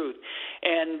tough truth.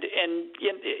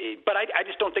 But I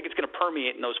just don't think it's going to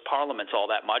permeate in those parliaments all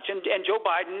that much. And Joe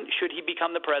Biden, should he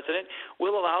become the president,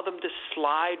 will allow them to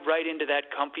slide right into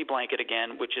that comfy blanket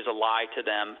again, which is a lie to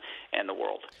them and the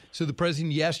world. So the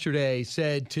president yesterday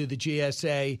said to the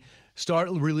GSA, start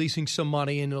releasing some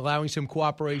money and allowing some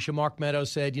cooperation. Mark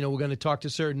Meadows said, we're going to talk to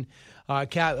certain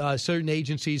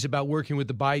agencies about working with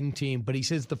the Biden team. But he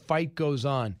says the fight goes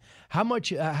on. How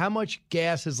much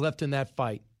gas is left in that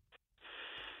fight?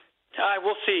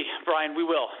 We'll see, Brian. We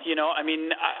will.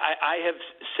 I have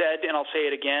said, and I'll say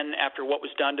it again, after what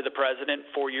was done to the president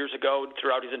 4 years ago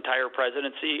throughout his entire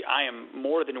presidency, I am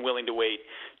more than willing to wait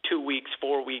 2 weeks,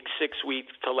 4 weeks, 6 weeks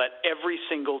to let every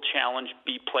single challenge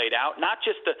be played out, not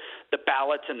just the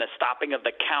ballots and the stopping of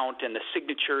the count and the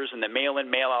signatures and the mail-in,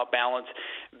 mail-out ballot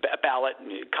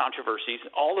controversies.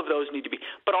 All of those need to be,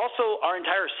 but also our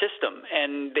entire system.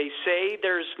 And they say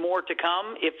there's more to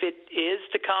come. If it is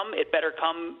to come, it better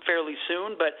come fairly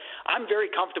soon. But I'm very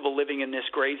comfortable living in this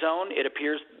gray zone. It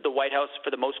appears the White House, for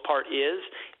the most part, is.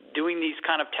 Doing these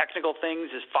kind of technical things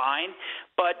is fine,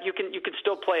 but you can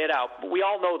still play it out. But we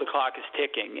all know the clock is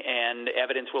ticking, and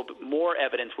more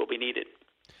evidence will be needed.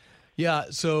 Yeah,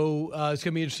 so it's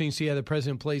going to be interesting to see how the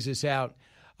president plays this out.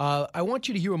 I want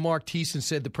you to hear what Mark Thiessen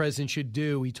said the president should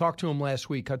do. He talked to him last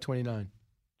week, Cut 29.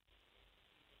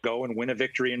 go and win a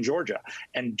victory in Georgia,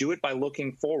 and do it by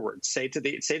looking forward. Say to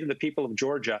the people of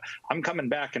Georgia, I'm coming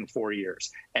back in 4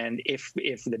 years. And if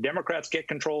the Democrats get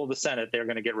control of the Senate, they're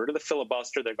going to get rid of the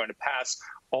filibuster. They're going to pass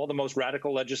all the most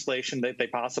radical legislation that they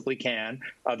possibly can.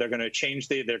 They're going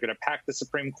to pack the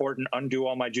Supreme Court and undo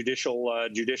all my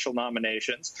judicial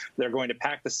nominations. They're going to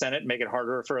pack the Senate, make it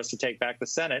harder for us to take back the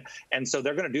Senate. And so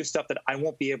they're going to do stuff that I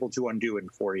won't be able to undo in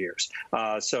 4 years.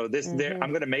 I'm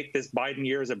going to make this Biden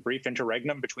year as a brief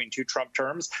interregnum between two Trump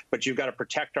terms, but you've got to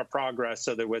protect our progress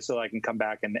so I can come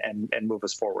back and move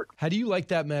us forward. How do you like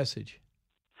that message?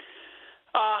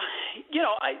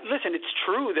 Listen, it's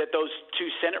true that those two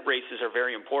Senate races are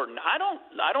very important. I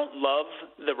don't love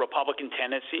the Republican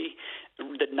tendency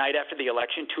the night after the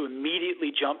election to immediately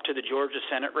jump to the Georgia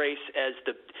Senate race as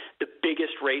the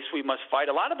biggest race we must fight.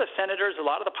 A lot of the senators, a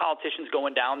lot of the politicians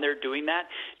going down there doing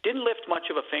that didn't lift much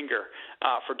of a finger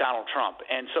for Donald Trump.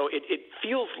 And so it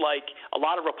feels like a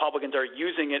lot of Republicans are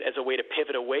using it as a way to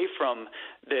pivot away from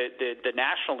the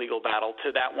national legal battle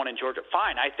to that one in Georgia.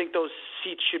 Fine. I think those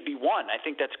seats should be won. I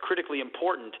think that's critically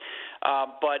important.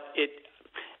 But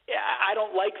I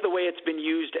don't like the way it's been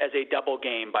used as a double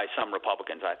game by some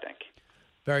Republicans, I think.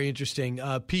 Very interesting.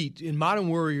 Pete, in Modern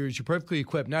Warriors, you're perfectly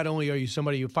equipped. Not only are you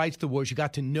somebody who fights the wars, you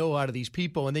got to know a lot of these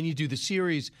people, and then you do the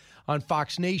series on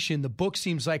Fox Nation. The book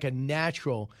seems like a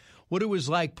natural. What was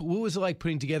it like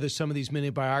putting together some of these mini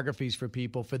biographies for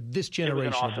people for this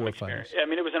generation of warfighters? I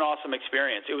mean, it was an awesome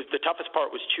experience. It was the toughest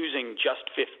part was choosing just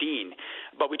 15,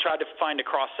 but we tried to find a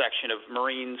cross section of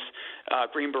Marines,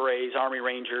 Green Berets, Army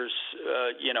Rangers,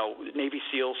 Navy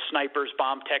SEALs, snipers,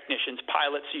 bomb technicians,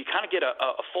 pilots. So you kind of get a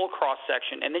full cross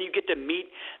section, and then you get to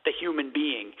meet the human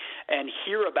being and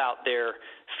hear about their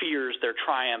fears, their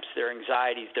triumphs, their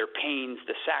anxieties, their pains,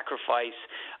 the sacrifice,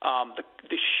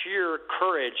 the sheer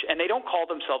courage. And they don't call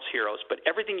themselves heroes, but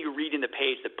everything you read in the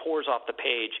page that pours off the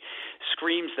page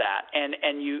screams that. And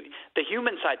the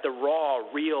human side, the raw,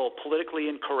 real, politically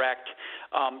incorrect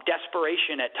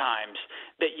desperation at times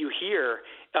that you hear,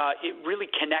 it really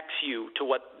connects you to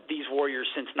what these warriors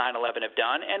since 9/11 have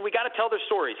done, and we got to tell their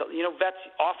stories. Vets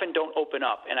often don't open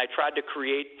up, and I tried to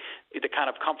create the kind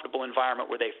of comfortable environment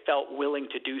where they felt willing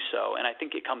to do so, and I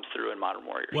think it comes through in Modern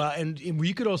Warriors. Well, and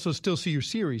you could also still see your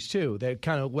series, too. That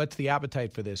kind of whets the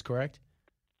appetite for this, correct?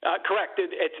 Correct.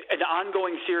 It's an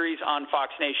ongoing series on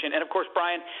Fox Nation. And, of course,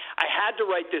 Brian, I had to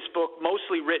write this book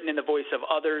mostly written in the voice of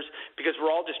others because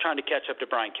we're all just trying to catch up to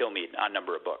Brian Kilmeade on a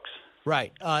number of books.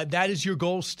 Right. That is your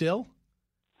goal still?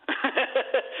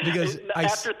 Because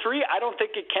after 3, I don't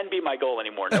think it can be my goal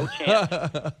anymore. No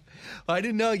chance. I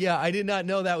didn't know. Yeah, I did not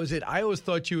know that was it. I always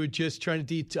thought you were just trying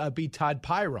to beat Todd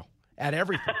Pyro at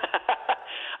everything.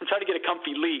 I'm trying to get a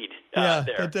comfy lead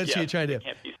there. That's what you're trying to do.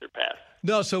 Can't be surpassed.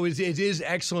 No, so it is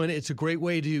excellent. It's a great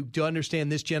way to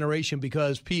understand this generation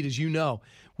because, Pete, as you know,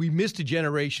 we missed a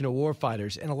generation of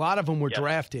warfighters, and a lot of them were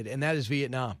drafted, and that is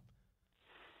Vietnam.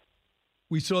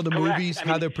 We saw the movies,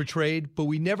 how they're portrayed, but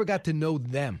we never got to know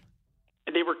them.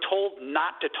 They were told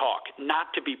not to talk,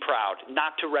 not to be proud,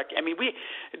 not to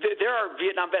there are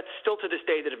Vietnam vets still to this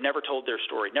day that have never told their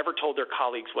story, never told their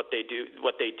colleagues what they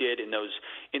did in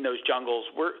those jungles.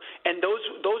 And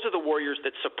those are the warriors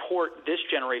that support this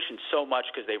generation so much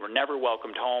because they were never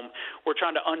welcomed home. We're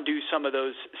trying to undo some of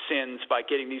those sins by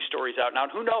getting these stories out now.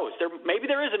 And who knows? Maybe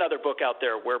there is another book out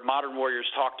there where modern warriors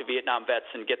talk to Vietnam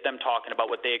vets and get them talking about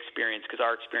what they experienced because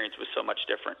our experience was so much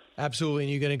different. Absolutely,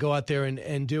 and you're going to go out there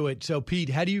and do it. So, Pete,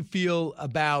 how do you feel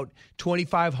about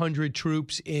 2,500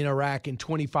 troops in Iraq and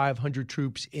 2,500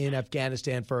 troops in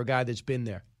Afghanistan for a guy that's been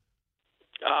there?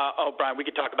 Brian, we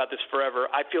could talk about this forever.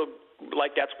 I feel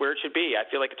like that's where it should be. I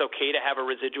feel like it's okay to have a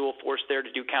residual force there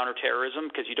to do counterterrorism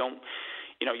because you don't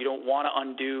want to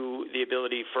undo the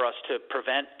ability for us to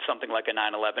prevent something like a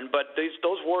 9/11. But these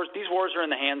wars are in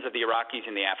the hands of the Iraqis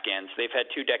and the Afghans. They've had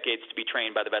 2 decades to be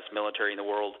trained by the best military in the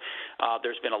world.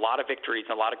 There's been a lot of victories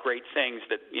and a lot of great things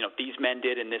that these men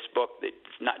did in this book.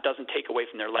 That doesn't take away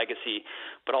from their legacy,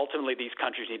 but ultimately these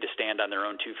countries need to stand on their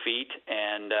own 2 feet.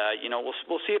 And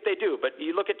we'll see if they do. But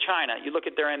you look at China, you look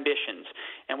at their ambitions,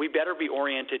 and we better be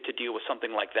oriented to deal with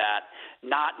something like that,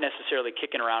 not necessarily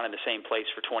kicking around in the same place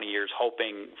for 20 years,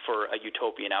 hoping for a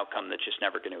utopian outcome that's just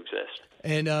never going to exist.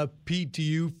 And Pete, do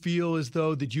you feel as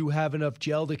though that you have enough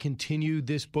gel to continue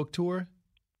this book tour?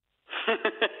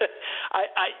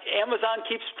 Amazon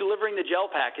keeps delivering the gel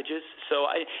packages,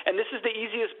 and this is the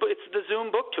easiest. It's the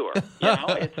Zoom book tour.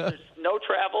 There's no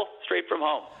travel, straight from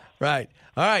home. Right.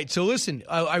 All right. So listen,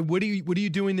 what are you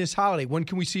doing this holiday? When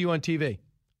can we see you on TV?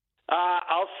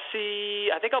 I'll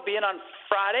I think I'll be in on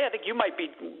Friday. I think you might be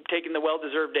taking the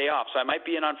well-deserved day off, so I might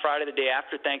be in on Friday, the day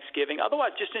after Thanksgiving.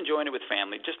 Otherwise, just enjoying it with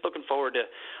family. Just looking forward to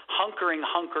hunkering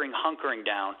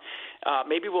down.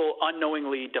 Maybe we'll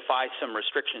unknowingly defy some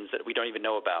restrictions that we don't even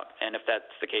know about, and if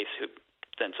that's the case,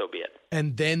 then so be it.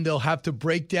 And then they'll have to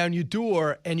break down your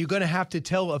door, and you're going to have to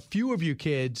tell a few of your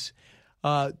kids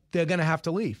they're going to have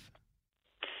to leave.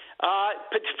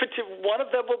 One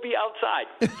of them will be outside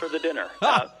for the dinner,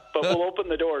 but we'll open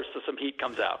the doors so some heat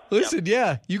comes out. Listen,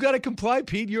 yeah, you got to comply,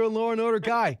 Pete. You're a law and order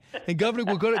guy. And Governor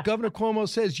Cuomo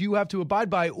says you have to abide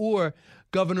by, or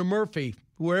Governor Murphy,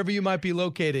 wherever you might be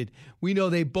located. We know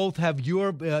they both have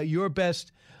your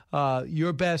best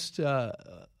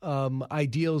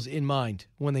ideals in mind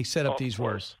when they set up these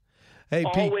rules. Hey,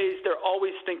 Pete. They're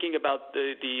always thinking about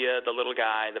the little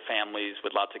guy, the families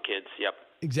with lots of kids. Yep.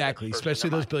 Exactly, especially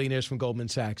those billionaires from Goldman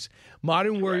Sachs.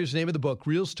 Modern Warriors, name of the book,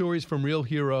 Real Stories from Real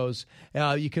Heroes.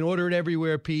 You can order it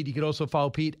everywhere, Pete. You can also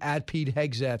follow Pete at Pete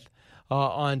Hegseth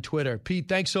on Twitter. Pete,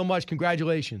 thanks so much.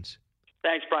 Congratulations.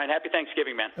 Thanks, Brian. Happy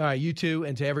Thanksgiving, man. All right, you too,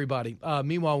 and to everybody.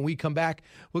 Meanwhile, when we come back,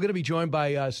 we're going to be joined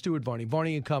by Stuart Varney,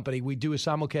 Varney & Company. We do a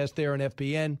simulcast there on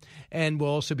FBN, and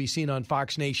we'll also be seen on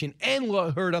Fox Nation and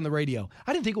heard on the radio.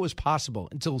 I didn't think it was possible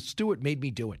until Stuart made me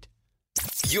do it.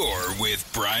 You're with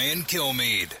Brian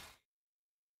Kilmeade.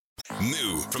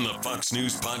 New from the Fox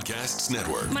News Podcasts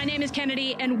Network. My name is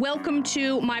Kennedy, and welcome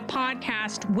to my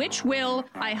podcast, which will,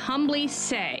 I humbly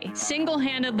say,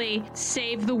 single-handedly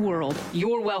save the world.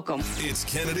 You're welcome. It's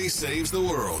Kennedy Saves the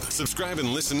World. Subscribe and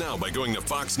listen now by going to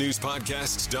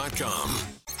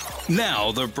foxnewspodcasts.com.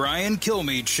 Now, the Brian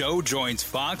Kilmeade Show joins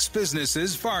Fox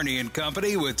Business's Varney &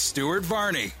 Company with Stuart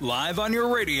Varney, live on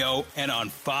your radio and on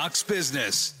Fox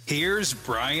Business. Here's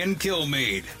Brian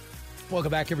Kilmeade.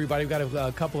 Welcome back, everybody. We've got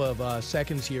a couple of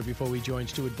seconds here before we join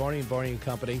Stuart Varney and Varney &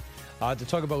 Company to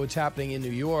talk about what's happening in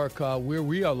New York, where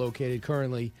we are located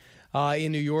currently.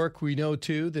 In New York, we know,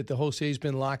 too, that the whole city's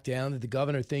been locked down, that the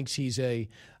governor thinks he's a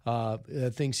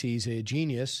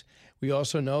genius. We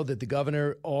also know that the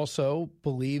governor also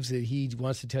believes that he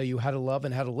wants to tell you how to love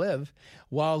and how to live,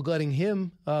 while letting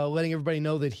everybody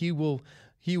know that he will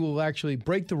actually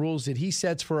break the rules that he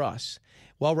sets for us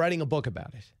while writing a book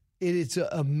about it. It's an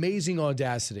amazing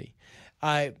audacity.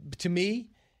 To me,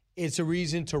 it's a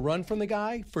reason to run from the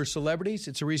guy. For celebrities,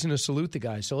 it's a reason to salute the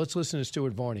guy. So let's listen to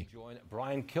Stuart Varney. Join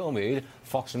Brian Kilmeade,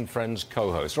 Fox and Friends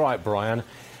co-host. All right, Brian.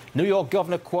 New York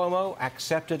Governor Cuomo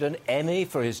accepted an Emmy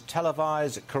for his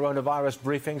televised coronavirus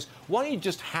briefings. Why don't you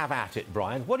just have at it,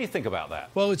 Brian? What do you think about that?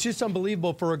 Well, it's just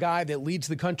unbelievable for a guy that leads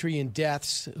the country in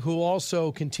deaths, who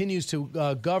also continues to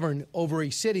govern over a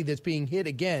city that's being hit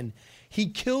again. He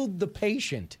killed the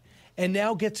patient and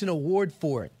now gets an award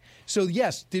for it. So,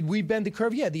 yes, did we bend the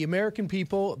curve? Yeah, the American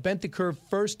people bent the curve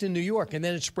first in New York, and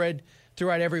then it spread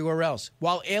throughout everywhere else,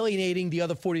 while alienating the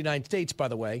other 49 states, by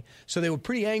the way. So they were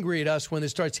pretty angry at us when it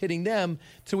starts hitting them,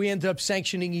 so we ended up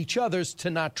sanctioning each other's to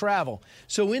not travel.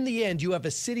 So in the end, you have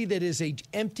a city that is an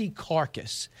empty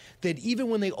carcass, that even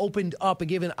when they opened up and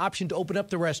gave an option to open up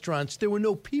the restaurants, there were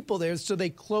no people there, so they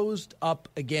closed up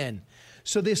again.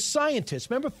 So this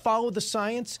scientist, remember Follow the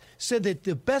Science, said that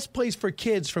the best place for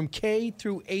kids from K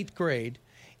through 8th grade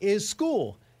is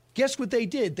school. Guess what they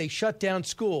did? They shut down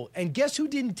school. And guess who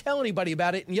didn't tell anybody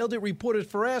about it and yelled at reporters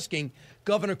for asking?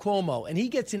 Governor Cuomo. And he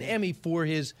gets an Emmy for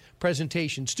his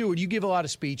presentation. Stuart, you give a lot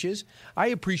of speeches. I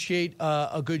appreciate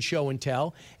a good show and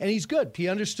tell. And he's good. He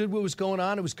understood what was going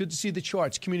on. It was good to see the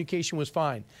charts. Communication was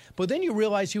fine. But then you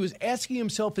realize he was asking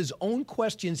himself his own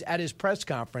questions at his press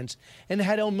conference and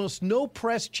had almost no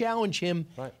press challenge him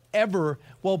ever,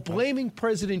 while blaming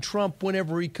President Trump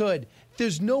whenever he could.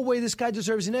 There's no way this guy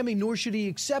deserves an Emmy, nor should he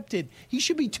accept it. He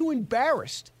should be too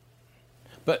embarrassed.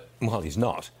 But, well, he's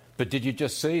not. But did you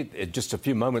just see, just a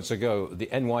few moments ago, the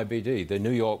NYPD, the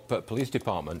New York Police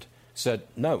Department, said,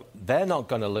 no, they're not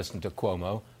going to listen to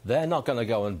Cuomo. They're not going to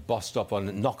go and bust up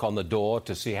and knock on the door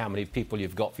to see how many people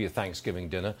you've got for your Thanksgiving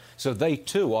dinner. So they,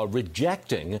 too, are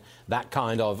rejecting that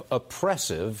kind of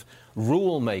oppressive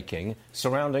rule-making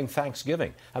surrounding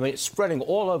Thanksgiving. I mean, it's spreading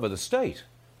all over the state.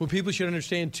 What people should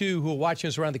understand, too, who are watching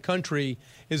us around the country,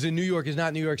 is that New York is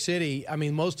not New York City. I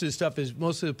mean, most of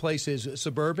the place is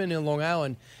suburban in Long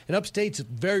Island, and upstate's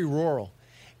very rural.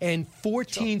 And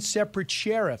 14 separate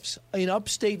sheriffs in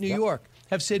upstate New York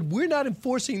have said, we're not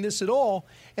enforcing this at all.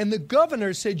 And the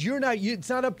governor said, it's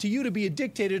not up to you to be a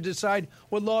dictator to decide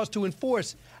what laws to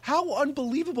enforce. How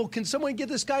unbelievable. Can someone give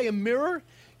this guy a mirror?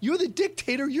 You're the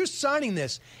dictator. You're signing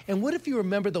this. And what if you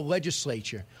remember the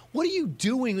legislature? What are you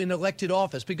doing in elected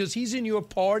office? Because he's in your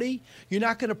party, you're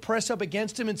not going to press up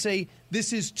against him and say,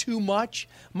 this is too much.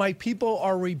 My people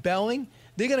are rebelling.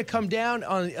 They're going to come down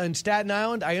on Staten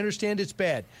Island. I understand it's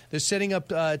bad. They're setting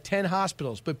up 10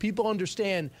 hospitals, but people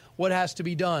understand what has to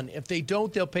be done. If they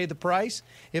don't, they'll pay the price.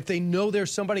 If they know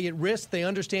there's somebody at risk, they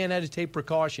understand how to take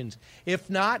precautions. If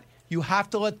not, you have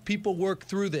to let people work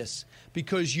through this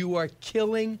because you are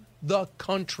killing the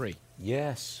country.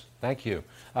 Yes, thank you.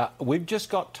 We've just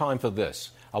got time for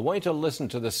this. I want you to listen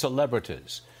to the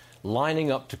celebrities lining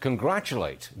up to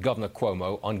congratulate Governor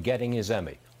Cuomo on getting his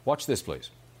Emmy. Watch this, please.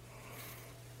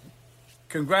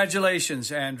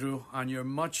 Congratulations, Andrew, on your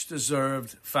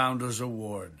much-deserved Founders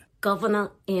Award.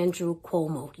 Governor Andrew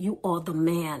Cuomo, you are the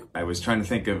man. I was trying to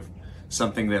think of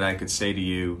something that I could say to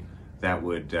you that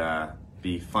would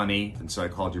be funny, and so I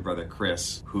called your brother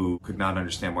Chris, who could not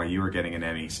understand why you were getting an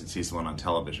Emmy since he's the one on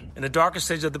television. In the darkest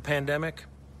stage of the pandemic,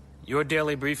 your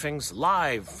daily briefings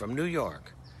live from New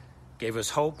York gave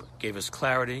us hope, gave us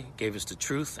clarity, gave us the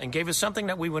truth, and gave us something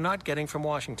that we were not getting from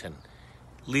Washington: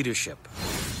 leadership.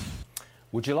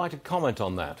 Would you like to comment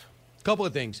on that? A couple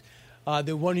of things.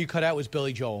 The one you cut out was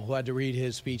Billy Joel, who had to read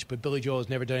his speech, but Billy Joel has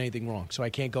never done anything wrong, so I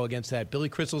can't go against that. Billy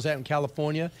Crystal's out in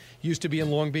California, used to be in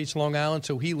Long Beach, Long Island,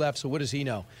 so he left, so what does he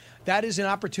know? That is an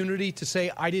opportunity to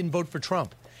say, I didn't vote for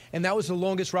Trump. And that was the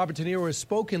longest Robert De Niro has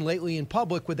spoken lately in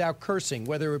public without cursing,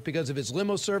 whether because of his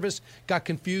limo service, got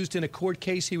confused in a court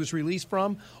case he was released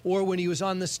from, or when he was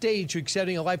on the stage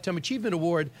accepting a Lifetime Achievement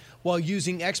Award while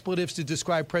using expletives to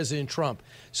describe President Trump.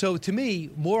 So to me,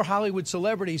 more Hollywood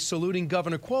celebrities saluting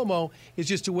Governor Cuomo is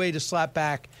just a way to slap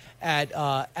back at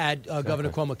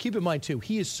Governor Cuomo. Keep in mind, too,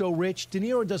 he is so rich. De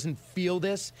Niro doesn't feel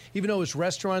this, even though his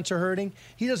restaurants are hurting.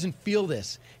 He doesn't feel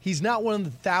this. He's not one of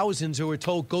the thousands who were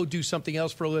told, go do something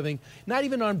else for a living. Not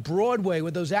even on Broadway,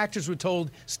 where those actors were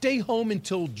told, stay home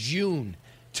until June.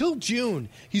 Till June.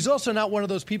 He's also not one of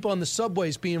those people on the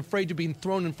subways being afraid to be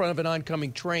thrown in front of an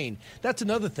oncoming train. That's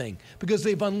another thing, because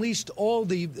they've unleashed all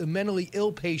the mentally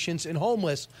ill patients and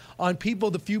homeless on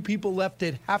people, the few people left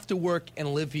that have to work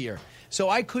and live here. So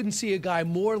I couldn't see a guy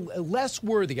less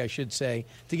worthy, I should say,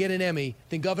 to get an Emmy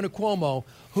than Governor Cuomo,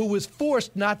 who was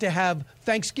forced not to have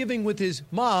Thanksgiving with his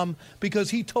mom because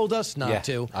he told us not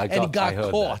to, and he got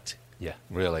caught. That. Yeah,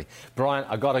 really. Brian,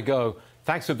 I got to go.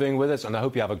 Thanks for being with us, and I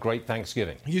hope you have a great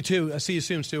Thanksgiving. You too. I'll see you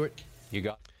soon, Stuart. You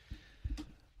got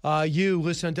you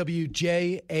listen on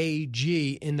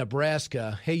WJAG in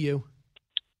Nebraska. Hey, you.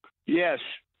 Yes.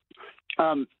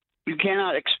 You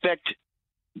cannot expect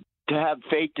to have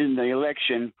faith in the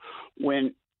election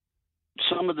when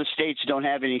some of the states don't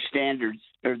have any standards,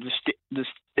 or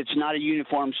it's not a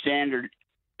uniform standard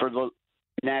for the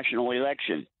national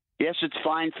election. Yes, it's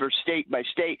fine for state by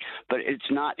state, but it's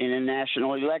not in a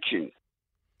national election.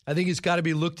 I think it's got to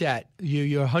be looked at.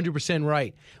 You're 100%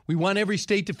 right. We want every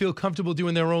state to feel comfortable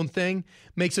doing their own thing.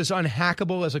 Makes us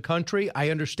unhackable as a country. I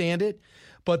understand it.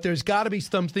 But there's got to be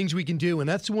some things we can do. And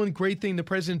that's the one great thing the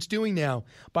president's doing now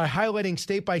by highlighting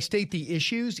state by state the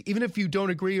issues. Even if you don't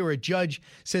agree or a judge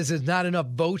says there's not enough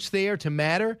votes there to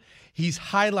matter, he's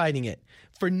highlighting it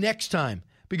for next time.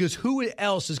 Because who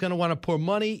else is going to want to pour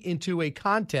money into a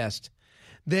contest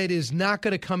that is not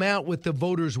going to come out with the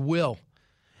voters' will?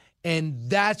 And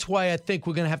that's why I think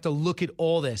we're going to have to look at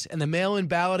all this. And the mail-in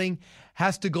balloting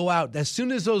has to go out. As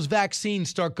soon as those vaccines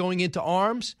start going into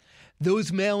arms,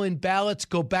 those mail-in ballots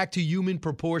go back to human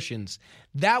proportions.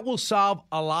 That will solve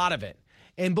a lot of it.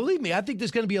 And believe me, I think there's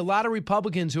going to be a lot of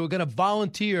Republicans who are going to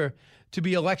volunteer to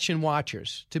be election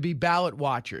watchers, to be ballot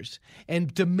watchers,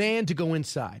 and demand to go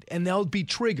inside. And there'll be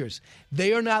triggers.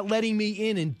 They are not letting me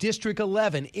in District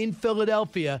 11 in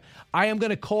Philadelphia. I am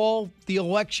going to call the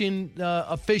election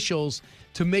officials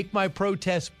to make my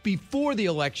protest before the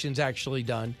election's actually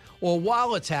done or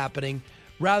while it's happening,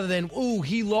 rather than, ooh,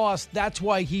 he lost, that's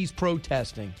why he's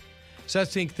protesting. So I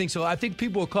think so. I think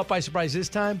people were caught by surprise this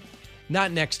time,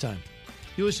 not next time.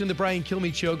 You listen to the Brian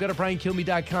Kilmeade Show. Go to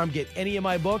BrianKilmeade.com. Get any of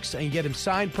my books and get them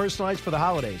signed, personalized for the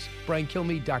holidays.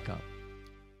 BrianKilmeade.com.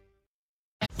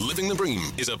 Living the Bream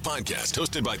is a podcast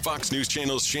hosted by Fox News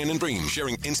Channel's Shannon Bream,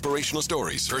 sharing inspirational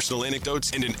stories, personal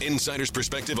anecdotes, and an insider's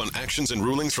perspective on actions and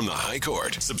rulings from the High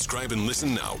Court. Subscribe and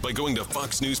listen now by going to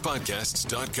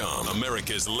FoxNewsPodcasts.com.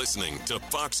 America's listening to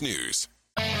Fox News.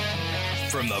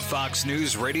 From the Fox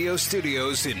News radio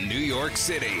studios in New York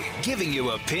City, giving you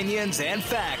opinions and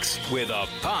facts with a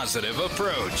positive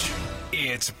approach.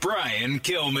 It's Brian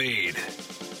Kilmeade.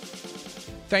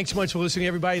 Thanks so much for listening,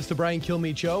 everybody. It's the Brian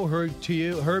Kilmeade Show.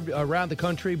 Heard around the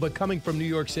country, but coming from New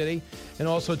York City and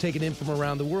also taken in from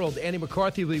around the world. Andy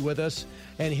McCarthy will be with us,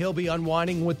 and he'll be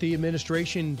unwinding what the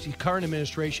current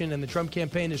administration and the Trump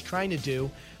campaign is trying to do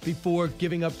before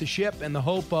giving up the ship and the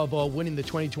hope of winning the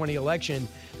 2020 election.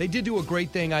 They did do a great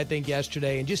thing, I think,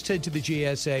 yesterday, and just said to the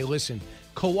GSA, listen,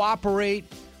 cooperate,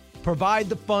 provide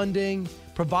the funding,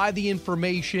 provide the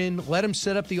information, let them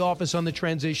set up the office on the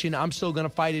transition. I'm still going to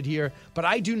fight it here, but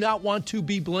I do not want to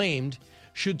be blamed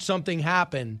should something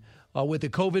happen with the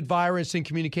COVID virus in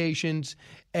communications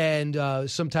and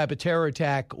some type of terror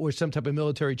attack or some type of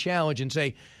military challenge and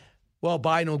say, well,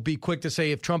 Biden will be quick to say,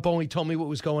 if Trump only told me what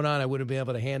was going on, I wouldn't be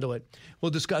able to handle it.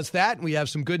 We'll discuss that. We have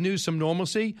some good news, some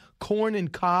normalcy. Corn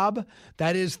and cob,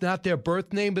 that is not their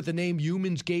birth name, but the name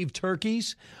humans gave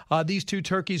turkeys. These two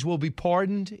turkeys will be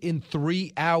pardoned in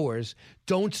 3 hours.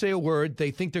 Don't say a word.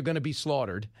 They think they're going to be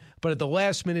slaughtered. But at the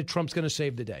last minute, Trump's going to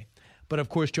save the day. But, of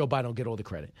course, Joe Biden will get all the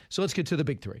credit. So let's get to the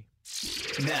big three.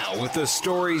 Now, with the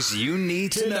stories you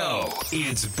need to know,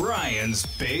 it's Brian's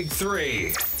Big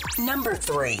Three. Number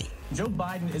 3. Joe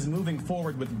Biden is moving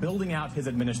forward with building out his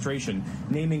administration,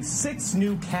 naming 6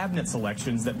 new cabinet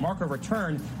selections that mark a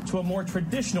return to a more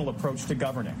traditional approach to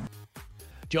governing.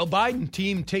 Joe Biden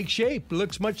team takes shape.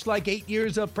 Looks much like 8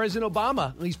 years of President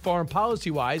Obama, at least foreign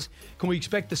policy-wise. Can we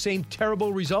expect the same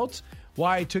terrible results?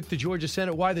 Why the Georgia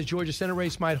Senate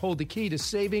race might hold the key to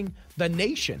saving the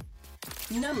nation.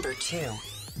 Number 2.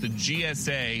 The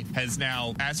GSA has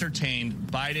now ascertained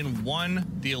Biden won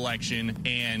the election,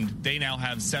 and they now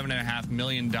have $7.5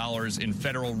 million in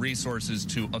federal resources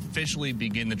to officially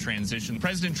begin the transition.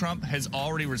 President Trump has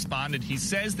already responded. He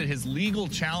says that his legal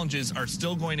challenges are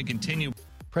still going to continue.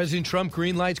 President Trump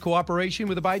greenlights cooperation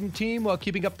with the Biden team while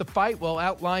keeping up the fight. Will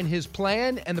outline his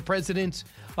plan and the president's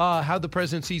how the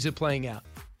president sees it playing out.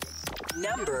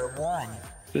 Number 1.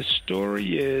 The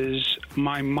story is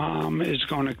my mom is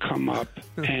going to come up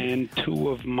and 2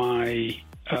 of my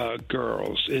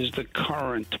girls is the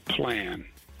current plan.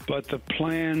 But the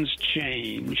plans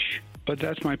change. But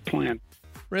that's my plan.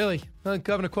 Really?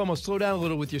 Governor Cuomo, slow down a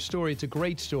little with your story. It's a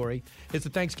great story. It's the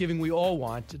Thanksgiving we all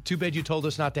want. Too bad you told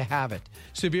us not to have it.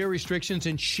 Severe restrictions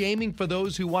and shaming for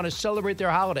those who want to celebrate their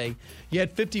holiday.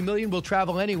 Yet 50 million will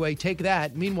travel anyway. Take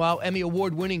that. Meanwhile, Emmy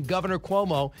Award-winning Governor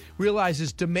Cuomo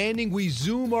realizes demanding we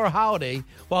Zoom our holiday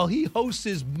while he hosts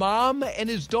his mom and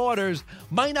his daughters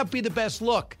might not be the best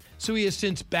look. So he has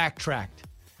since backtracked.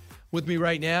 With me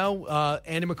right now,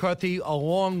 Andy McCarthy,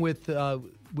 along with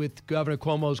Governor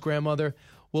Cuomo's grandmother,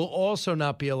 will also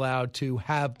not be allowed to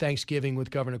have Thanksgiving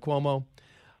with Governor Cuomo.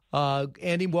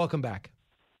 Andy, welcome back.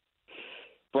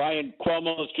 Brian,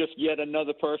 Cuomo is just yet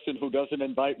another person who doesn't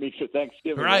invite me to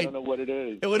Thanksgiving. Right. I don't know what it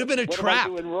is. It would have been a trap.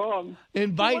 What am I doing wrong?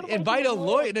 Invite a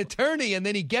lawyer, an attorney, and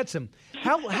then he gets him.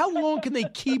 How long can they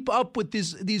keep up with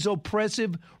these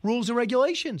oppressive rules and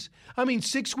regulations? I mean,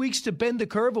 6 weeks to bend the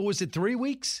curve, or was it 3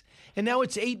 weeks? And now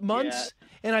it's 8 months. Yeah.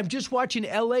 And I'm just watching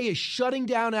L.A. is shutting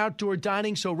down outdoor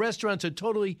dining, so restaurants are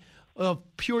totally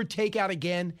pure takeout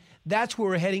again. That's where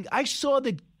we're heading. I saw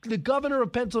that the governor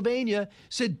of Pennsylvania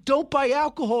said, don't buy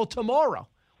alcohol tomorrow.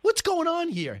 What's going on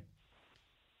here?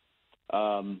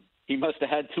 He must have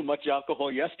had too much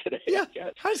alcohol yesterday. Yeah.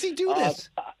 How does he do this?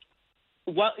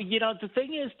 Well, the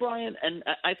thing is, Brian, and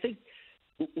I think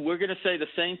we're going to say the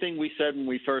same thing we said when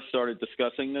we first started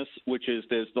discussing this, which is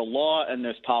there's the law and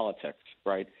there's politics,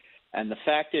 right? And the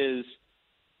fact is,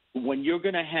 when you're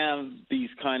going to have these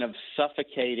kind of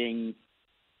suffocating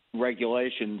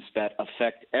regulations that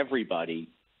affect everybody,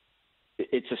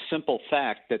 it's a simple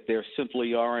fact that there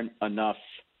simply aren't enough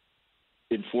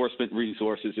enforcement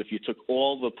resources. If you took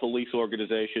all the police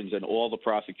organizations and all the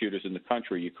prosecutors in the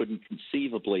country, you couldn't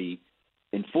conceivably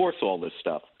enforce all this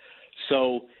stuff.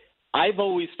 So I've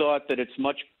always thought that it's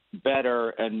much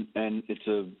better and it's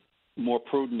a more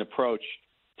prudent approach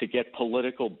to get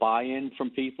political buy-in from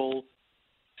people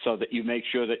so that you make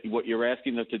sure that what you're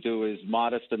asking them to do is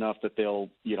modest enough that they'll,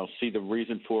 see the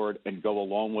reason for it and go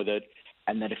along with it.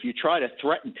 And that if you try to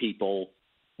threaten people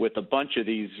with a bunch of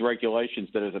these regulations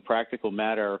that as a practical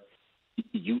matter,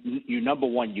 you number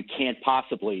one, you can't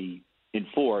possibly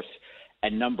enforce.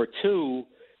 And number two,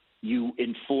 you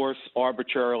enforce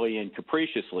arbitrarily and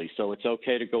capriciously. So it's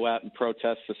okay to go out and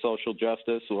protest for social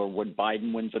justice, or when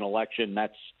Biden wins an election,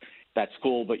 that's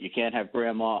cool, but you can't have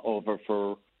grandma over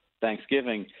for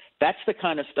Thanksgiving. That's the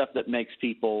kind of stuff that makes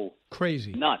people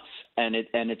crazy, nuts. And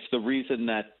it's the reason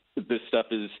that this stuff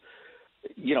is,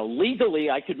 legally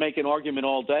I could make an argument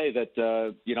all day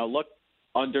that, look,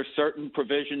 under certain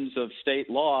provisions of state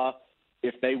law,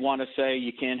 if they want to say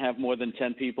you can't have more than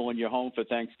 10 people in your home for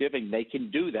Thanksgiving, they can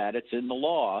do that. It's in the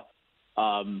law.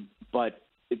 But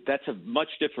that's a much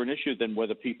different issue than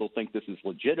whether people think this is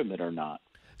legitimate or not.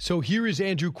 So here is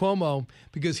Andrew Cuomo,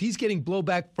 because he's getting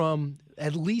blowback from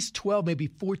at least 12, maybe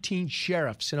 14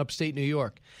 sheriffs in upstate New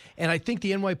York. And I think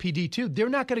the NYPD, too, they're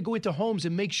not going to go into homes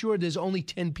and make sure there's only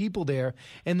 10 people there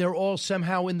and they're all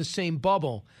somehow in the same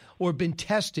bubble or been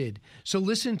tested. So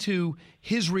listen to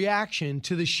his reaction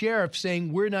to the sheriff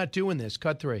saying, we're not doing this.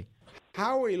 Cut 3.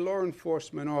 How a law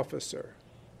enforcement officer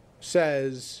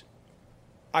says,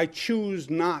 I choose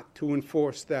not to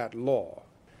enforce that law,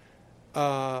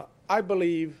 I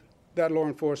believe that law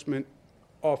enforcement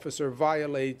officer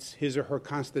violates his or her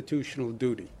constitutional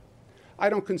duty. I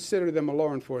don't consider them a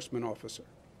law enforcement officer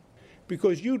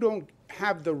because you don't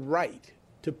have the right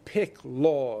to pick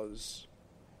laws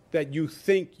that you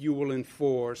think you will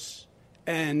enforce,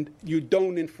 and you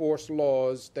don't enforce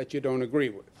laws that you don't agree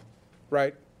with,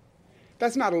 right?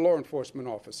 That's not a law enforcement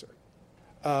officer.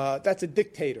 That's a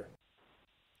dictator.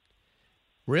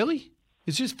 Really?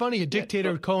 It's just funny, a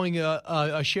dictator calling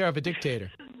a sheriff a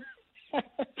dictator.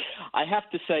 I have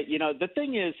to say, the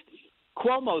thing is,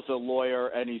 Cuomo's a lawyer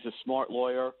and he's a smart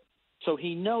lawyer, so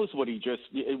he knows what you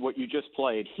just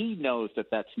played. He knows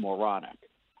that that's moronic.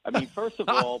 I mean, first of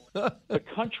all, the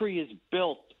country is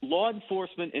built. Law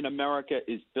enforcement in America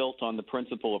is built on the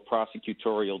principle of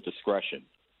prosecutorial discretion.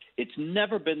 It's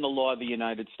never been the law of the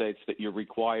United States that you're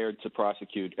required to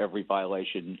prosecute every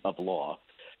violation of law.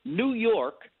 New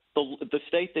York, the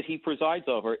state that he presides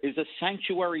over, is a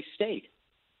sanctuary state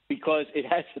because it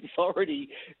has authority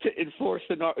to enforce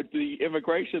the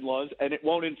immigration laws, and it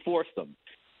won't enforce them.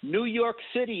 New York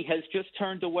City has just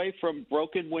turned away from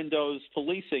broken windows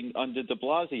policing under de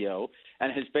Blasio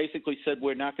and has basically said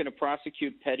we're not going to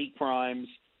prosecute petty crimes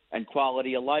and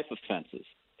quality of life offenses.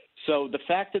 So the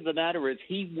fact of the matter is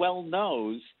he well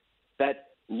knows that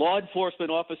law enforcement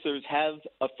officers have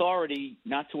authority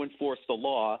not to enforce the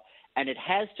law, and it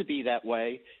has to be that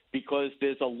way because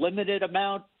there's a limited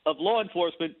amount of law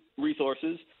enforcement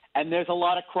resources and there's a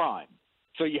lot of crime.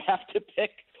 So you have to pick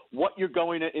what you're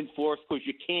going to enforce because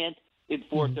you can't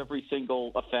enforce every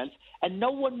single offense. And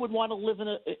no one would want to live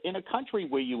in a country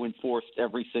where you enforced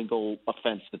every single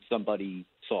offense that somebody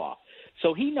saw.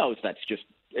 So he knows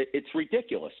it's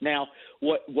ridiculous. Now,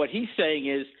 what he's saying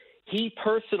is he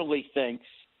personally thinks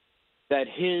that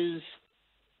his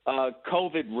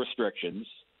COVID restrictions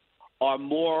are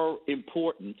more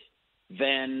important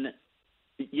than,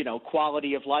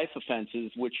 quality of life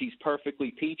offenses, which he's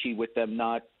perfectly peachy with them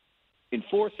not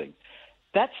enforcing.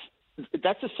 That's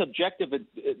a subjective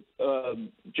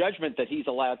judgment that he's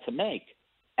allowed to make.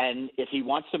 And if he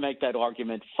wants to make that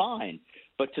argument, fine.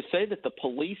 But to say that the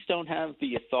police don't have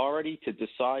the authority to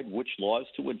decide which laws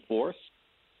to enforce,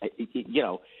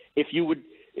 if you would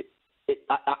 –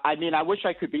 I wish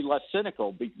I could be less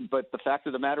cynical, but the fact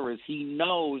of the matter is he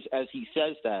knows as he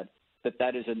says that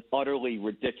is an utterly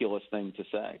ridiculous thing to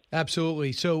say.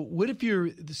 Absolutely. So what if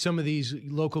you're some of these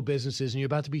local businesses and you're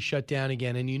about to be shut down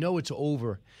again and it's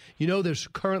over? There's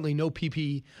currently no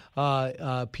PPE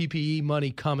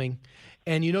money coming.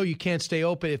 And you can't stay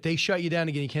open. If they shut you down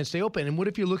again, you can't stay open. And what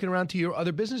if you're looking around to your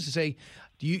other business and say,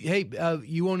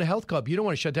 you own a health club. You don't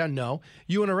want to shut down? No.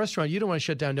 You own a restaurant. You don't want to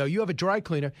shut down? No. You have a dry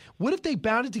cleaner. What if they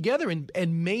bound it together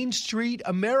and Main Street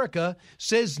America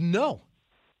says no?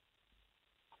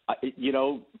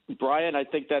 Brian, I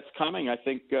think that's coming. I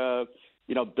think, Bill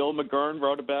McGurn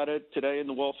wrote about it today in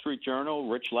the Wall Street Journal.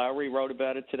 Rich Lowry wrote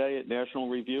about it today at National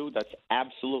Review. That's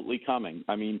absolutely coming.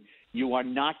 I mean, you are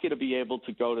not going to be able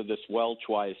to go to this well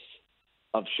twice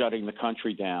of shutting the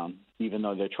country down, even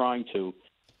though they're trying to.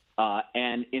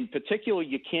 And in particular,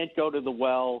 you can't go to the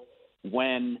well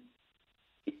when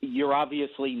you're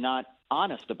obviously not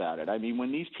honest about it. I mean,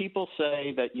 when these people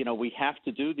say that, we have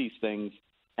to do these things,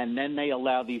 and then they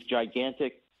allow these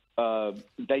gigantic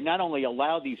they not only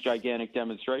allow these gigantic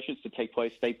demonstrations to take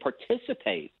place, they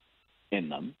participate in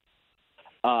them.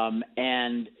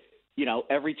 And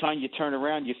every time you turn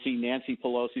around, you see Nancy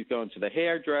Pelosi's going to the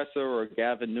hairdresser or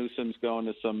Gavin Newsom's going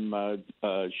to some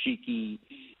chic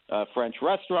French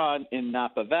restaurant in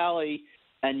Napa Valley,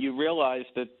 and you realize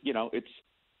that,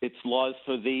 it's laws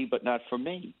for thee but not for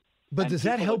me. But does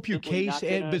that help your case?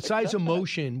 And besides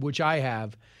emotion, which I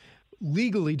have,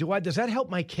 legally, does that help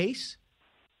my case?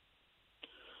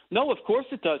 No, of course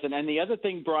it doesn't. And the other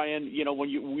thing, Brian,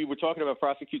 when we were talking about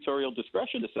prosecutorial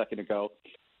discretion a second ago,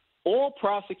 all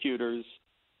prosecutors,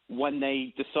 when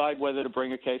they decide whether to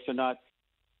bring a case or not,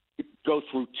 go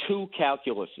through two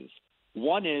calculuses.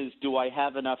 One is, do I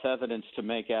have enough evidence to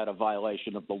make out a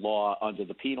violation of the law under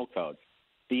the penal code?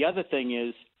 The other thing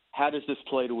is, how does this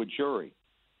play to a jury?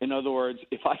 In other words,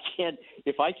 if I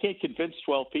can't convince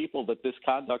 12 people that this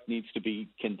conduct needs to be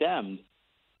condemned,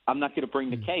 I'm not going to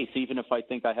bring the case, even if I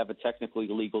think I have a technically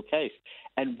legal case.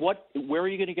 And where are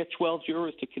you going to get 12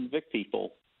 jurors to convict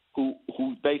people who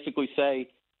basically say,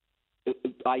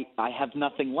 I have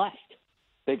nothing left?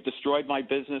 They've destroyed my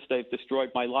business. They've destroyed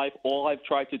my life. All I've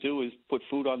tried to do is put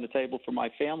food on the table for my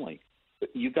family.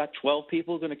 You got 12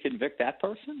 people going to convict that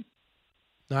person?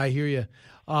 I hear you.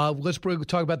 Let's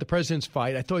talk about the president's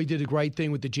fight. I thought he did a great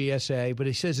thing with the GSA, but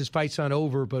he says his fight's not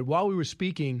over. But while we were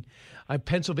speaking,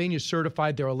 Pennsylvania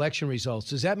certified their election results.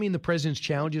 Does that mean the president's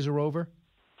challenges are over?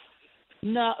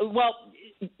 No. Well,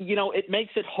 it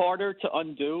makes it harder to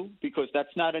undo because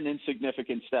that's not an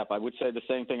insignificant step. I would say the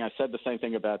same thing. I said the same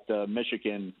thing about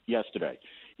Michigan yesterday.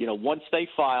 Once they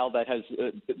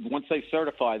once they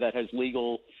certify, that has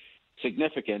legal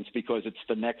significance because it's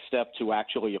the next step to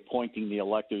actually appointing the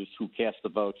electors who cast the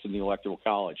votes in the Electoral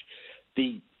College.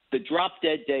 The drop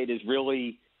dead date is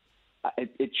really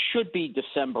it should be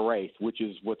December 8th, which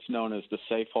is what's known as the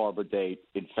safe harbor date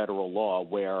in federal law,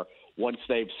 where once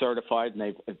they've certified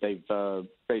and they've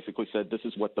basically said this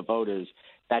is what the vote is,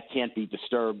 that can't be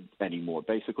disturbed anymore.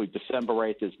 Basically, December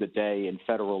 8th is the day in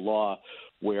federal law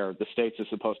where the states are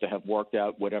supposed to have worked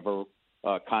out whatever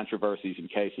controversies and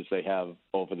cases they have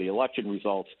over the election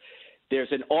results.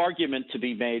 There's an argument to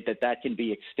be made that can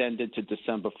be extended to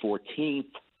December 14th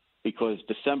because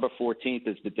December 14th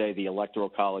is the day the Electoral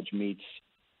College meets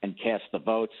and casts the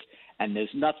votes. And there's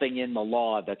nothing in the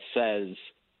law that says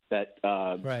that,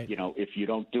 if you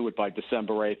don't do it by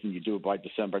December 8th and you do it by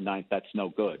December 9th, that's no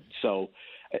good. So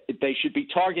they should be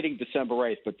targeting December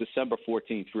 8th, but December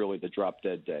 14th really the drop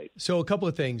dead date. So a couple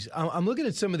of things. I'm looking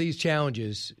at some of these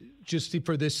challenges just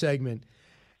for this segment,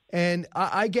 and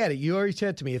I get it. You already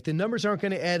said to me, if the numbers aren't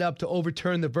going to add up to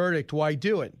overturn the verdict, why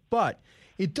do it? But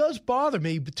it does bother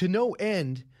me to no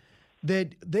end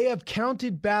that they have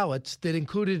counted ballots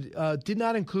that did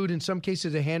not include in some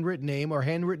cases a handwritten name or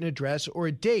handwritten address or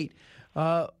a date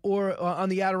or on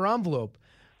the outer envelope.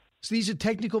 So these are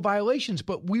technical violations,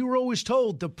 but we were always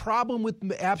told the problem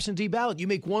with absentee ballot, you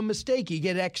make one mistake, you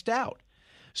get X'd out.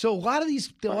 So a lot of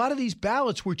these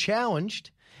ballots were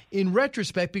challenged in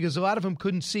retrospect because a lot of them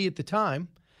couldn't see at the time,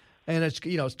 and it's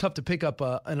tough to pick up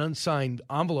an unsigned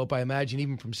envelope, I imagine,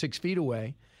 even from 6 feet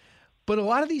away. But a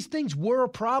lot of these things were a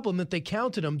problem that they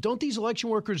counted them. Don't these election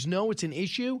workers know it's an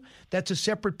issue? That's a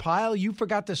separate pile. You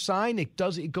forgot to sign. It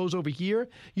goes over here.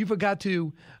 You forgot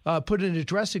to put an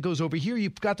address. It goes over here. You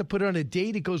forgot to put it on a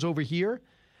date. It goes over here.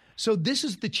 So this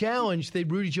is the challenge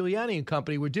that Rudy Giuliani and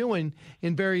company were doing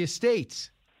in various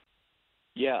states.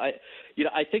 Yeah,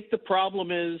 I think the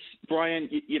problem is, Brian,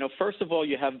 first of all,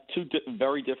 you have two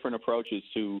very different approaches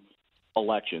to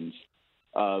elections.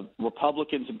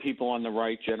 Republicans and people on the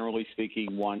right, generally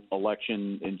speaking, want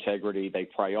election integrity. They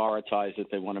prioritize it.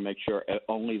 They want to make sure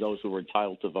only those who are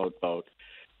entitled to vote.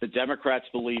 The Democrats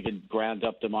believe in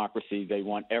ground-up democracy. They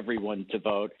want everyone to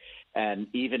vote. And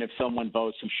even if someone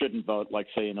votes who shouldn't vote, like,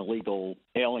 say, an illegal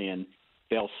alien,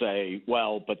 they'll say,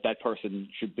 well, but that person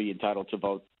should be entitled to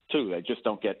vote, too. They just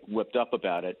don't get whipped up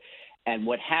about it. And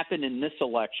what happened in this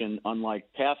election, unlike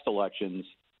past elections,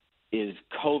 is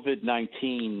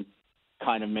COVID-19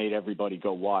 kind of made everybody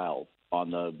go wild on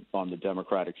the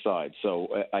Democratic side. So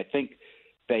I think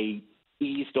they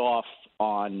eased off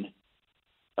on,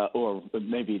 or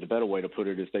maybe the better way to put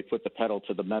it is they put the pedal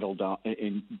to the metal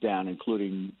down,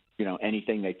 including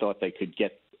anything they thought they could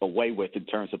get away with in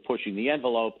terms of pushing the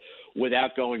envelope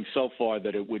without going so far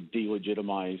that it would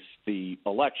delegitimize the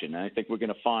election. And I think we're going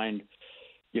to find,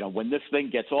 when this thing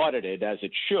gets audited, as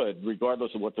it should, regardless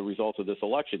of what the result of this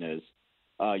election is,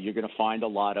 you're going to find a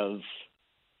lot of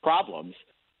problems.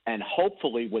 And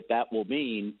hopefully what that will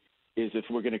mean is if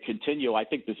we're going to continue, I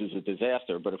think this is a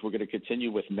disaster, but if we're going to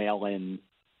continue with mail-in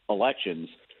elections,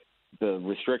 the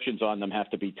restrictions on them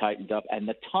have to be tightened up and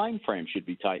the time frame should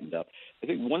be tightened up. I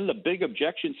think one of the big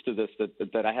objections to this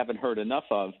that I haven't heard enough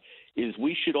of is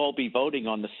we should all be voting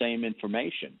on the same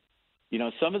information.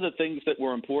 Some of the things that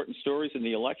were important stories in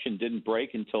the election didn't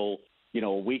break until,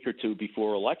 a week or two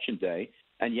before Election Day.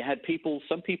 And you had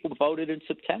some people voted in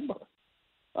September.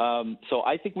 So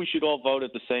I think we should all vote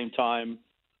at the same time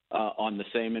on the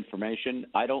same information.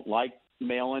 I don't like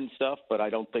mail-in stuff, but I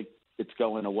don't think it's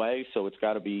going away. So it's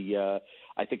got to be.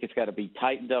 I think it's got to be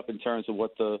tightened up in terms of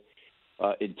what the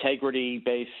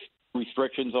integrity-based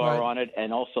restrictions are on it,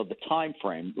 and also the time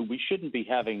frame. We shouldn't be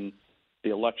having the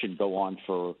election go on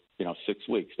for 6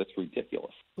 weeks. That's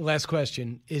ridiculous. Last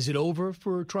question: is it over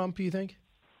for Trump? You think?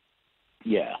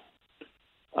 Yeah.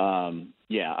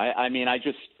 I mean,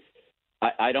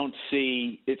 I don't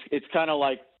see. It's kind of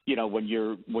like when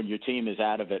your team is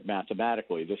out of it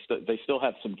mathematically, they still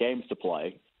have some games to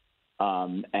play,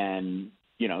 and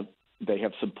they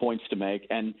have some points to make.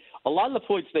 And a lot of the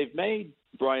points they've made,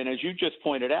 Brian, as you just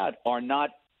pointed out, are not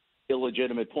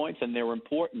illegitimate points, and they're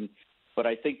important. But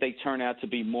I think they turn out to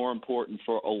be more important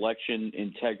for election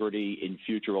integrity in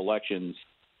future elections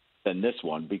than this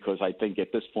one, because I think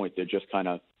at this point they're just kind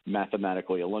of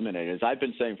mathematically eliminated. As I've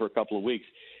been saying for a couple of weeks,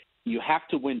 you have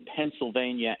to win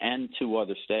Pennsylvania and 2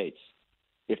 other states.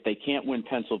 If they can't win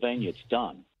Pennsylvania, it's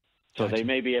done. So They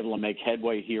may be able to make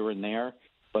headway here and there,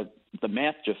 but the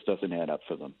math just doesn't add up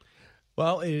for them.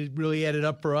 Well, it really added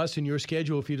up for us in your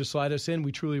schedule. If you just slide us in,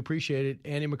 we truly appreciate it.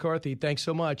 Andy McCarthy, thanks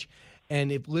so much. And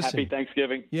listen, happy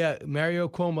Thanksgiving. Yeah, Andrew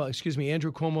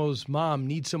Cuomo's mom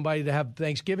needs somebody to have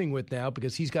Thanksgiving with now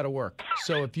because he's got to work.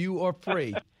 So if you are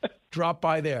free, drop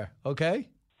by there, okay?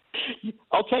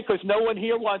 Okay, because no one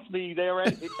here wants me there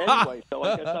anyway. So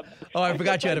I guess I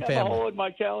forgot you had a family. I have a hole in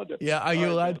my calendar. Yeah, are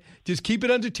you allowed? Just keep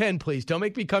it under 10, please. Don't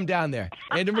make me come down there.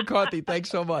 Andrew McCarthy, thanks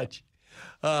so much.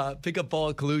 Pick up Ball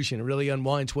of Collusion. It really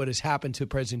unwinds what has happened to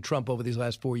President Trump over these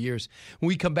last 4 years. When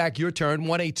we come back, your turn,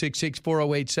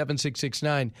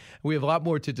 1-866-408-7669. We have a lot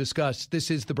more to discuss. This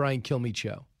is the Brian Kilmeade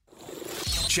Show.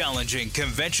 Challenging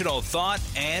conventional thought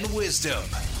and wisdom.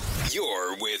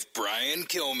 You're with Brian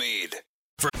Kilmeade.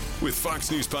 With Fox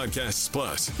News Podcasts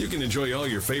Plus, you can enjoy all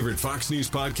your favorite Fox News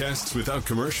podcasts without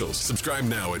commercials. Subscribe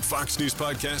now at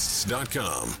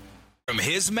foxnewspodcasts.com. From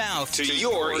his mouth to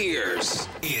your ears,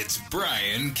 it's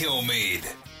Brian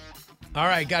Kilmeade. All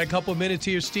right, got a couple of minutes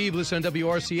here. Steve, listen on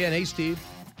WRCN. Hey, Steve.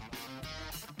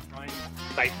 Brian,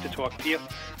 nice to talk to you.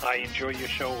 I enjoy your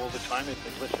show all the time. I've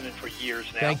been listening for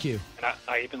years now. Thank you. And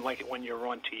I even like it when you're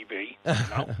on TV.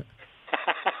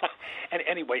 And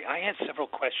anyway, I had several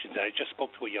questions. I just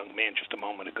spoke to a young man just a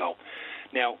moment ago.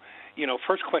 Now,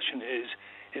 first question is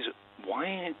why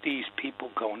aren't these people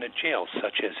going to jail,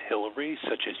 such as Hillary,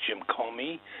 such as Jim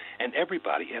Comey, and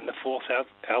everybody, and the false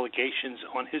allegations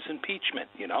on his impeachment?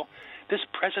 This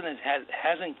president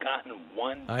hasn't gotten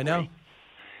one break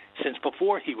since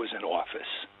before he was in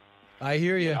office. I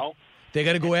hear you. They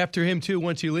got to go after him, too,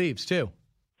 once he leaves, too.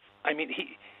 I mean,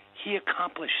 he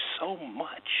accomplished so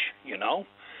much,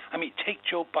 I mean, take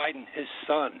Joe Biden, his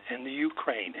son, and the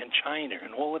Ukraine and China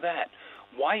and all of that.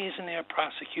 Why isn't there a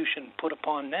prosecution put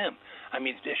upon them? I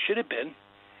mean, there should have been,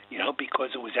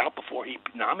 because it was out before he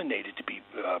nominated to be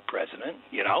president,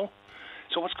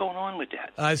 So what's going on with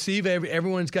that? Steve,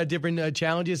 everyone's got different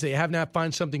challenges. They have not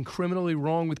found something criminally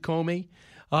wrong with Comey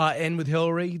and with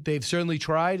Hillary. They've certainly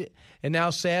tried. And now,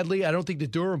 sadly, I don't think the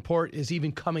Durham report is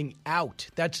even coming out.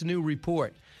 That's a new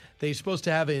report. They're supposed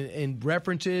to have in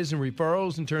references and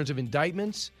referrals in terms of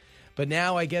indictments, but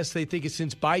now I guess they think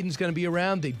since Biden's going to be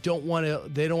around, they don't want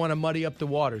to muddy up the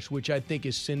waters, which I think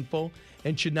is sinful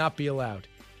and should not be allowed.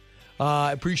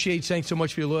 Thanks so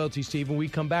much for your loyalty, Steve. When we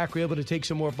come back, we're able to take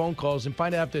some more phone calls and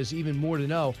find out if there's even more to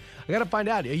know. I got to find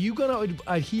out, are you going to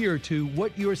adhere to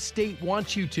what your state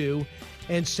wants you to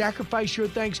and sacrifice your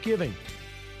Thanksgiving?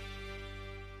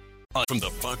 From the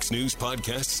Fox News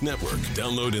Podcasts Network,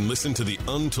 download and listen to The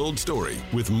Untold Story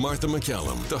with Martha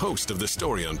McCallum. The host of The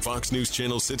Story on Fox News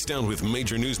Channel sits down with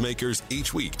major newsmakers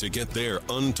each week to get their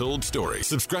untold story.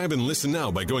 Subscribe and listen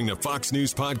now by going to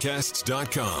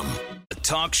foxnewspodcasts.com. A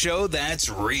talk show that's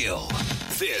real.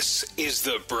 This is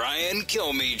the Brian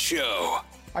Kilmeade Show.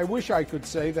 I wish I could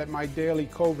say that my daily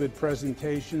COVID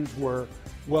presentations were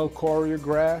well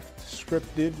choreographed,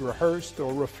 scripted, rehearsed,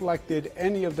 or reflected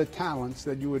any of the talents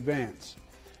that you advance.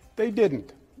 They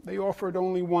didn't. They offered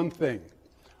only one thing: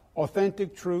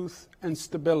 authentic truth and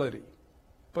stability.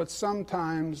 But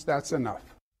sometimes that's enough.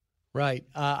 Right.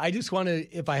 I just want to,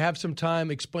 if I have some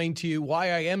time, explain to you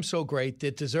why I am so great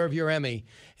that deserve your Emmy.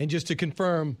 And just to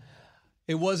confirm,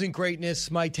 it wasn't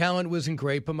greatness. My talent wasn't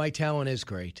great, but my talent is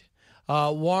great.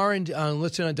 Warren,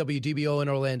 listen on WDBO in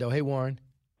Orlando. Hey, Warren.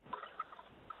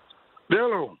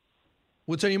 Hello.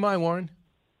 What's on your mind, Warren?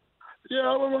 Yeah,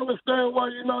 I don't understand why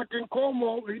you're knocking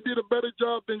Cuomo. He did a better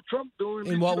job than Trump doing.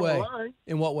 In what way?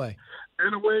 In what way?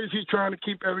 In the ways he's trying to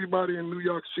keep everybody in New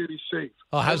York City safe.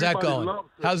 Oh, how's Everybody that going?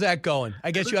 How's that going?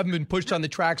 I guess you haven't been pushed on the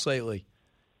tracks lately.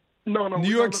 No. New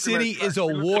York City is a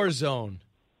war zone.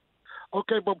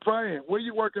 Okay, but Brian, where are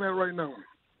you working at right now?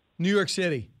 New York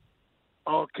City.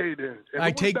 Okay, then.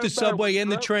 I take the subway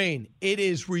and the train. It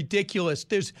is ridiculous.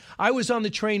 I was on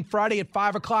the train Friday at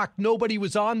 5 o'clock. Nobody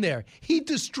was on there. He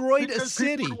destroyed a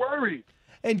city. People worried.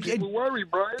 And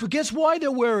worried, Brian. Guess why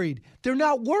they're worried? They're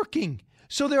not working.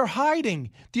 So they're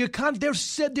hiding. They're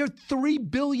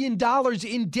 $3 billion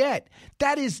in debt.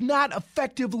 That is not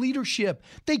effective leadership.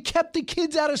 They kept the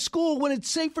kids out of school when it's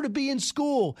safer to be in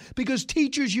school because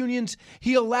teachers' unions,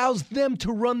 he allows them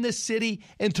to run this city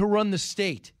and to run the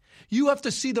state. You have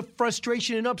to see the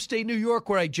frustration in upstate New York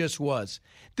where I just was.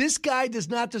 This guy does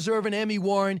not deserve an Emmy,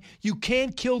 Warren. You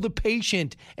can't kill the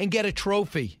patient and get a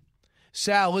trophy.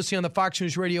 Sal, listening on the Fox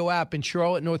News Radio app in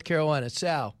Charlotte, North Carolina.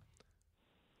 Sal.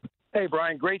 Hey,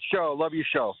 Brian, great show. Love your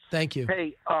show. Thank you.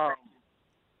 Hey, I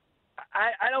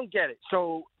don't get it.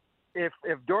 So if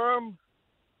Durham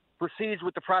proceeds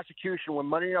with the prosecution when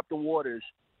muddying up the waters,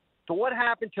 so what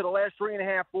happened to the last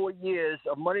 3.5, 4 years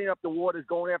of muddying up the waters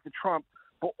going after Trump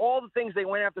for all the things they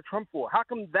went after Trump for? How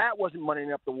come that wasn't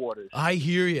muddying up the waters? I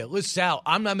hear you. Listen, Sal,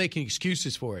 I'm not making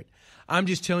excuses for it. I'm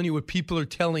just telling you what people are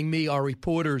telling me, our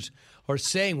reporters are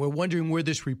saying. We're wondering where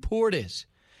this report is.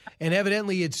 And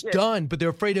evidently it's done, but they're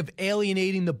afraid of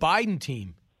alienating the Biden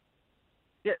team.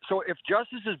 Yeah, so if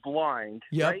justice is blind,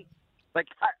 right? Like,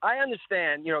 I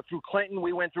understand, through Clinton,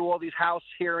 we went through all these House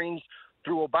hearings.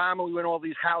 Through Obama, we went all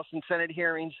these House and Senate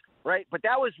hearings, right? But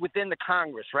that was within the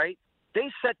Congress, right? They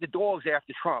set the dogs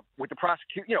after Trump with the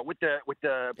prosecution, with the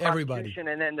prosecution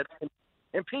and then the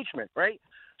impeachment, right?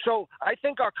 So I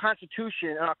think our Constitution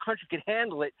and our country can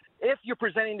handle it if you're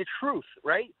presenting the truth,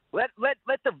 right? Let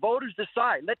the voters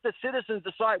decide. Let the citizens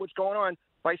decide what's going on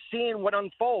by seeing what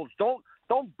unfolds. Don't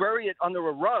bury it under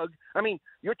a rug. I mean,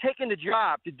 you're taking the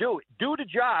job to do it. Do the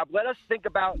job. Let us think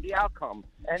about the outcome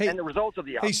and the results of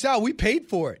the outcome. Hey, Sal, we paid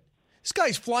for it. This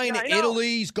guy's flying to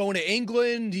Italy. He's going to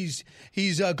England. He's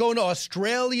going to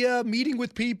Australia, meeting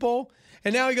with people.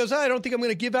 And now he goes, I don't think I'm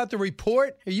going to give out the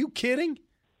report. Are you kidding?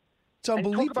 It's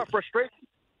unbelievable. And talk about frustration.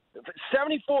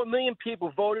 74 million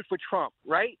people voted for Trump,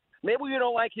 right? Maybe we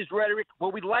don't like his rhetoric,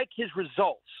 but we like his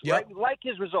results, right? We like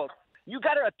his results. You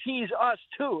got to appease us,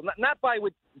 too, not by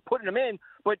putting them in,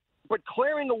 but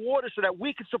clearing the water so that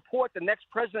we can support the next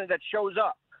president that shows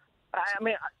up. I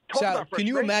mean, Sal, can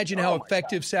you imagine how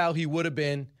effective, Sal, he would have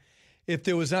been if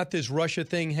there was not this Russia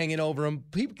thing hanging over him?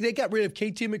 They got rid of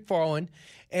K.T. McFarland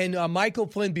and Michael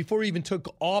Flynn before he even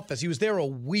took office. He was there a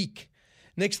week.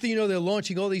 Next thing you know, they're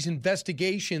launching all these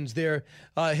investigations.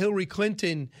 Hillary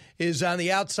Clinton is on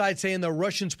the outside saying the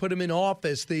Russians put him in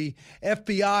office. The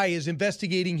FBI is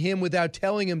investigating him without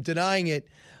telling him, denying it.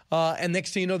 And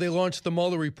next thing you know, they launched the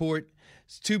Mueller report.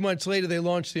 2 months later, they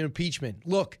launched the impeachment.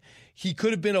 Look, he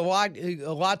could have been a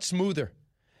lot smoother.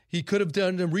 He could have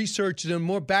done the research and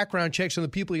more background checks on the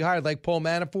people he hired, like Paul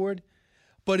Manafort.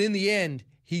 But in the end,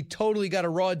 he totally got a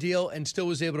raw deal and still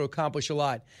was able to accomplish a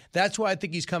lot. That's why I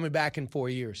think he's coming back in 4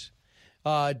 years.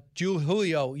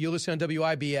 Julio, you listen on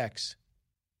WIBX.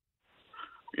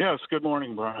 Yes, good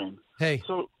morning, Brian. Hey.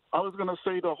 So I was going to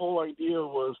say the whole idea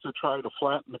was to try to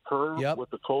flatten the curve with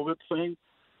the COVID thing.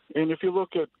 And if you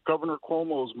look at Governor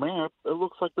Cuomo's map, it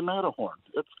looks like the Matterhorn.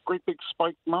 It's a great big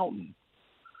spiked mountain.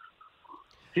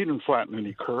 He didn't flatten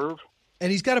any curve. And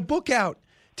he's got a book out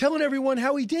telling everyone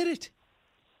how he did it.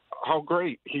 How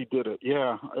great he did it.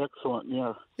 Yeah, excellent,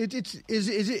 yeah.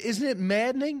 Isn't it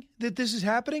maddening that this is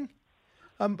happening?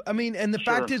 I mean, and the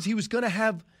fact is he was going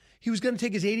to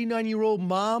take his 89-year-old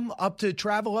mom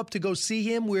travel up to go see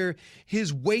him, where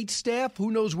his wait staff, who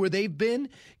knows where they've been,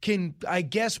 can, I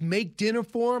guess, make dinner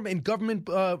for him and government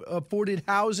afforded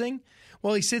housing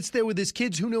while he sits there with his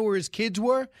kids, who know where his kids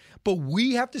were. But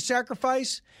we have to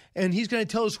sacrifice, and he's going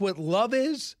to tell us what love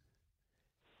is?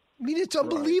 I mean, it's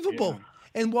unbelievable. Right, yeah.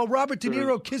 And while Robert De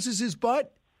Niro kisses his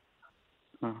butt?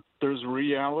 There's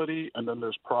reality, and then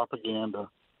there's propaganda.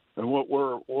 And what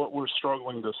we're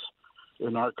struggling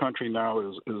in our country now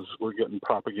is we're getting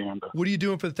propaganda. What are you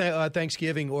doing for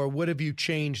Thanksgiving, or what have you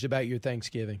changed about your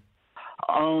Thanksgiving?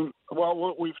 Well,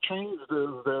 what we've changed is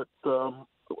that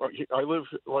I live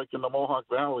like in the Mohawk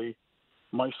Valley.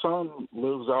 My son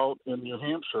lives out in New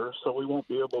Hampshire, so we won't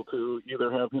be able to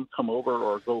either have him come over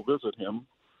or go visit him.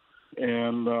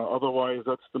 And otherwise,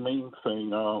 that's the main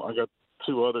thing. I got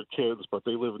 2 other kids, but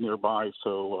they live nearby,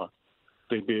 so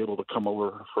they'd be able to come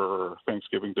over for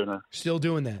Thanksgiving dinner. Still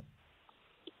doing that?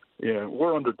 Yeah,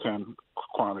 we're under 10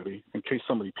 quantity in case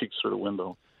somebody peeks through the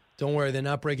window. Don't worry, they're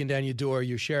not breaking down your door.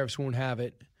 Your sheriffs won't have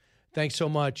it. Thanks so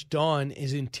much. Dawn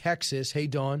is in Texas. Hey,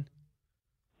 Dawn.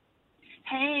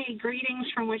 Hey, greetings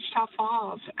from Wichita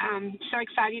Falls. I'm so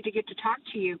excited to get to talk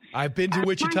to you. I've been to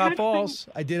Wichita Falls.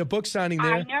 I did a book signing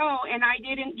there. I know, and I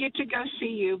didn't get to go see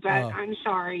you, but I'm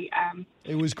sorry.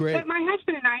 It was great. But my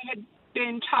husband and I had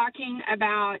been talking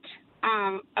about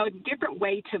a different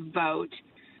way to vote.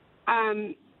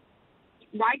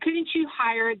 Why couldn't you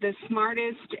hire the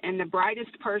smartest and the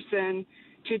brightest person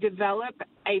to develop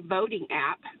a voting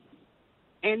app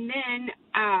and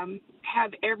then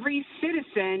have every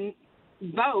citizen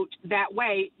vote that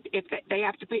way. If they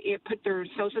have to put their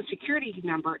Social Security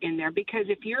number in there, because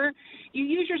if you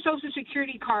use your Social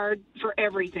Security card for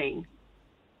everything,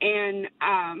 and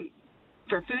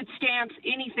for food stamps,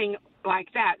 anything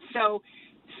like that. So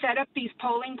set up these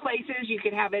polling places. You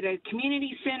could have it at a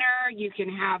community center. You can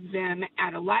have them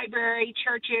at a library,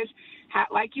 churches,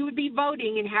 like you would be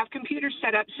voting, and have computers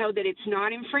set up so that it's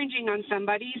not infringing on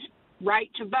somebody's right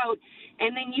to vote.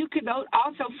 And then you could vote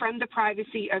also from the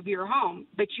privacy of your home,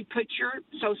 but you put your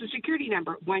Social Security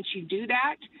number. Once you do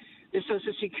that, the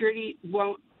Social Security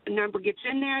number gets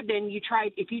in there. Then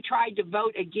if you tried to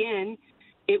vote again,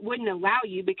 it wouldn't allow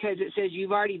you because it says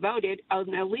you've already voted.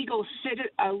 An illegal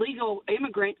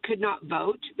immigrant could not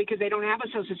vote because they don't have a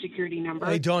Social Security number.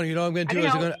 Hey, Dawn, you know what I'm going to do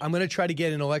is I'm going to try to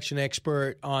get an election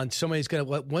expert on somebody's going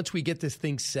to, once we get this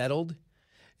thing settled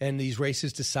and these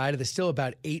races decided, there's still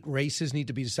about 8 races need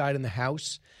to be decided in the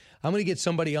House. I'm going to get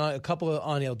somebody on, a couple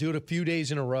on, I'll do it a few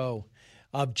days in a row,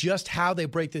 of just how they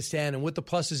break this down and what the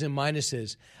pluses and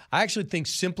minuses. I actually think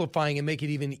simplifying and make it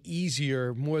even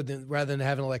easier rather than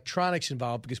having electronics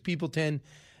involved, because people tend,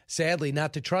 sadly,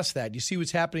 not to trust that. You see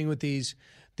what's happening with these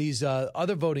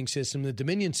other voting systems, the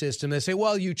Dominion system. They say,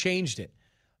 well, you changed it.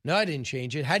 No, I didn't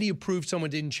change it. How do you prove someone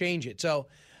didn't change it? So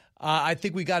I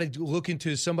think we got to look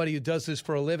into somebody who does this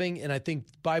for a living, and I think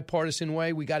bipartisan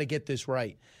way, we got to get this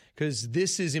right, because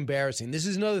this is embarrassing. This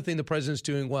is another thing the president's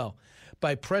doing well.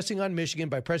 By pressing on Michigan,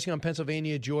 by pressing on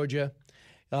Pennsylvania, Georgia,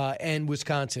 and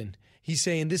Wisconsin, he's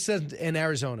saying this doesn't, and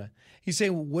Arizona. He's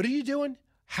saying, what are you doing?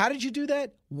 How did you do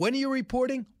that? When are you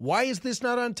reporting? Why is this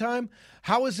not on time?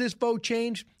 How has this vote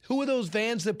changed? Who are those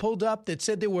vans that pulled up that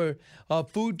said they were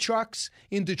food trucks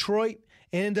in Detroit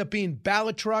and ended up being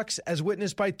ballot trucks, as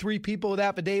witnessed by 3 people with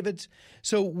affidavits?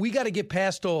 So we got to get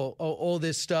past all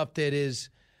this stuff that is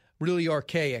really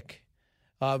archaic,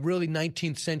 really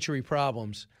 19th century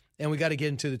problems. And we got to get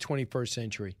into the 21st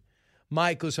century.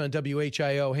 Mike, listen on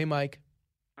WHIO. Hey, Mike.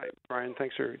 Hi, Brian.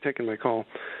 Thanks for taking my call.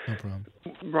 No problem.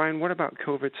 Brian, what about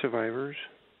COVID survivors?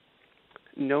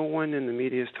 No one in the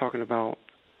media is talking about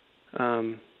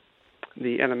the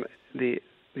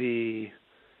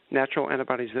natural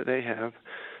antibodies that they have.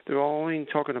 They're all only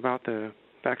talking about the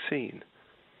vaccine.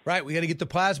 Right. We got to get the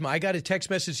plasma. I got a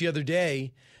text message the other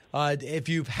day. If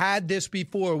you've had this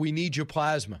before, we need your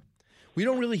plasma. We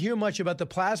don't really hear much about the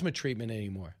plasma treatment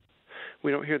anymore.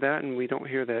 We don't hear that, and we don't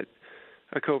hear that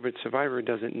a COVID survivor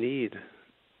doesn't need,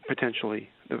 potentially,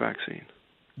 the vaccine.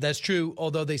 That's true,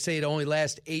 although they say it only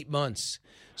lasts 8 months.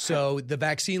 So the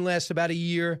vaccine lasts about a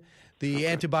year. The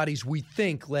antibodies, we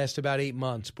think, last about 8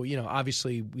 months. But,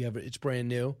 obviously, it's brand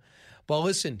new. But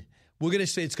listen, we're going to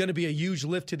say it's going to be a huge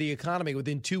lift to the economy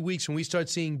within 2 weeks when we start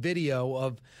seeing video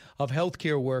of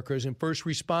healthcare workers and first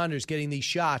responders getting these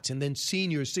shots, and then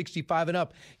seniors 65 and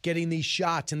up getting these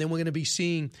shots, and then we're going to be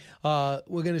seeing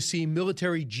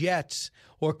military jets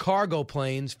or cargo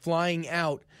planes flying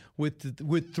out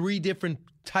with 3 different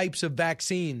types of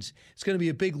vaccines. It's going to be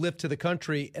a big lift to the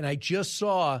country, and I just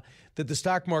saw that the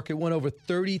stock market went over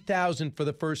 30,000 for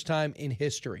the first time in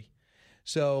history.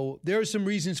 So there are some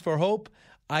reasons for hope.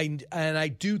 I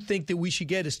do think that we should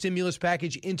get a stimulus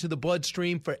package into the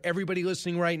bloodstream for everybody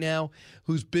listening right now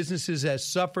whose businesses has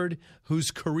suffered,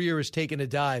 whose career has taken a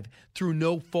dive through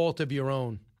no fault of your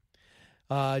own.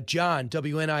 John,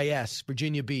 WNIS,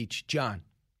 Virginia Beach. John.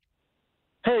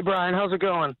 Hey, Brian. How's it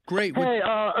going? Great. Hey,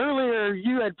 earlier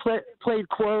you had played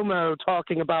Cuomo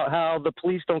talking about how the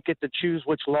police don't get to choose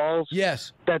which laws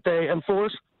that they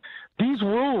enforce. These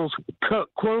rules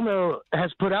Cuomo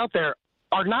has put out there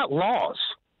are not laws.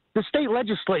 The state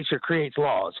legislature creates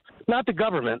laws, not the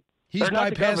government. He's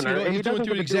bypassing it. He's doing it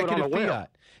through executive fiat.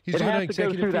 He's doing it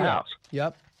executive fiat. The House.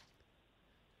 Yep.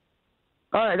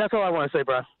 All right, that's all I want to say,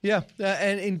 Brian. Yeah,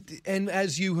 and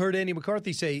as you heard Andy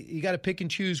McCarthy say, you got to pick and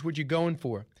choose what you're going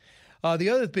for. The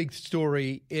other big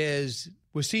story is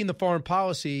we're seeing the foreign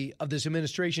policy of this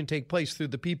administration take place through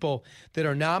the people that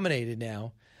are nominated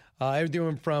now.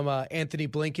 Everyone from Anthony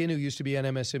Blinken, who used to be on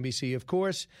MSNBC, of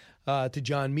course, to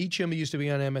John Meacham, who used to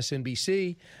be on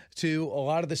MSNBC, to a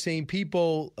lot of the same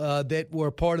people that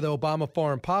were part of the Obama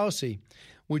foreign policy,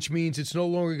 which means it's no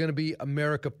longer going to be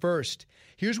America first.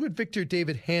 Here's what Victor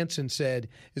David Hansen said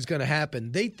is going to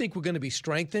happen. They think we're going to be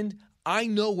strengthened. I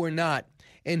know we're not,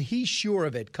 and he's sure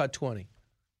of it. Cut 20.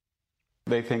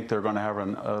 They think they're going to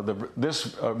have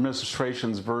this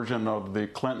administration's version of the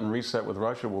Clinton reset with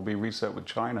Russia will be reset with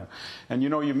China. And,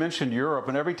 you mentioned Europe,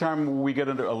 and every time we get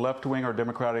into a left-wing or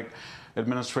Democratic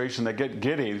administration, they get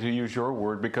giddy, to use your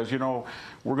word, because,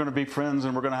 we're going to be friends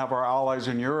and we're going to have our allies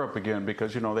in Europe again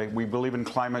because, we believe in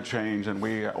climate change and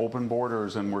we open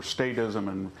borders and we're statism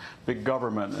and big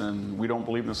government and we don't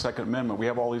believe in the Second Amendment. We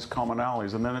have all these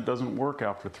commonalities, and then it doesn't work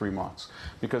after 3 months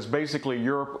because basically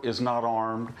Europe is not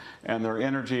armed and they're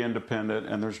energy independent,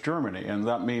 and there's Germany, and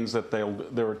that means that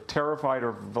they're terrified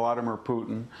of Vladimir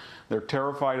Putin, they're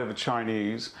terrified of the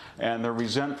Chinese, and they're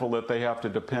resentful that they have to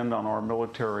depend on our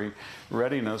military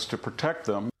readiness to protect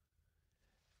them.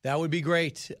 That would be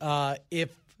great if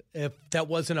that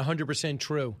wasn't 100%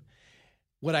 true.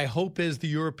 What I hope is the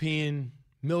European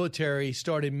military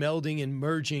started melding and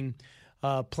merging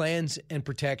plans and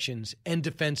protections and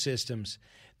defense systems.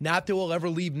 Not that we'll ever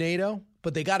leave NATO,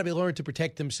 but they got to be learned to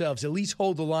protect themselves, at least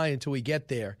hold the line until we get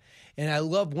there. And I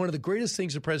love one of the greatest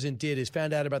things the president did is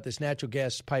found out about this natural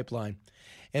gas pipeline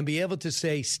and be able to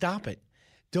say, stop it.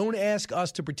 Don't ask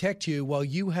us to protect you while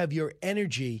you have your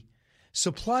energy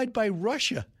supplied by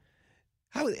Russia.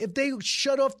 If they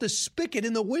shut off the spigot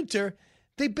in the winter,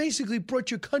 they basically brought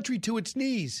your country to its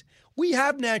knees. We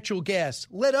have natural gas.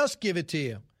 Let us give it to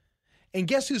you. And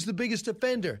guess who's the biggest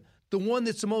offender? The one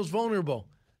that's the most vulnerable,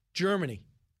 Germany.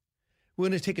 We're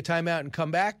going to take a time out and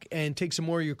come back and take some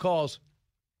more of your calls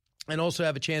and also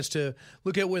have a chance to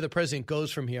look at where the president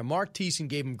goes from here. Mark Thiessen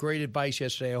gave him great advice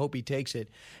yesterday. I hope he takes it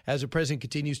as the president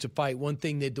continues to fight. One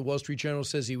thing that the Wall Street Journal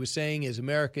says he was saying is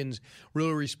Americans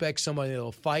really respect somebody that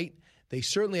will fight. They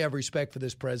certainly have respect for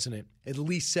this president. At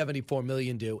least 74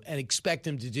 million do, and expect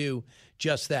him to do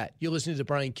just that. You're listening to the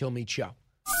Brian Kilmeade Show.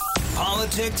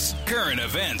 Politics, current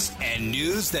events, and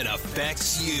news that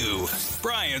affects you.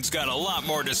 Brian's got a lot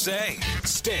more to say.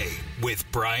 Stay with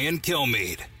Brian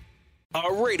Kilmeade.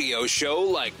 A radio show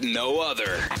like no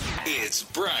other. It's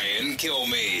Brian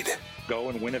Kilmeade. Go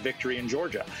and win a victory in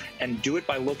Georgia, and do it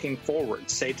by looking forward.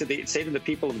 Say to the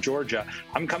people of Georgia,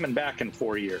 I'm coming back in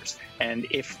 4 years. And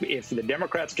if the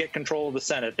Democrats get control of the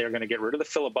Senate, they're going to get rid of the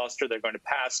filibuster. They're going to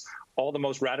pass all the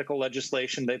most radical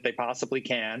legislation that they possibly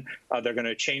can. They're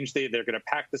going to they're going to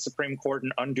pack the Supreme Court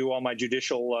and undo all my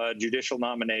judicial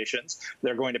nominations.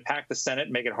 They're going to pack the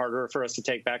Senate, make it harder for us to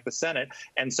take back the Senate.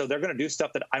 And so they're going to do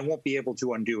stuff that I won't be able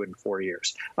to undo in 4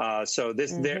 years. I'm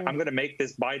going to make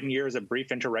this Biden year as a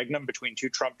brief interregnum between 2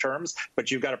 Trump terms,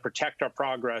 but you've got to protect our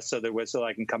progress so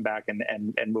I can come back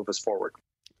and move us forward.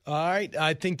 All right.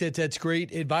 I think that's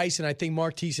great advice, and I think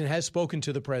Mark Thiessen has spoken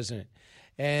to the president.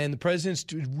 And the president's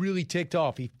really ticked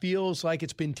off. He feels like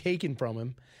it's been taken from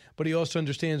him, but he also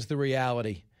understands the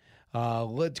reality.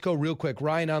 Let's go real quick.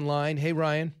 Ryan online. Hey,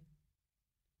 Ryan.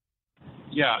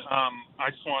 Yeah,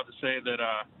 I just wanted to say that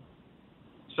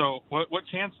so what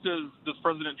chance does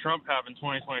President Trump have in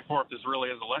 2024 if this really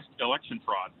is election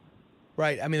fraud?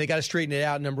 Right. I mean, they got to straighten it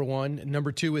out, number one.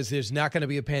 Number two is there's not going to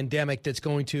be a pandemic that's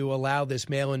going to allow this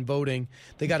mail-in voting.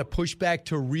 They got to push back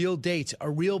to real dates, a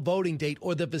real voting date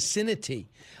or the vicinity.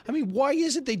 I mean, why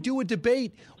isn't they do a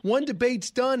debate? One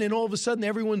debate's done and all of a sudden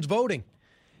everyone's voting.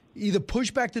 Either push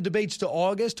back the debates to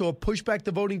August or push back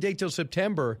the voting date till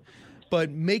September, but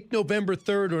make November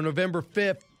 3rd or November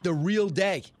 5th the real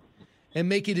day. And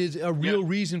make it a real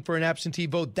reason for an absentee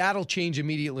vote. That'll change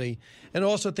immediately. And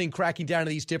also think cracking down on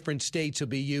these different states will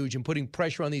be huge and putting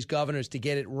pressure on these governors to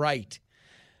get it right.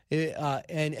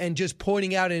 And just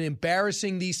pointing out and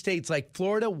embarrassing these states like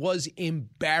Florida was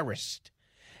embarrassed.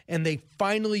 And they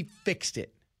finally fixed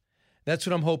it. That's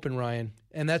what I'm hoping, Ryan.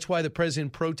 And that's why the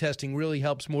president protesting really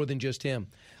helps more than just him.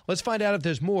 Let's find out if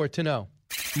there's more to know.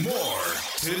 More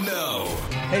to know.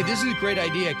 Hey, this is a great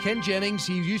idea. Ken Jennings,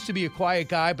 he used to be a quiet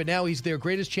guy, but now he's their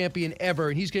greatest champion ever,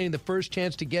 and he's getting the first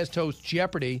chance to guest host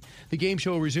Jeopardy! The game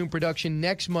show will resume production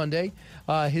next Monday.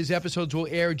 His episodes will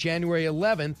air January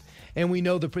 11th, and we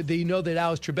know that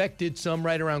Alex Trebek did some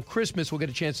right around Christmas. We'll get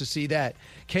a chance to see that.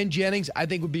 Ken Jennings, I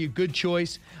think, would be a good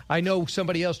choice. I know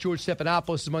somebody else, George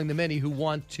Stephanopoulos, is among the many who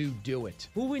want to do it.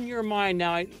 Who in your mind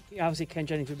now, obviously Ken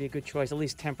Jennings would be a good choice, at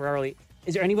least temporarily.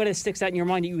 Is there anybody that sticks out in your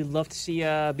mind that you would love to see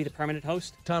be the permanent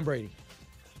host? Tom Brady.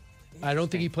 I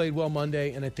don't think he played well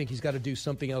Monday, and I think he's got to do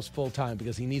something else full-time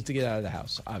because he needs to get out of the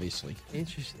house, obviously.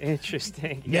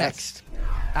 Interesting. Next,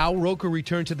 Al Roker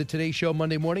returned to the Today Show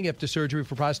Monday morning after surgery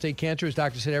for prostate cancer. His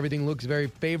doctor said everything looks very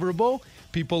favorable.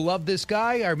 People love this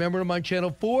guy. I remember him on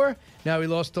Channel 4. Now he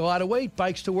lost a lot of weight,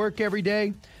 bikes to work every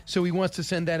day, so he wants to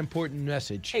send that important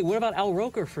message. Hey, what about Al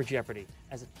Roker for Jeopardy?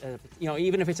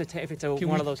 Even if it's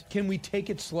one of those. Can we take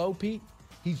it slow, Pete?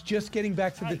 He's just getting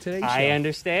back to the Today Show. I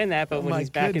understand that, but when he's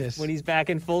back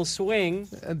in full swing,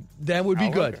 that would be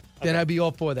good. Okay. Then I'd be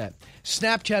all for that.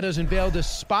 Snapchat has unveiled a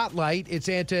spotlight. Its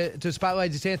answer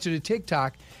to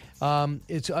TikTok.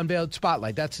 It's unveiled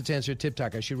Spotlight. That's its answer to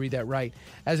TikTok. I should read that right.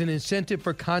 As an incentive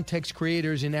for context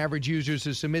creators and average users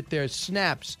to submit their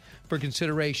snaps for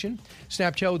consideration,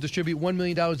 Snapchat will distribute $1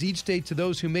 million each day to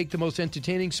those who make the most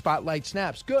entertaining Spotlight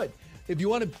snaps. Good. If you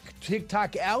want to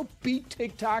TikTok out, beat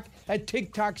TikTok at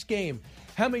TikTok's game.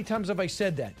 How many times have I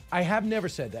said that? I have never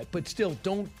said that, but still,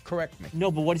 don't correct me.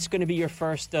 No, but what is going to be your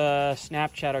first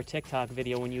Snapchat or TikTok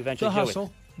video when you eventually do it?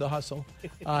 The hustle.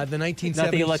 The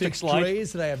 1976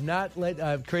 craze that I have not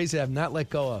let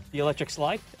go of. The electric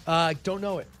slide? Don't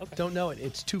know it. Okay. Don't know it.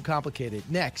 It's too complicated.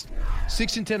 Next,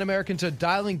 6 in 10 Americans are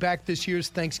dialing back this year's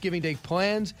Thanksgiving Day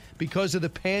plans because of the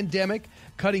pandemic,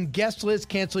 cutting guest lists,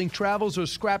 canceling travels, or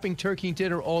scrapping turkey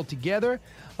dinner altogether.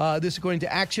 This, according to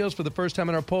Axios, for the first time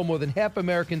in our poll, more than half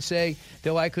Americans say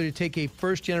they're likely to take a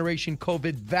first-generation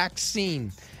COVID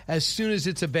vaccine as soon as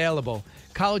it's available.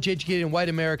 College-educated and white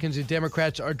Americans and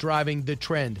Democrats are driving the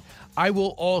trend. I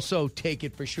will also take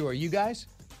it for sure. You guys?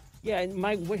 Yeah,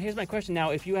 here's my question now.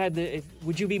 If you had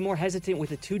would you be more hesitant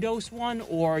with a 2-dose one,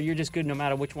 or you're just good no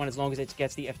matter which one as long as it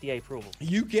gets the FDA approval?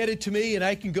 You get it to me, and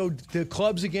I can go to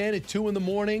clubs again at 2 in the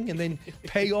morning and then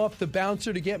pay off the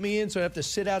bouncer to get me in so I have to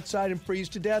sit outside and freeze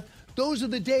to death. Those are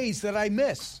the days that I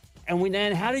miss. And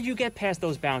then how did you get past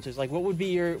those bouncers? Like, what was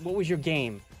your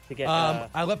game to get?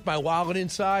 I left my wallet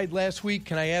inside last week.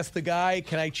 Can I ask the guy,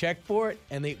 can I check for it?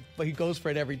 And he goes for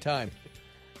it every time.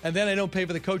 And then I don't pay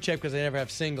for the coat check because I never have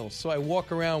singles. So I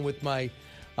walk around with my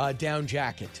down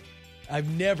jacket. I've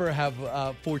never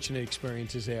have fortunate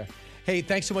experiences there. Hey,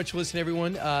 thanks so much for listening,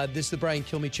 everyone. This is the Brian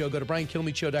Kilmeade Show. Go to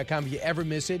briankilmeade.com if you ever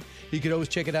miss it. You could always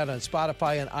check it out on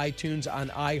Spotify, on iTunes, on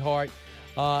iHeart.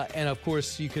 And, of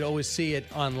course, you could always see it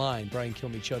online,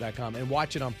 briankilmeade.com, and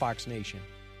watch it on Fox Nation.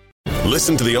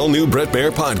 Listen to the all-new Bret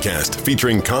Baier podcast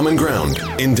featuring Common Ground,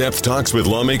 in-depth talks with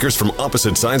lawmakers from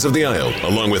opposite sides of the aisle,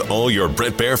 along with all your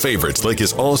Bret Baier favorites like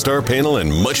his all-star panel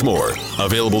and much more.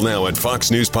 Available now at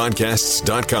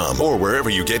foxnewspodcasts.com or wherever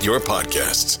you get your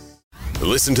podcasts.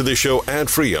 Listen to the show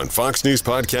ad-free on Fox News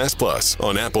Podcast Plus,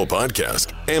 on Apple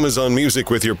Podcast, Amazon Music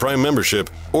with your Prime membership,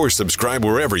 or subscribe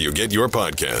wherever you get your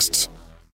podcasts.